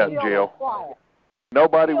hang up, Jill.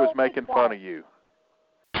 Nobody was making fun of you.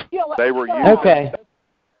 They were using. Okay.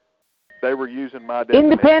 They were using my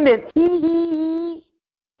definition. Independent.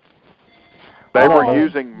 They were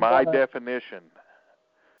using my definition.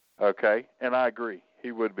 Okay, and I agree.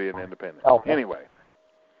 He would be an independent. Okay. Anyway,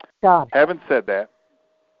 God. having said that,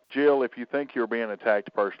 Jill, if you think you're being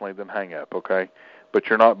attacked personally, then hang up, okay? But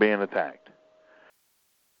you're not being attacked.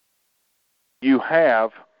 You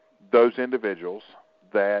have those individuals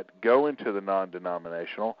that go into the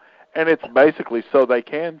non-denominational, and it's basically so they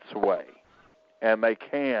can sway and they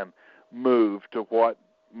can move to what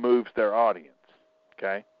moves their audience,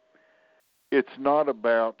 okay? It's not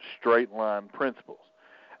about straight-line principles.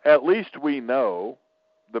 At least we know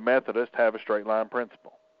the Methodists have a straight-line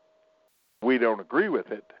principle. We don't agree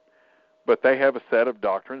with it, but they have a set of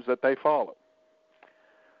doctrines that they follow.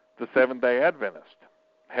 The Seventh-day Adventists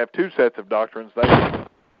have two sets of doctrines they follow.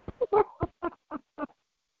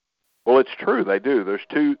 Well, it's true, they do. There's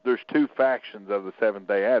two factions of the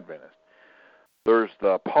Seventh-day Adventists. There's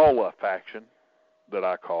the Paula faction that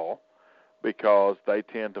I call, because they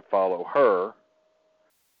tend to follow her,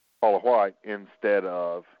 Paula White, instead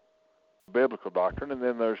of biblical doctrine. And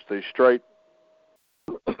then there's the straight-laced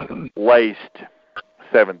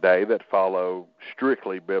Seventh-day that follow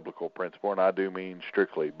strictly biblical principle, and I do mean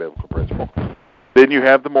strictly biblical principle. Then you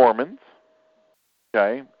have the Mormons,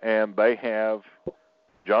 okay, and they have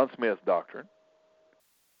John Smith's doctrine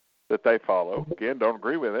that they follow. Again, don't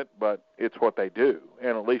agree with it, but it's what they do,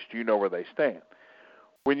 and at least you know where they stand.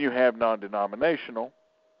 When you have non-denominational,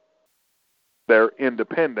 they're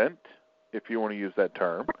independent, if you want to use that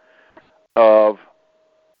term, of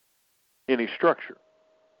any structure.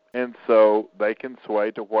 And so they can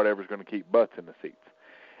sway to whatever's going to keep butts in the seats.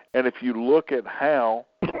 And if you look at how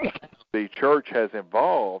the church has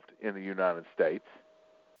evolved in the United States,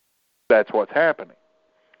 that's what's happening.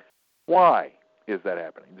 Why is that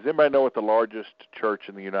happening? Does anybody know what the largest church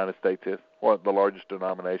in the United States is? What the largest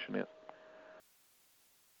denomination is?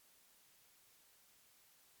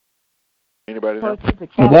 Anybody know?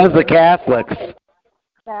 That's the Catholics.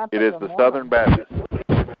 It is the Southern Baptist.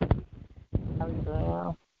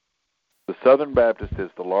 The Southern Baptist is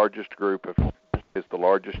the largest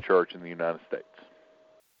church in the United States.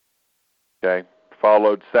 Okay?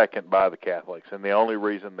 Followed second by the Catholics. And the only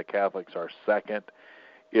reason the Catholics are second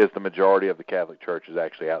is the majority of the Catholic Church is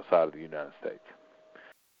actually outside of the United States.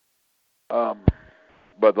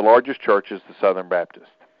 But the largest church is the Southern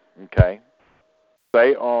Baptist. Okay?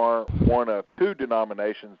 They are one of two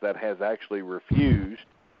denominations that has actually refused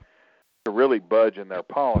to really budge in their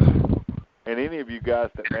policy. And any of you guys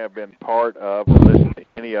that have been part of or listened to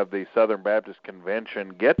any of the Southern Baptist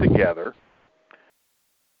Convention get-together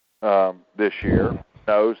this year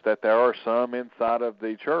knows that there are some inside of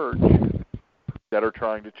the church that are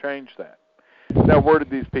trying to change that. Now, where did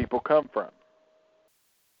these people come from?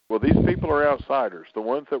 Well, these people are outsiders. The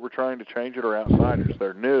ones that were trying to change it are outsiders.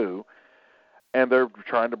 They're new, and they're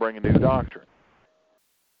trying to bring a new doctrine.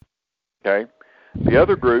 Okay? The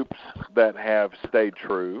other groups that have stayed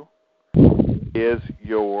true is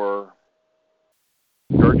your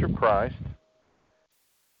Church of Christ,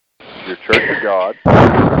 your Church of God,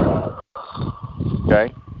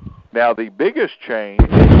 okay, Now, the biggest change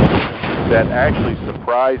that actually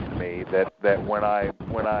surprised me that when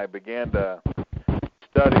I began to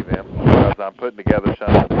study them, because I'm putting together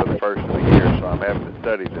something for the first of the year, so I'm having to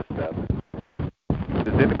study this stuff.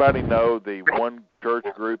 Does anybody know the one church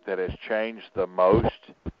group that has changed the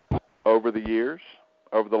most over the years,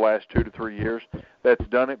 over the last 2 to 3 years, that's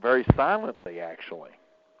done it very silently, actually?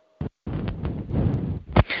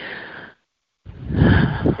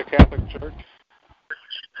 The Catholic Church?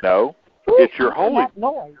 No. It's your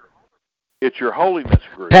It's your holiness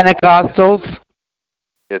group. Pentecostals?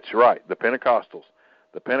 It's right, the Pentecostals.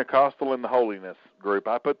 The Pentecostal and the holiness group.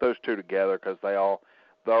 I put those two together because they're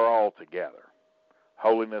all together.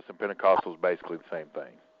 Holiness and Pentecostal is basically the same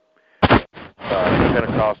thing.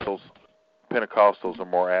 Pentecostals are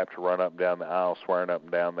more apt to run up and down the aisle swearing up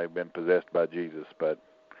and down they've been possessed by Jesus, but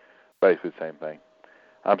basically the same thing.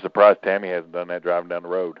 I'm surprised Tammy hasn't done that driving down the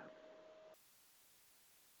road.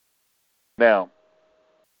 Now,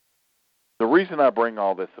 the reason I bring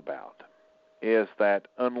all this about is that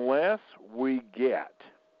unless we get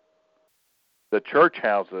the church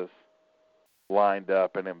houses lined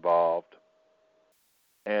up and involved,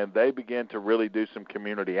 and they begin to really do some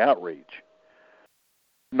community outreach,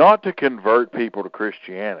 not to convert people to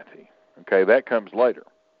Christianity, okay, that comes later,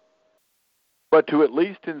 but to at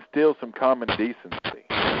least instill some common decency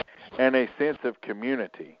and a sense of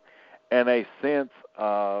community and a sense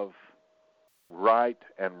of right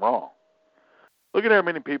and wrong. Look at how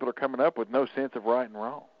many people are coming up with no sense of right and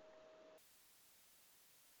wrong.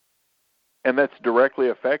 And that's directly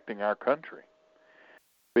affecting our country.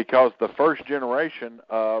 Because the first generation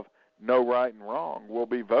of no right and wrong will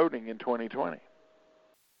be voting in 2020.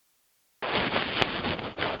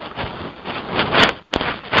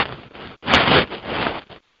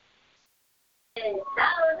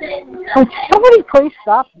 Can somebody please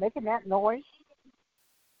stop making that noise?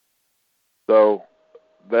 So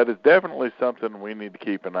that is definitely something we need to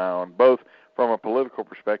keep an eye on, both from a political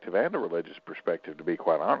perspective and a religious perspective, to be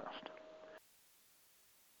quite honest.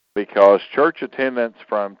 Because church attendance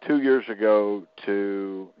from 2 years ago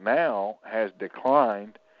to now has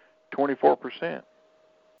declined 24%.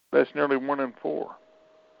 That's nearly 1 in 4.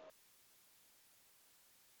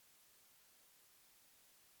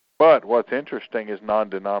 But what's interesting is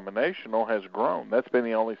non-denominational has grown. That's been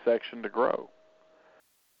the only section to grow.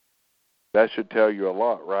 That should tell you a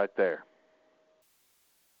lot right there.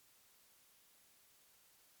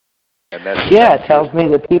 And that's it tells me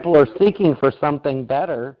that people are seeking for something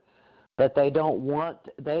better, that they don't want,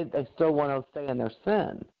 they still want to stay in their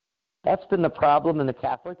sin. That's been the problem in the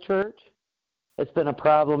Catholic Church. It's been a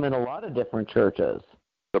problem in a lot of different churches.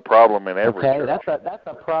 The problem in every church. That's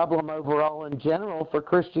a problem overall in general for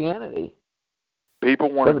Christianity. People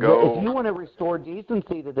want to go. If you want to restore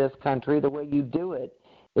decency to this country, the way you do it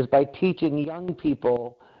is by teaching young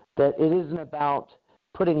people that it isn't about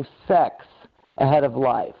putting sex ahead of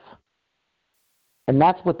life. And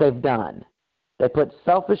that's what they've done. They put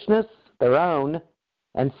selfishness, their own,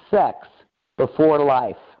 and sex before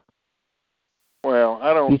life. Well,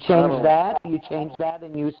 you change that,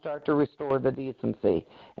 and you start to restore the decency.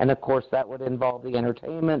 And, of course, that would involve the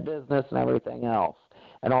entertainment business and everything else.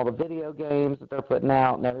 And all the video games that they're putting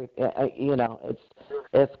out and everything.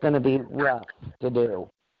 It's going to be rough to do.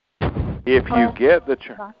 If you get the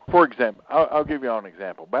for example, I'll give you an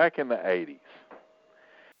example. Back in the 80s,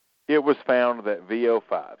 it was found that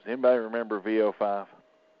VO5s, anybody remember VO5?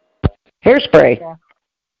 Hairspray. Yeah.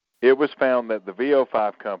 It was found that the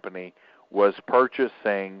VO5 company was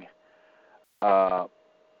purchasing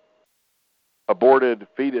aborted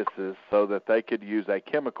fetuses so that they could use a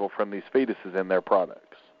chemical from these fetuses in their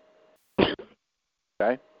products.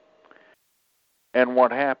 Okay? And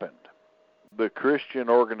what happened? The Christian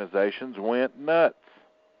organizations went nuts.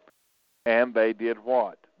 And they did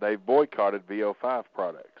what? They boycotted VO5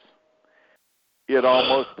 products. It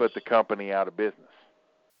almost put the company out of business.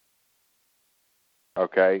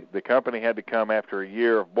 Okay? The company had to come after a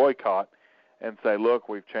year of boycott and say, look,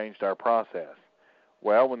 we've changed our process.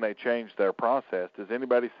 Well, when they changed their process, does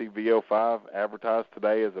anybody see VO5 advertised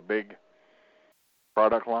today as a big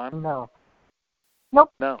product line? No.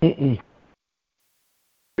 Nope. No.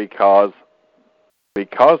 Because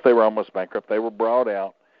they were almost bankrupt, they were brought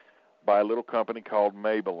out by a little company called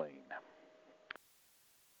Maybelline.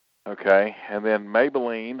 Okay, and then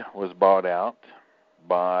Maybelline was bought out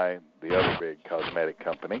by the other big cosmetic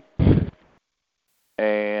company,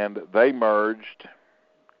 and they merged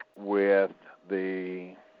with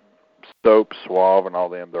the Soap, Suave, and all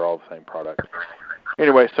them. They're all the same product.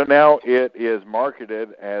 Anyway, so now it is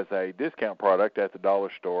marketed as a discount product at the dollar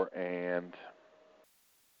store and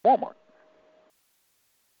Walmart.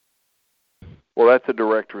 Well, that's a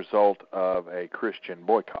direct result of a Christian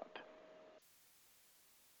boycott.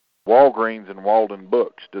 Walgreens and Walden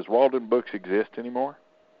Books. Does Walden Books exist anymore?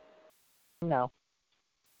 No.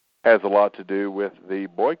 Has a lot to do with the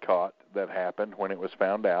boycott that happened when it was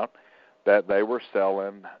found out that they were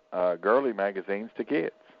selling girly magazines to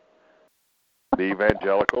kids. The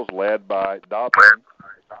evangelicals, led by Dobson,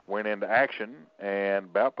 went into action and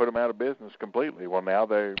about put them out of business completely. Well, now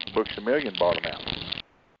Books A Million bought them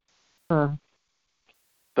out.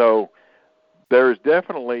 So there's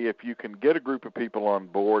definitely, if you can get a group of people on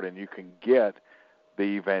board and you can get the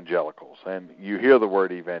evangelicals, and you hear the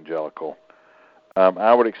word evangelical,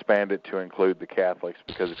 I would expand it to include the Catholics,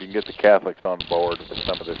 because if you can get the Catholics on board with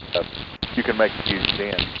some of this stuff, you can make a huge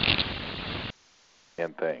dent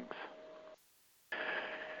in things.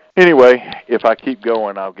 Anyway, if I keep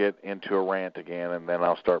going, I'll get into a rant again, and then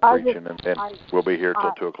I'll start preaching, and then we'll be here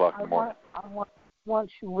till 2 o'clock in the morning. I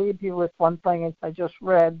want to leave you with one thing I just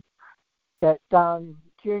read that Don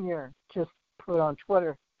Jr. just put on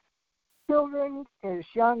Twitter. Children as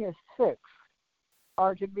young as 6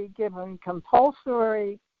 are to be given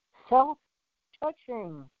compulsory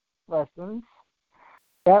self-touching lessons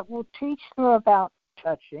that will teach them about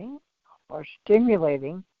touching or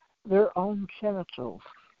stimulating their own genitals.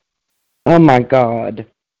 Oh, my God.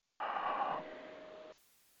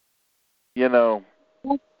 You know.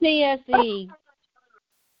 What's CSE?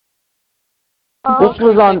 This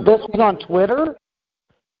was on Twitter?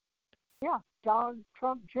 Yeah, Donald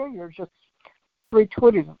Trump Jr. just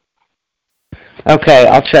retweeted him. Okay,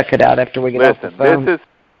 I'll check it out after we get off the phone.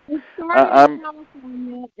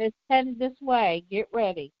 It's headed this way. Get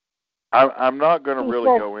ready. I'm not going to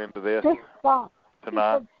really go into this stop.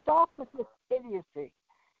 tonight. He said, stop with this idiocy.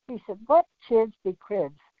 He said, let kids be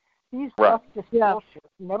kids. These leftist bullshit.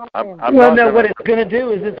 What it's going to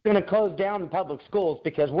do is it's going to close down public schools,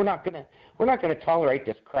 because we're not going to tolerate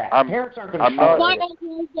this crap. Parents aren't going to tolerate it. We're not going to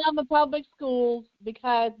close down the public schools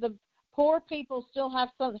because the poor people still have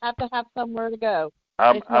to have somewhere to go.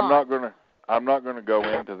 I'm not going to go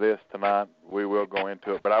into this tonight. We will go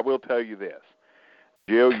into it, but I will tell you this,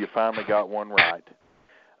 Jill. You finally got one right.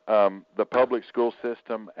 The public school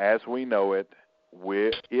system, as we know it,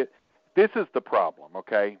 this is the problem.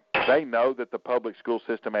 Okay, they know that the public school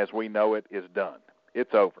system, as we know it, is done.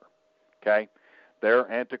 It's over. Okay,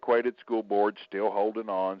 their antiquated school boards still holding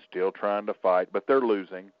on, still trying to fight, but they're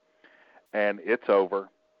losing, and it's over.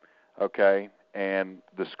 Okay, and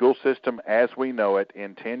the school system as we know it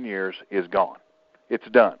in 10 years is gone. It's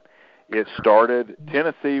done. It started,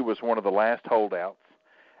 Tennessee was one of the last holdouts,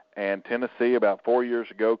 and Tennessee about 4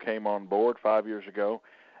 years ago came on board, 5 years ago,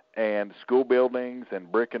 and school buildings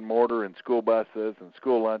and brick and mortar and school buses and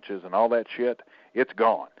school lunches and all that shit, it's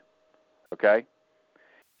gone. Okay?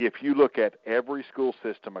 If you look at every school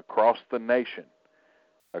system across the nation,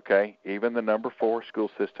 okay, even the number 4 school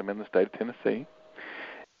system in the state of Tennessee,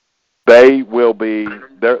 they will be,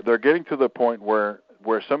 they're getting to the point where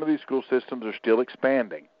some of these school systems are still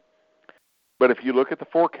expanding. But if you look at the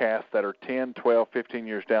forecasts that are 10, 12, 15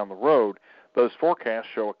 years down the road, those forecasts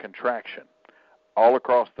show a contraction all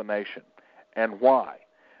across the nation. And why?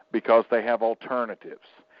 Because they have alternatives.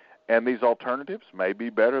 And these alternatives may be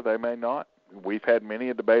better, they may not. We've had many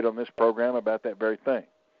a debate on this program about that very thing.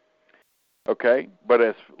 Okay? But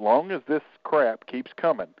as long as this crap keeps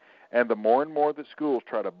coming, and the more and more that schools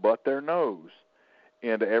try to butt their nose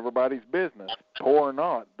into everybody's business, poor or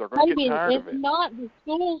not, they're going to get tired of it. It's not the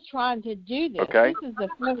schools trying to do this. Okay. This is the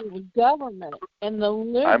federal government and the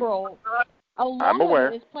liberal. I'm aware.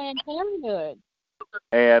 Of it is Planned Parenthood.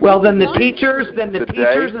 And well, then the teachers and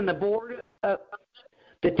the board,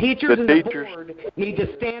 the teachers board need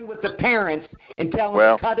to stand with the parents and tell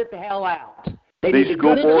them to cut it the hell out. These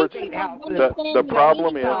school boards, the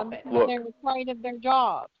problem is, look, they're afraid of their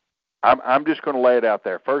jobs. I'm just going to lay it out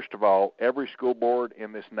there. First of all, every school board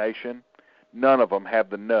in this nation, none of them have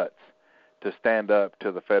the nuts to stand up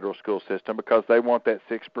to the federal school system because they want that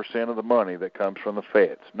 6% of the money that comes from the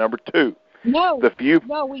feds. Number 2, we don't. The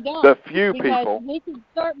few people. We can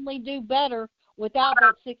certainly do better without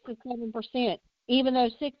that 6 to 7%. Even though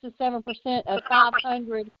 6 to 7% of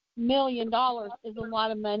 $500 million is a lot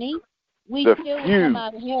of money, we still come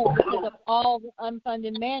out ahead because of all the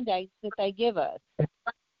unfunded mandates that they give us.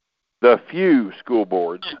 The few school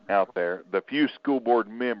boards out there, the few school board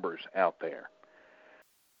members out there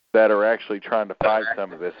that are actually trying to fight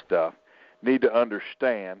some of this stuff need to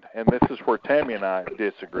understand, and this is where Tammy and I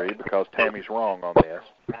disagree because Tammy's wrong on this,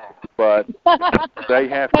 but they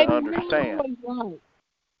have to understand.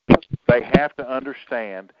 They have to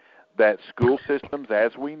understand that school systems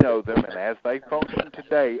as we know them and as they function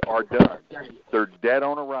today are done. They're dead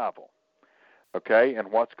on arrival. okay?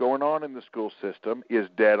 And what's going on in the school system is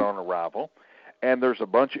dead on arrival. And there's a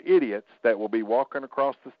bunch of idiots that will be walking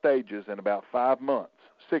across the stages in about 5 months,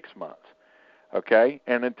 6 months, okay?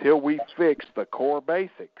 And until we fix the core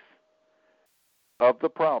basics of the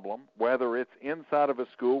problem, whether it's inside of a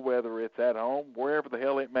school, whether it's at home, wherever the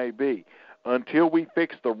hell it may be, until we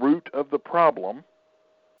fix the root of the problem,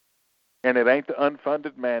 and it ain't the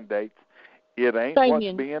unfunded mandates, it ain't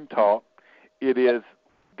what's being taught,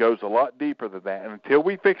 goes a lot deeper than that. And until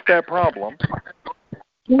we fix that problem,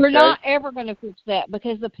 we're not ever going to fix that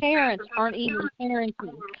because the parents aren't even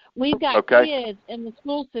parenting. We've got kids in the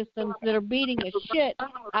school systems that are beating the shit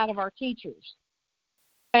out of our teachers.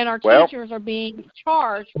 And our teachers are being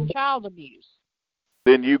charged for child abuse.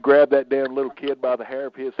 Then you grab that damn little kid by the hair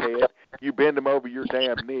of his head, you bend him over your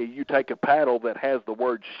damn knee, you take a paddle that has the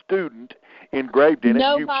word student engraved in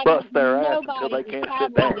it, you bust their ass until they can't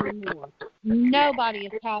sit down. Anymore. Nobody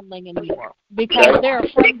is paddling anymore because they're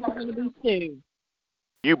afraid they're going to be sued.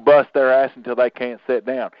 You bust their ass until they can't sit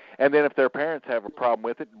down. And then if their parents have a problem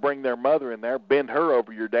with it, bring their mother in there, bend her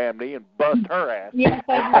over your damn knee, and bust her ass. Yes,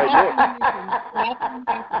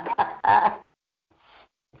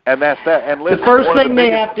 and that's that. And listen, the first thing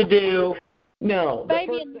they have to do, the baby,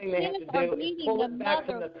 first thing they have to do is pull it back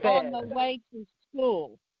from the on the way to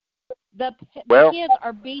school. The kids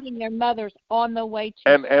are beating their mothers on the way to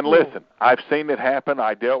school. And listen, I've seen it happen.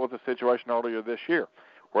 I dealt with a situation earlier this year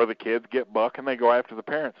where the kids get buck and they go after the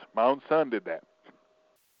parents. My own son did that.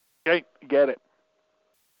 Okay, get it.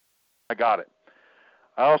 I got it.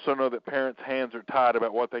 I also know that parents' hands are tied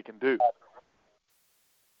about what they can do.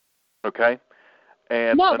 Okay?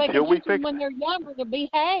 And until we fix when they're younger to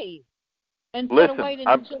behave. Instead of waiting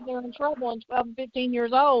until they're in trouble and 12 and 15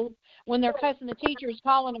 years old when they're cussing the teachers,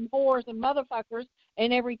 calling them whores and motherfuckers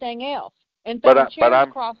and everything else. And throwing chairs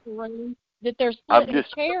across the room that they're splitting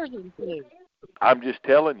chairs into. I'm just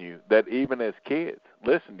telling you that even as kids,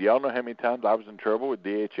 listen, do y'all know how many times I was in trouble with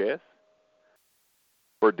DHS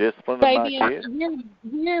for disciplining my kids?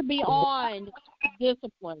 We're beyond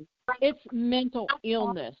discipline. It's mental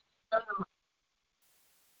illness.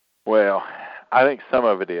 Well, I think some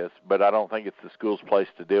of it is, but I don't think it's the school's place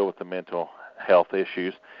to deal with the mental health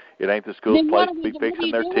issues. It ain't the school's place to be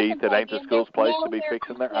fixing their teeth. It ain't the school's place to be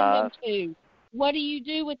fixing their eyes. What do you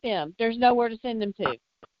do with them? There's nowhere to send them to.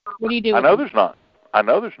 What do you do? I know there's not.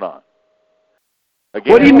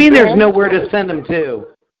 Again, what do you mean there's nowhere to send them to?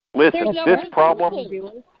 Listen,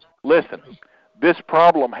 this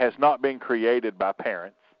problem has not been created by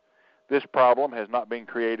parents. This problem has not been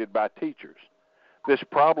created by teachers. This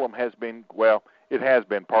problem has been, it has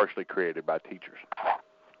been partially created by teachers.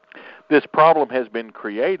 This problem has been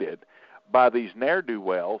created by these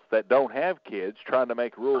ne'er-do-wells that don't have kids trying to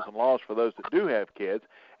make rules and laws for those that do have kids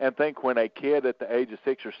and think when a kid at the age of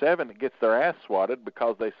 6 or 7 gets their ass swatted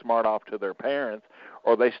because they smart off to their parents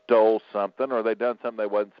or they stole something or they done something they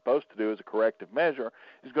wasn't supposed to do as a corrective measure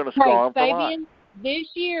is going to scar them for life. This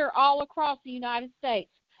year, all across the United States,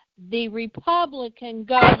 the Republican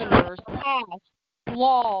governors passed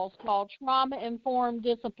laws called trauma-informed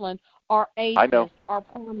discipline or ACEs or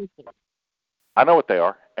promises. I know what they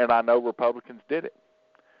are, and I know Republicans did it.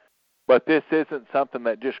 But this isn't something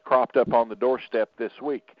that just cropped up on the doorstep this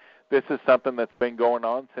week. This is something that's been going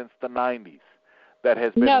on since the 90s that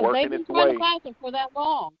has been working its way. No, they've been trying to pass it for that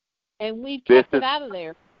long, and we've kept it out of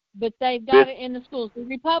there. But they've got it in the schools. The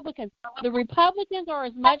Republicans are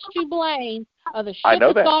as much to blame of the shit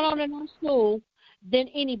that's gone on in our school than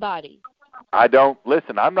anybody.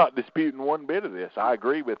 Listen, I'm not disputing one bit of this. I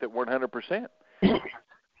agree with it 100%.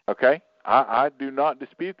 Okay? I do not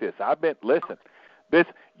dispute this.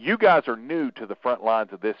 You guys are new to the front lines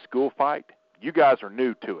of this school fight. You guys are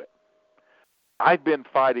new to it. I've been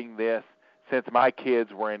fighting this since my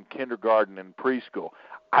kids were in kindergarten and preschool.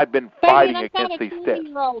 I've been fighting against these steps.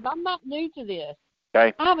 I'm not new to this.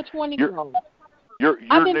 Okay? I have a 20-year-old.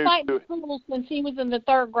 I've been fighting school since he was in the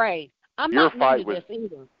 3rd grade. I'm not new to this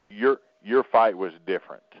either. Your fight was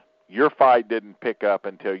different. Your fight didn't pick up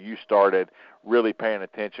until you started really paying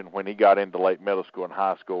attention when he got into late middle school and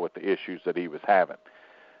high school with the issues that he was having.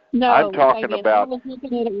 No, I'm talking about. I was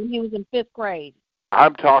looking at it when he was in 5th grade.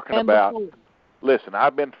 I'm talking about. Before. Listen,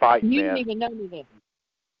 I've been fighting. You didn't even know me then.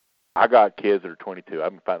 I got kids that are 22.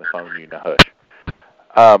 I've been fighting this on you. Now hush.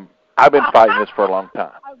 I've been fighting this for a long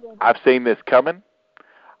time. I've seen this coming.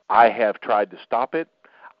 I have tried to stop it.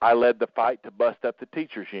 I led the fight to bust up the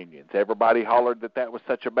teachers' unions. Everybody hollered that was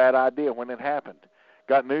such a bad idea when it happened.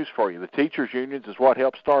 Got news for you. The teachers' unions is what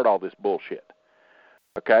helped start all this bullshit.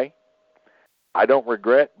 Okay? I don't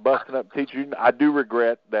regret busting up teachers union. I do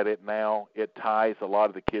regret that it ties a lot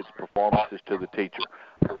of the kids' performances to the teacher.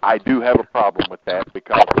 I do have a problem with that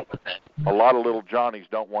because a lot of little Johnnies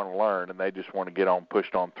don't want to learn and they just want to get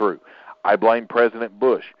pushed on through. I blame President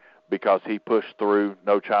Bush because he pushed through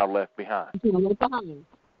No Child Left Behind.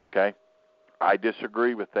 Okay? I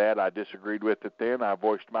disagree with that. I disagreed with it then. I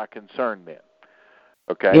voiced my concern then.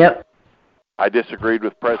 Okay? Yep. I disagreed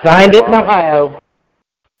with President Signed Obama. it in Ohio.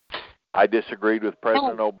 I disagreed with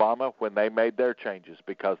President Obama when they made their changes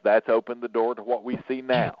because that's opened the door to what we see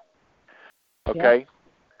now. Okay? Yep.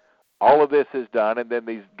 All of this is done, and then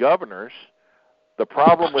these governors, the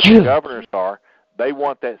problem with the governors are they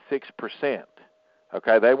want that 6%.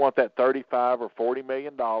 Okay? They want that $35 or $40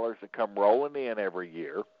 million to come rolling in every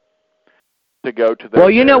year to go to their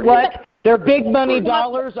Well, you know what? Their big money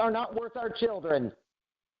dollars are not worth our children.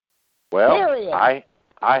 Well, period. I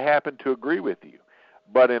happen to agree with you.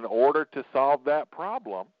 But in order to solve that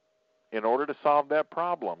problem,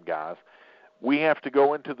 guys, we have to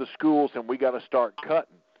go into the schools and we got to start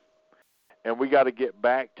cutting. And we got to get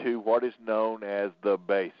back to what is known as the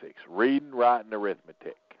basics, reading, writing,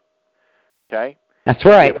 arithmetic. Okay? That's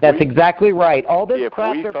right. That's exactly right. All this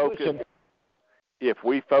crap they're pushing. If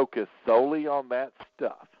we focus solely on that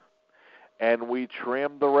stuff and we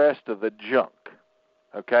trim the rest of the junk,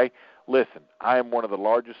 okay? Listen, I am one of the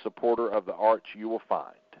largest supporter of the arts you will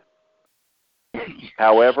find.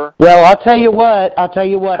 However... Well, I'll tell you what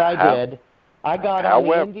I did. I got on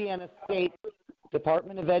the Indiana State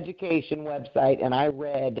Department of Education website, and I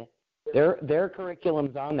read their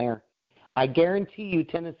curriculum's on there. I guarantee you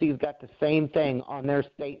Tennessee's got the same thing on their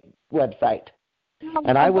state website.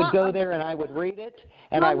 And I would go there, and I would read it,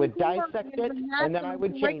 and I would dissect it, and then I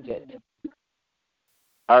would change it.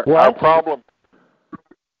 Our problem...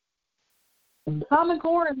 Common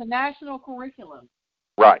Core is a national curriculum.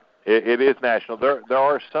 Right. It is national. There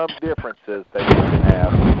are some differences that you can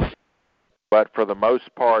have, but for the most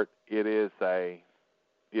part, it is a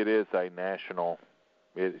national.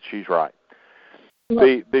 She's right.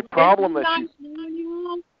 Look, the problem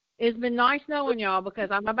it's been nice knowing y'all because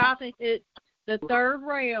I'm about to hit the third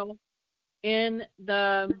rail in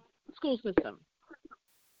the school system.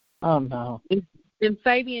 Oh no! And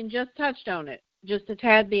Fabian just touched on it, just a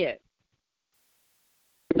tad bit.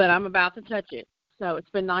 But I'm about to touch it, so it's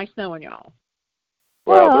been nice knowing y'all.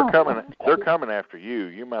 Well, they're coming after you.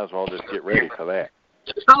 You might as well just get ready for that.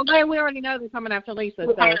 Oh, we already know they're coming after Lisa,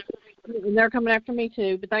 so and they're coming after me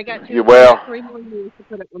too. But they got 3 more years to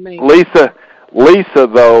put up with me.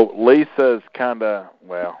 Lisa's kind of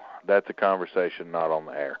that's a conversation not on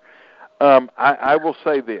the air. I will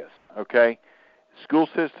say this, okay? School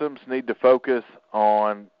systems need to focus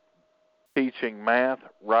on teaching math,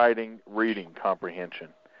 writing, reading comprehension.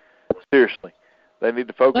 Seriously. They need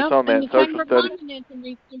to focus on that. Social studies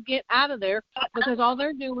needs to get out of there because all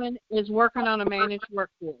they're doing is working on a managed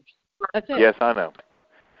workforce. That's it. Yes, I know.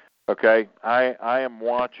 Okay, I am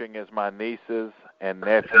watching as my nieces and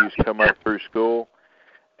nephews come up through school,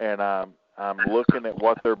 and I'm looking at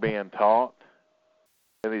what they're being taught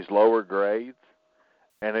in these lower grades,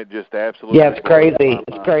 and it just absolutely it's crazy.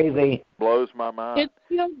 It's crazy. Blows my mind.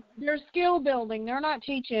 They're skill building. They're not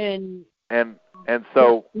teaching. And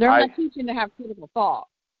so they're not teaching to have critical thought.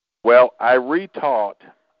 Well, I retaught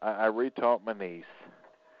my niece.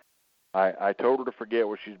 I told her to forget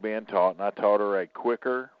what she's being taught, and I taught her a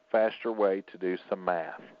quicker, faster way to do some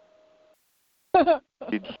math.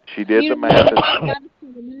 She did the math.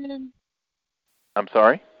 I'm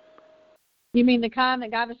sorry? You mean the kind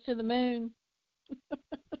that got us to the moon?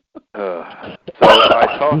 So I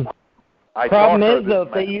taught Problem her is, though,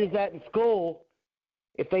 if they use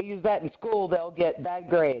that in school, they'll get bad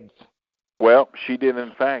grades. Well, she did,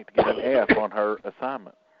 in fact, get an F on her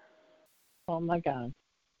assignment. Oh, my God.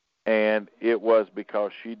 And it was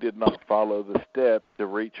because she did not follow the steps to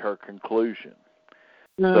reach her conclusion.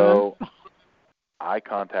 So I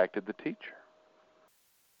contacted the teacher.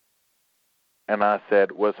 And I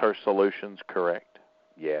said, was her solutions correct?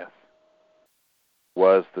 Yes.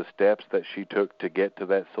 Was the steps that she took to get to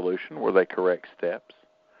that solution, were they correct steps?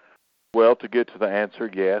 Well, to get to the answer,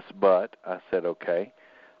 yes, but I said, okay.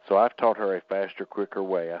 So I've taught her a faster, quicker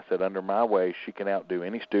way. I said, under my way, she can outdo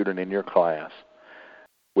any student in your class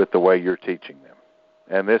with the way you're teaching them.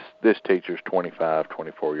 And this teacher's 25,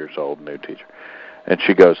 24 years old, new teacher. And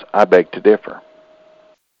she goes, I beg to differ.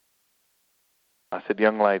 I said,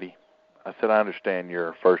 young lady, I understand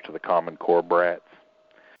you're first of the Common Core brats.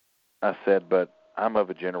 I said, but I'm of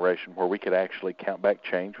a generation where we could actually count back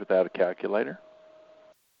change without a calculator.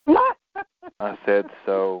 I said,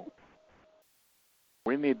 so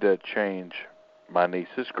we need to change my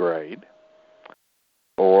niece's grade,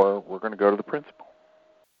 or we're going to go to the principal.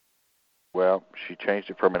 Well, she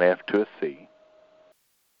changed it from an F to a C.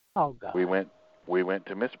 Oh, God. We went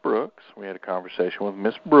to Miss Brooks. We had a conversation with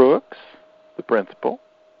Miss Brooks, the principal.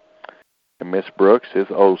 And Miss Brooks is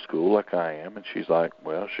old school like I am, and she's like,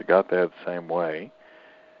 well, she got that the same way.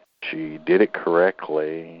 She did it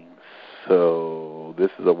correctly, so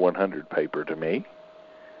this is a 100 paper to me.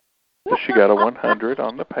 So she got a 100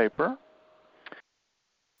 on the paper.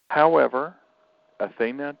 However,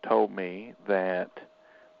 Athena told me that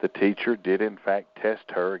the teacher did, in fact, test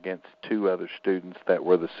her against 2 other students that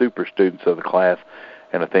were the super students of the class,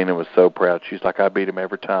 and Athena was so proud. She's like, I beat him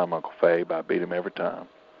every time, Uncle Fabe. I beat him every time.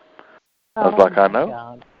 I was like, I know.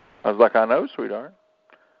 God. I was like, I know, sweetheart.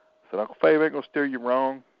 I said, Uncle Fabe ain't going to steer you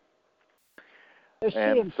wrong. Is she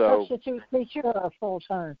a substitute teacher or a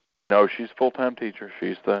full-time? No, she's a full-time teacher.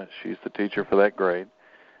 She's the teacher for that grade.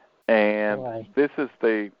 And this is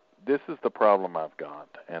the problem I've got.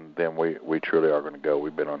 And then we truly are going to go.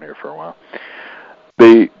 We've been on here for a while.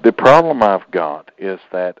 The problem I've got is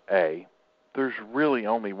that, A, there's really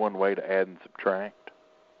only one way to add and subtract.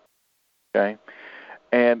 Okay?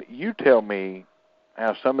 And you tell me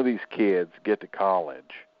how some of these kids get to college,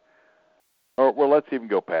 or, well, let's even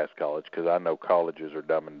go past college because I know colleges are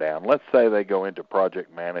dumbing down. Let's say they go into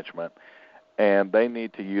project management and they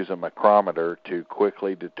need to use a micrometer to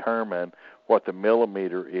quickly determine what the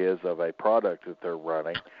millimeter is of a product that they're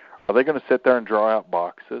running. Are they going to sit there and draw out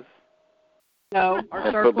boxes? No.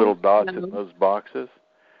 And put little dots in those boxes?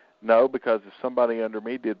 No, because if somebody under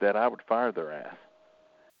me did that, I would fire their ass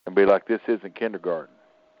and be like, this isn't kindergarten.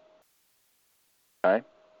 Okay?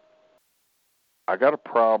 I got a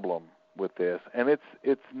problem with this, and it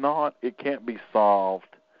can't be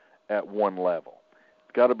solved at one level.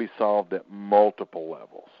 It's got to be solved at multiple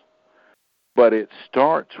levels. But it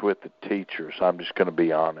starts with the teachers. I'm just going to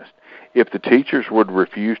be honest. If the teachers would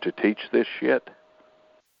refuse to teach this shit,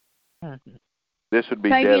 this would be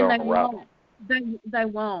dead on arrival. They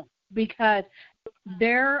won't, because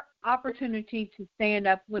their opportunity to stand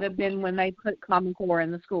up would have been when they put Common Core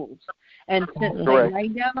in the schools. And since they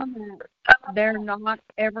laid down on that, they're not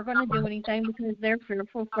ever going to do anything because they're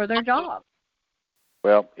fearful for their job.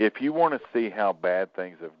 Well, if you want to see how bad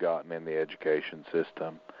things have gotten in the education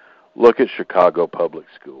system, look at Chicago Public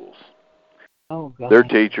Schools. Oh, God. Their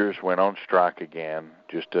teachers went on strike again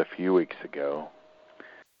just a few weeks ago.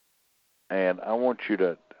 And I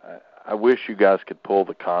wish you guys could pull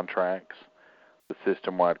the contracts, the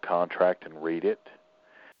system-wide contract, and read it,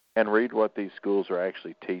 and read what these schools are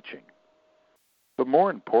actually teaching. But more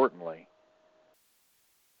importantly,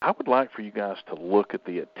 I would like for you guys to look at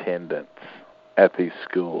the attendance at these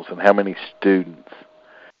schools and how many students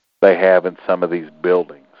they have in some of these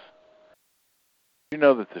buildings. You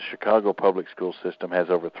know that the Chicago public school system has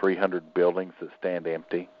over 300 buildings that stand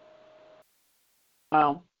empty?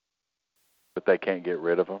 Wow. But they can't get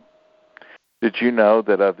rid of them? Did you know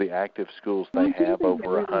that of the active schools they have,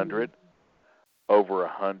 over 100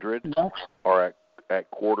 are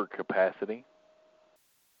at quarter capacity?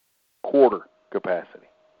 Quarter capacity.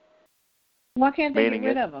 Why can't they get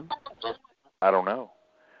rid of them? I don't know.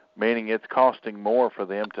 Meaning it's costing more for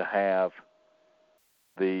them to have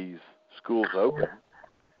these schools open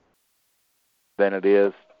than it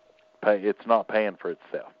is. It's not paying for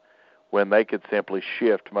itself. When they could simply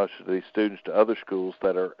shift most of these students to other schools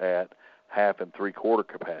that are at half and three-quarter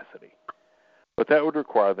capacity. But that would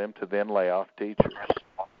require them to then lay off teachers.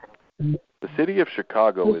 The city of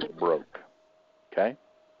Chicago is broke. Okay?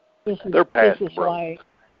 They're past broke.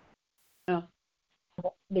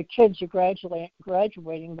 The kids are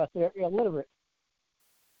graduating, but they're illiterate.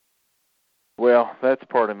 Well, that's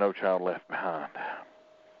part of No Child Left Behind.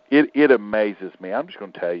 It amazes me. I'm just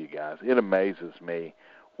going to tell you guys, it amazes me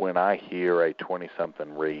when I hear a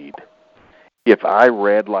 20-something read. If I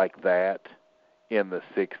read like that in the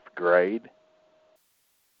 6th grade,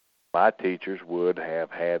 my teachers would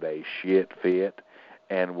have had a shit fit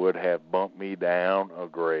and would have bumped me down a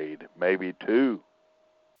grade, maybe 2.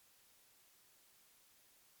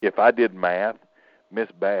 If I did math, Miss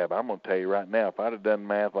Babb, I'm going to tell you right now, if I'd have done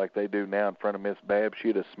math like they do now in front of Miss Babb,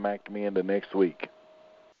 she'd have smacked me into next week.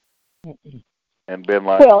 And been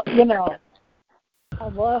like... Well, you know...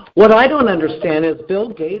 What I don't understand is Bill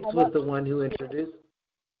Gates was the one who introduced...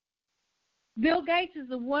 Bill Gates is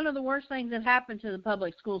one of the worst things that happened to the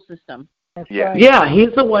public school system. Yeah. Yeah, he's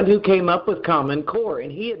the one who came up with Common Core,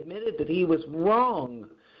 and he admitted that he was wrong,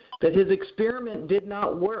 that his experiment did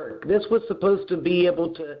not work. This was supposed to be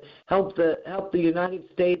able to help the United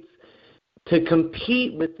States to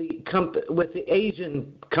compete with the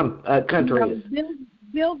Asian countries.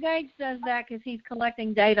 Bill Gates does that because he's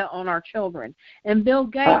collecting data on our children. And Bill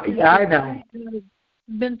Gates I know. has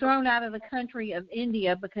been thrown out of the country of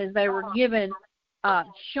India because they were given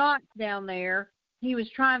shots down there. He was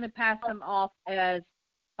trying to pass them off as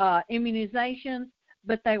immunizations,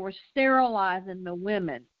 but they were sterilizing the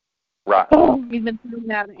women. Right. He's been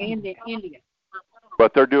thrown out of India.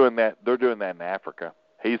 But they're doing that. They're doing that in Africa.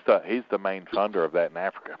 He's the main funder of that in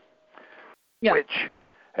Africa. Yeah. Which,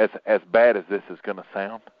 as bad as this is going to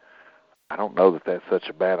sound, I don't know that that's such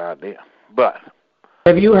a bad idea. But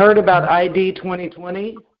have you heard about ID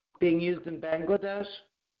 2020 being used in Bangladesh?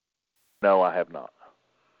 No, I have not.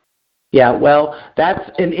 Yeah, well, that's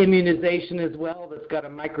an immunization as well that's got a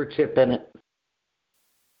microchip in it.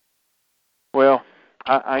 Well,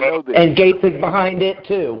 I know that. And Gates is behind it,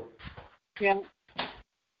 too. Yeah.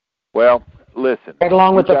 Well, listen. Right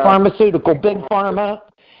along with the pharmaceutical, Big Pharma,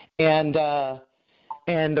 and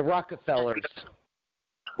the Rockefellers.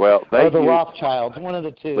 Well, or the Rothschilds, one of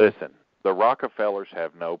the two. Listen, the Rockefellers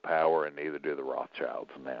have no power, and neither do the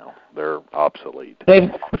Rothschilds now. They're obsolete.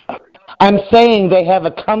 I'm saying they have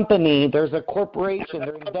a company. There's a corporation.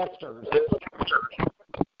 They're investors.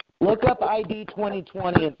 Look up ID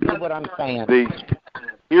 2020 and see what I'm saying.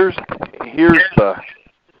 Here's the,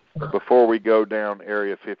 before we go down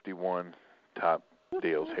Area 51 type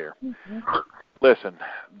deals here. Listen,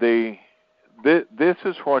 this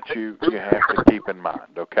is what you have to keep in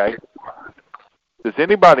mind, okay? Does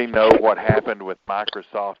anybody know what happened with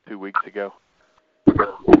Microsoft 2 weeks ago?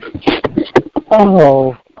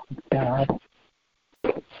 Oh, God.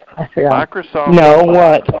 I forgot. Microsoft. No,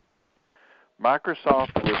 what?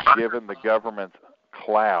 Microsoft was given the government's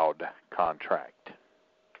cloud contract.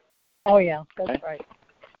 Oh, yeah, that's right.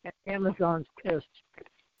 Amazon's pissed.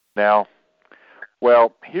 Now,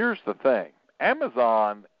 well, here's the thing.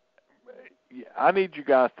 Amazon, I need you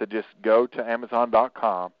guys to just go to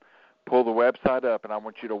Amazon.com, pull the website up, and I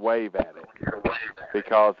want you to wave at it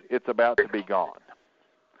because it's about to be gone.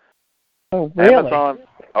 Oh, really?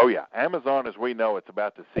 Amazon, as we know, it's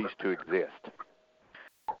about to cease to exist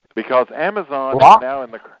because Amazon is now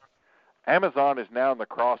in the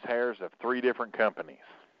crosshairs of 3 different companies.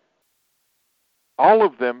 All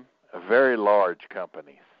of them are very large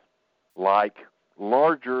companies, like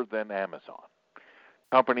larger than Amazon.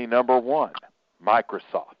 Company number 1,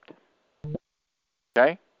 Microsoft.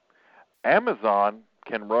 Okay? Amazon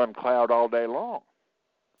can run cloud all day long,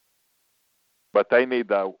 but they need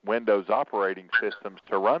the Windows operating systems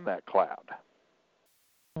to run that cloud.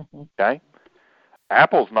 Mm-hmm. Okay?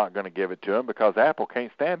 Apple's not going to give it to them because Apple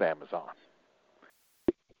can't stand Amazon.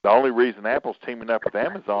 The only reason Apple's teaming up with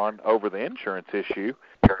Amazon over the insurance issue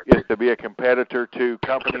is to be a competitor to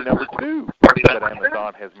company number 2 that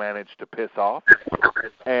Amazon has managed to piss off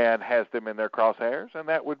and has them in their crosshairs, and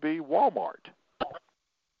that would be Walmart.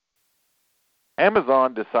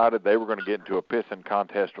 Amazon decided they were going to get into a pissing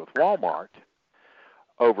contest with Walmart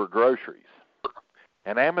over groceries.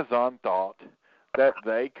 And Amazon thought that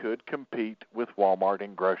they could compete with Walmart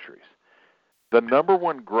in groceries. The number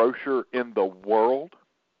 1 grocer in the world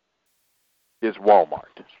is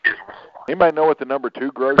Walmart. Anybody know what the number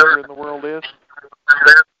 2 grocer in the world is?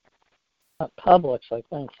 Publix, I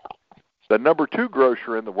think. The number 2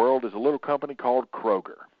 grocer in the world is a little company called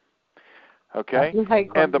Kroger. Okay?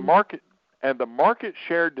 And the market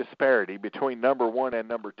share disparity between number 1 and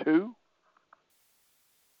number 2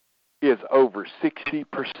 is over 60%.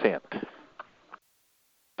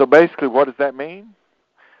 So basically, what does that mean?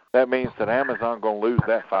 That means that Amazon going to lose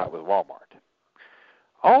that fight with Walmart.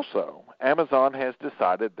 Also, Amazon has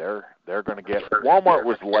decided they're going to get. Walmart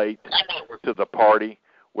was late to the party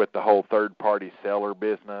with the whole third-party seller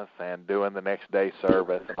business and doing the next day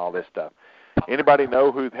service and all this stuff. Anybody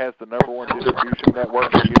know who has the number 1 distribution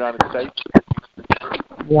network in the United States?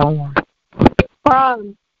 Walmart.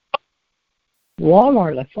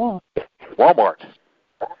 Walmart, I thought. Walmart.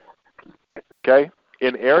 Okay?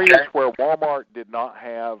 In areas where Walmart did not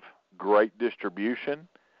have great distribution,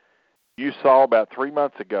 you saw about 3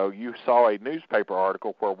 months ago, you saw a newspaper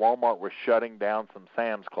article where Walmart was shutting down some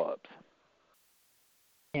Sam's Clubs.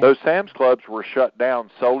 Yeah. Those Sam's Clubs were shut down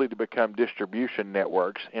solely to become distribution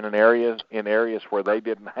networks in areas where they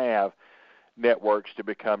didn't have networks to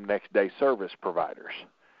become next-day service providers.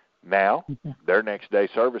 Now, they're next-day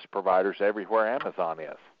service providers everywhere Amazon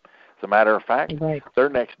is. As a matter of fact, they're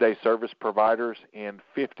next-day service providers in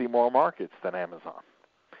 50 more markets than Amazon.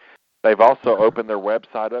 They've also opened their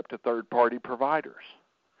website up to third-party providers.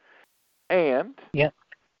 And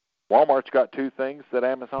Walmart's got 2 things that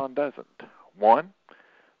Amazon doesn't. 1,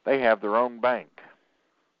 they have their own bank.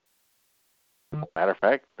 Matter of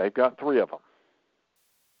fact, they've got 3 of them.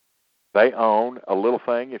 They own a little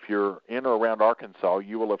thing. If you're in or around Arkansas,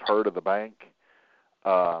 you will have heard of the bank,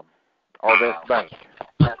 Arvest Bank.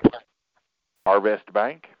 Arvest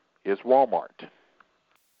Bank is Walmart.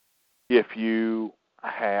 If you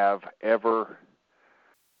have ever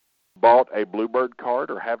bought a Bluebird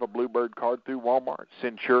card or have a Bluebird card through Walmart,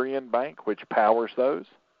 Centurion Bank, which powers those,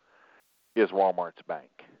 is Walmart's bank.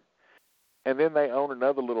 And then they own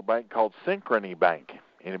another little bank called Synchrony Bank.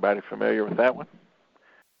 Anybody familiar with that one?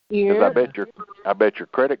 Yeah. Because I bet your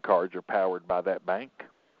credit cards are powered by that bank.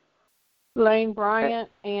 Lane Bryant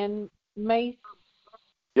and Mace.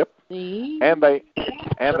 Yep. And they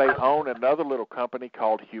own another little company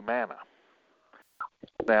called Humana.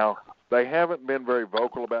 Now, they haven't been very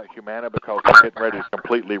vocal about Humana because they're getting ready to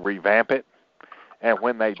completely revamp it. And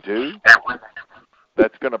when they do,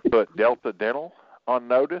 that's going to put Delta Dental on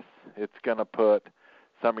notice. It's going to put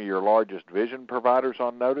some of your largest vision providers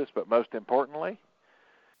on notice, but most importantly,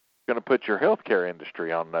 it's going to put your healthcare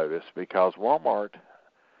industry on notice because Walmart,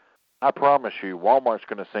 I promise you, Walmart's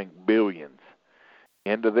going to sink billions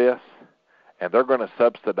into this, and they're going to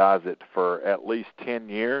subsidize it for at least 10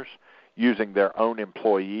 years using their own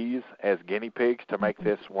employees as guinea pigs to make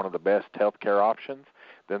this one of the best healthcare options.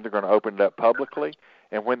 Then they're going to open it up publicly,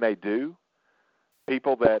 and when they do,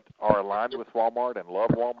 people that are aligned with Walmart and love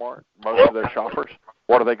Walmart, most of their shoppers,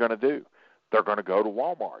 what are they going to do? They're going to go to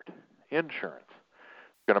Walmart Insurance.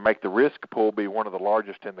 It's going to make the risk pool be one of the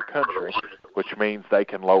largest in the country, which means they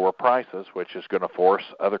can lower prices, which is going to force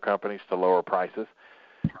other companies to lower prices.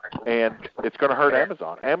 And it's going to hurt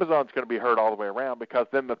Amazon. Amazon's going to be hurt all the way around because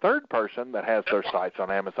then the third person that has their sights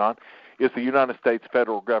on Amazon is the United States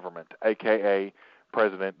federal government, a.k.a.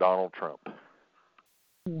 President Donald Trump.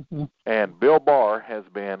 Mm-hmm. And Bill Barr has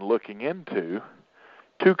been looking into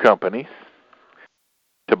two companies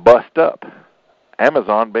to bust up,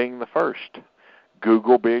 Amazon being the first,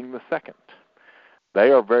 Google being the second.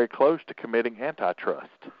 They are very close to committing antitrust,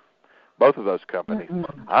 both of those companies.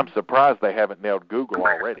 Mm-hmm. I'm surprised they haven't nailed Google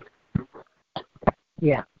already.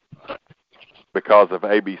 Yeah. Because of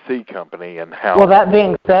ABC Company and how... Well, that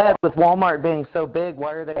being said, with Walmart being so big,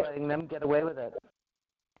 why are they letting them get away with it?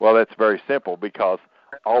 Well, that's very simple because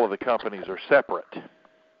all of the companies are separate.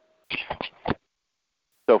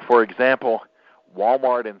 So, for example,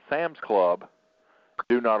 Walmart and Sam's Club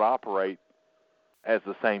do not operate as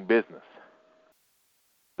the same business.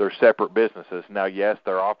 They're separate businesses. Now, yes,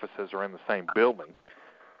 their offices are in the same building,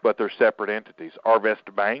 but they're separate entities.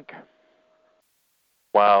 Arvest Bank,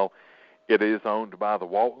 while it is owned by the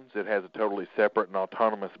Waltons, it has a totally separate and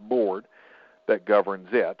autonomous board that governs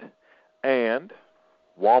it, and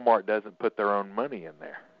Walmart doesn't put their own money in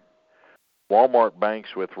there. Walmart banks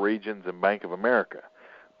with Regions and Bank of America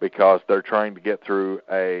because they're trying to get through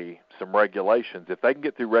some regulations. If they can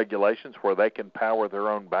get through regulations where they can power their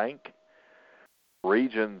own bank,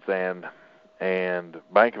 Regions and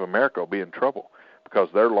Bank of America will be in trouble because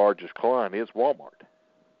their largest client is Walmart.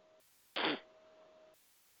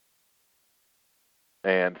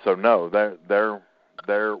 And so, no, their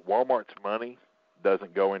Walmart's money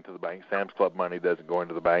doesn't go into the bank. Sam's Club money doesn't go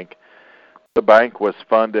into the bank. The bank was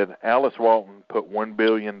funded. Alice Walton put $1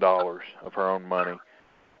 billion of her own money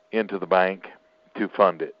into the bank to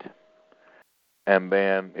fund it. And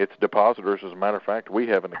then its depositors, as a matter of fact, we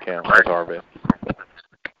have an account with Arvest.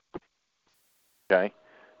 Okay?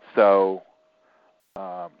 So,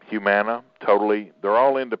 Humana, totally, they're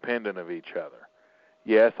all independent of each other.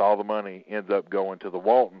 Yes, all the money ends up going to the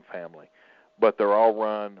Walton family, but they're all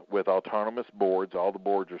run with autonomous boards. All the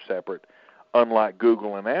boards are separate. Unlike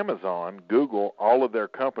Google and Amazon, Google, all of their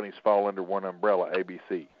companies fall under one umbrella,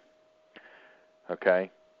 ABC.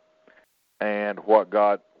 Okay? And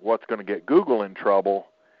what's going to get Google in trouble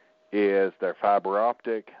is their fiber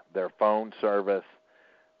optic, their phone service,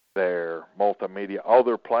 their multimedia, all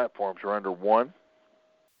their platforms are under one.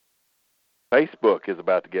 Facebook is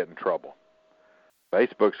about to get in trouble.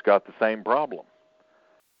 Facebook's got the same problem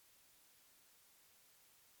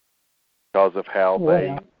because of how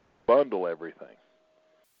they bundle everything.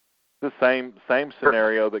 The same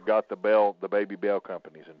scenario that got the Baby Bell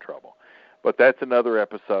companies in trouble. But that's another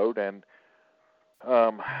episode, and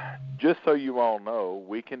just so you all know,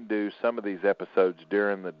 we can do some of these episodes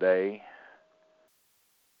during the day,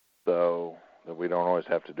 so that we don't always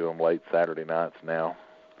have to do them late Saturday nights now.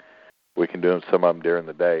 We can do some of them during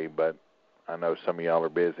the day, but I know some of y'all are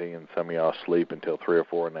busy and some of y'all sleep until 3 or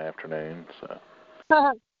 4 in the afternoon. So.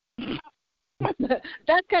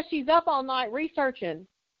 That's because she's up all night researching.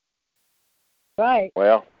 Right.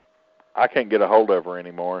 Well, I can't get a hold of her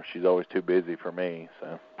anymore. She's always too busy for me.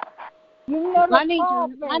 So. I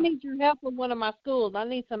need your help with one of my schools. I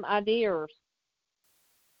need some ideas.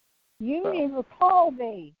 You never called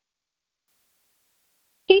me.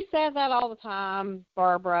 He says that all the time,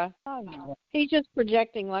 Barbara. I know. He's just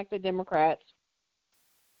projecting like the Democrats.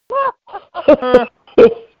 I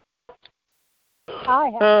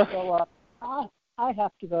have to go up. I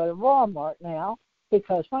have to go to Walmart now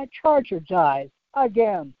because my charger died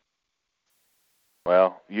again.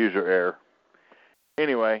 Well, user error.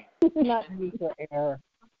 Anyway, Not user error.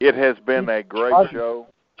 it has been a great show.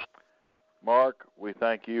 Mark, we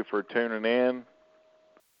thank you for tuning in.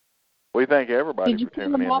 We thank everybody for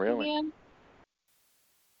tuning in, really. Again?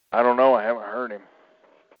 I don't know. I haven't heard him.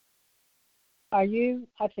 Are you?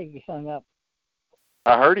 I think he hung up.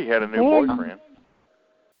 I heard he had a new boyfriend.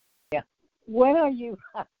 Yeah. When are you?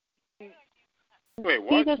 Wait,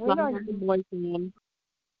 what? He does not have a boyfriend.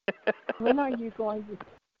 When are you going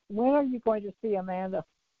to see Amanda?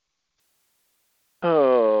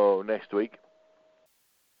 Oh, next week.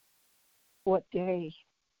 What day?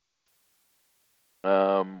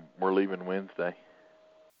 We're leaving Wednesday.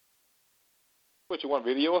 What, you want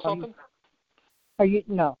video or something? Are you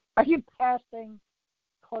passing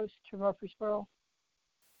close to Murfreesboro?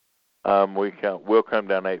 We'll come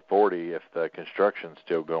down 840 if the construction's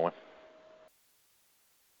still going.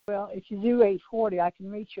 Well, if you do 840, I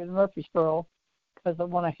can meet you in Murfreesboro because I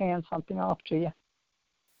want to hand something off to you.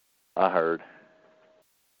 I heard.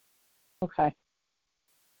 Okay.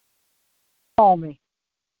 Call me,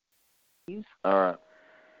 please. All right.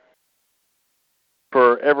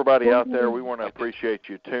 For everybody out there, we want to appreciate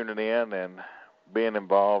you tuning in and being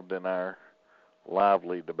involved in our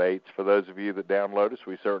lively debates. For those of you that download us,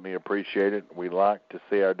 we certainly appreciate it. We like to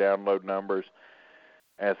see our download numbers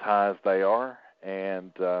as high as they are,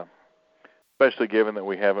 and especially given that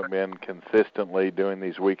we haven't been consistently doing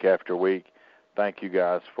these week after week. Thank you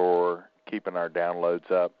guys for keeping our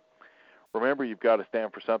downloads up. Remember, you've got to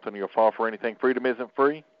stand for something or you'll fall for anything. Freedom isn't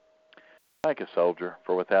free. Thank a soldier,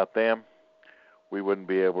 for without them, we wouldn't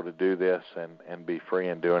be able to do this and be free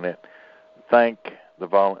in doing it. Thank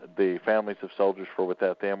the families of soldiers, for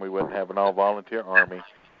without them, we wouldn't have an all-volunteer army.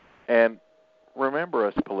 And remember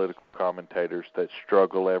us political commentators that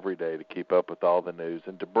struggle every day to keep up with all the news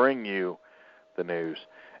and to bring you the news.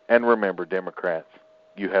 And remember, Democrats,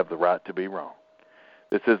 you have the right to be wrong.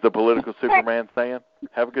 This is the Political Superman saying,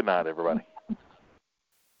 have a good night, everybody.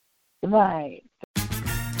 Good night.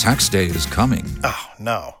 Tax day is coming. Oh,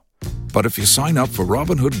 no. But if you sign up for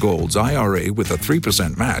Robinhood Gold's IRA with a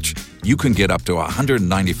 3% match, you can get up to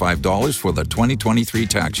 $195 for the 2023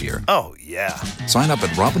 tax year. Oh, yeah. Sign up at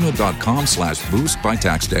Robinhood.com/boost by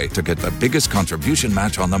tax day to get the biggest contribution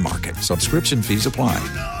match on the market. Subscription fees apply.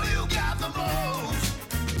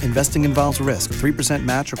 Investing involves risk. 3%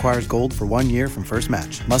 match requires gold for 1 year from first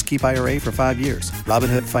match. Must keep IRA for 5 years.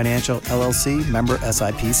 Robinhood Financial, LLC, member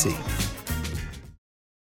SIPC.